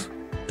Fox.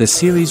 The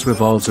series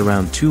revolves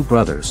around two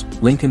brothers,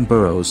 Lincoln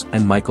Burrows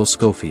and Michael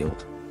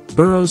Schofield.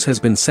 Burrows has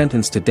been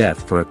sentenced to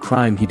death for a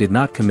crime he did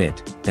not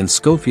commit, and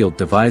Schofield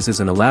devises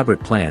an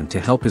elaborate plan to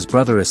help his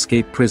brother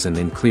escape prison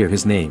and clear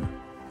his name.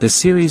 The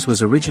series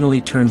was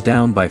originally turned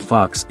down by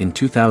Fox in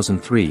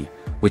 2003,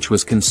 which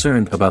was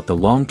concerned about the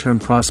long-term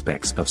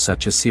prospects of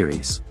such a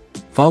series.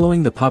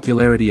 Following the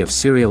popularity of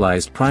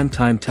serialized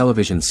primetime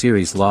television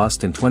series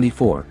Lost and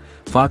 24,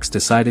 Fox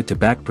decided to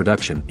back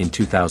production in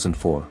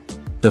 2004.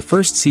 The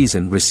first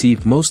season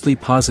received mostly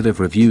positive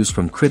reviews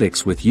from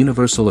critics with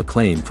universal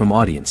acclaim from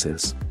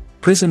audiences.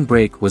 Prison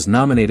Break was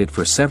nominated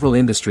for several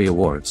industry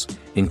awards,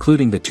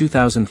 including the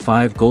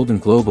 2005 Golden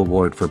Globe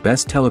Award for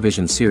Best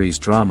Television Series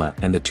Drama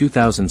and the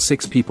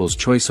 2006 People's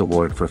Choice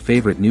Award for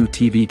Favorite New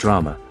TV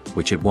Drama,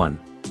 which it won.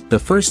 The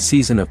first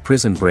season of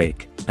Prison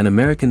Break, an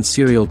American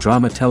serial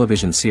drama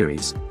television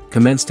series,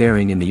 commenced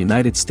airing in the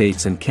United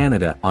States and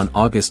Canada on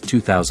August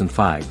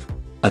 2005.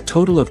 A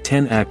total of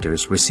 10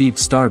 actors received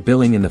star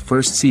billing in the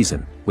first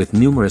season, with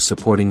numerous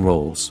supporting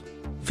roles.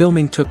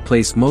 Filming took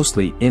place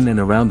mostly in and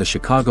around the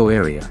Chicago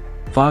area.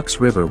 Fox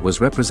River was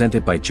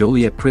represented by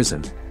Joliet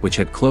Prison, which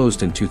had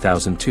closed in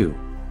 2002.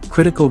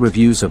 Critical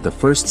reviews of the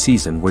first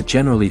season were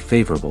generally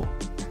favorable.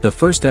 The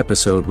first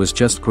episode was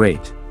just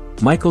great.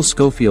 Michael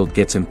Schofield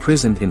gets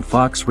imprisoned in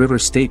Fox River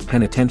State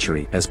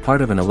Penitentiary as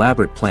part of an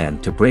elaborate plan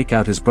to break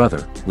out his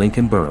brother,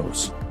 Lincoln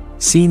Burrows.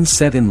 Scenes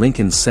set in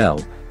Lincoln's cell,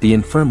 the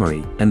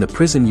infirmary, and the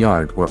prison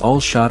yard were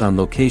all shot on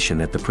location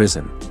at the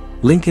prison.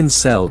 Lincoln's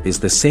cell is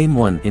the same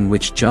one in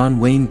which John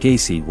Wayne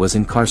Gacy was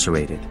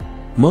incarcerated.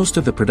 Most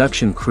of the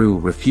production crew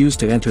refused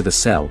to enter the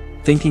cell,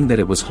 thinking that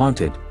it was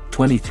haunted.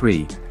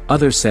 23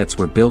 other sets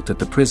were built at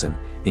the prison,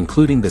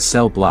 including the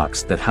cell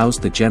blocks that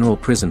housed the general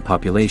prison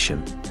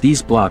population.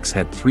 These blocks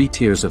had 3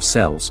 tiers of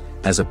cells,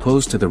 as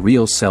opposed to the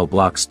real cell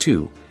blocks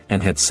 2,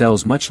 and had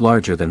cells much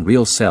larger than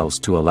real cells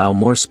to allow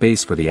more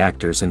space for the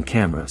actors and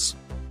cameras.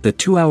 The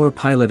 2-hour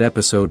pilot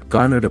episode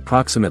garnered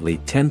approximately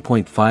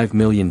 10.5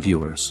 million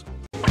viewers.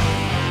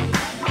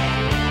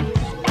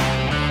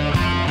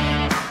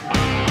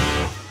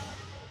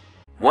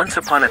 Once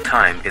Upon a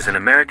Time is an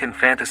American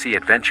fantasy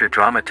adventure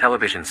drama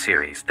television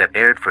series that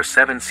aired for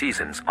 7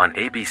 seasons on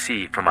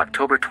ABC from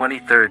October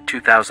 23,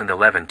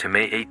 2011 to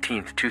May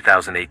 18,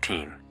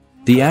 2018.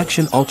 The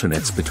action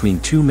alternates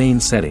between two main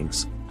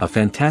settings, a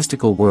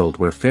fantastical world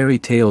where fairy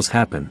tales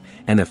happen,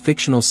 and a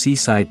fictional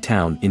seaside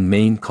town in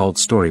Maine called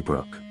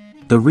Storybrooke.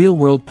 The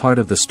real-world part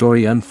of the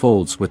story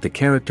unfolds with the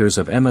characters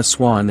of Emma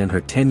Swan and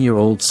her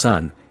 10-year-old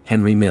son,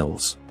 Henry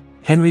Mills.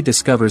 Henry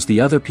discovers the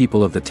other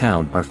people of the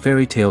town are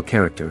fairy tale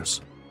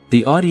characters.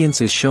 The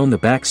audience is shown the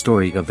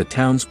backstory of the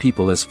town's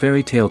people as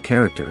fairy tale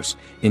characters,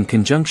 in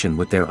conjunction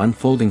with their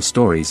unfolding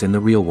stories in the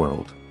real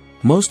world.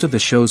 Most of the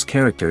show's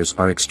characters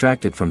are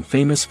extracted from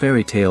famous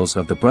fairy tales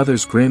of the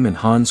Brothers Grimm and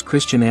Hans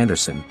Christian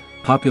Andersen,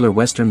 popular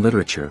Western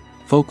literature,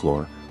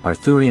 folklore,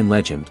 Arthurian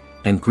legend,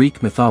 and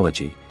Greek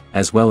mythology,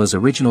 as well as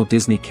original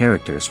Disney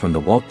characters from the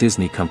Walt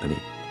Disney Company.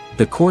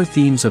 The core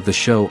themes of the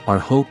show are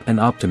hope and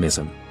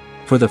optimism.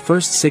 For the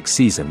first 6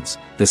 seasons,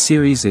 the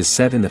series is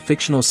set in the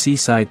fictional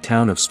seaside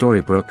town of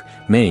Storybrooke,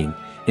 Maine,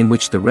 in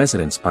which the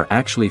residents are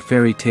actually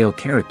fairy tale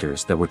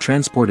characters that were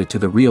transported to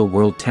the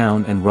real-world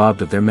town and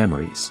robbed of their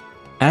memories.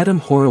 Adam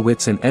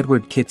Horowitz and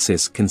Edward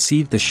Kitsis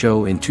conceived the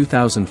show in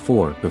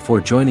 2004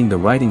 before joining the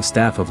writing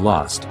staff of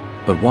Lost,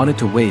 but wanted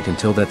to wait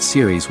until that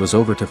series was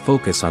over to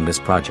focus on this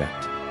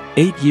project.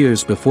 8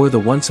 years before the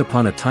Once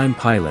Upon a Time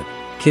pilot,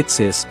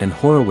 Kitsis and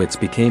Horowitz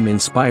became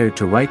inspired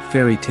to write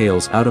fairy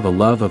tales out of a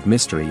love of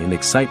mystery and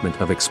excitement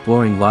of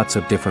exploring lots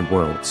of different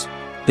worlds.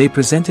 They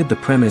presented the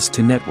premise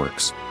to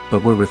networks,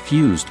 but were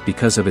refused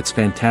because of its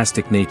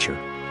fantastic nature.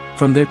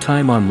 From their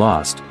time on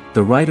Lost,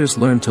 the writers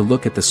learned to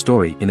look at the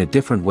story in a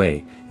different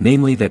way,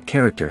 namely that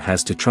character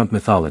has to trump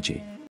mythology.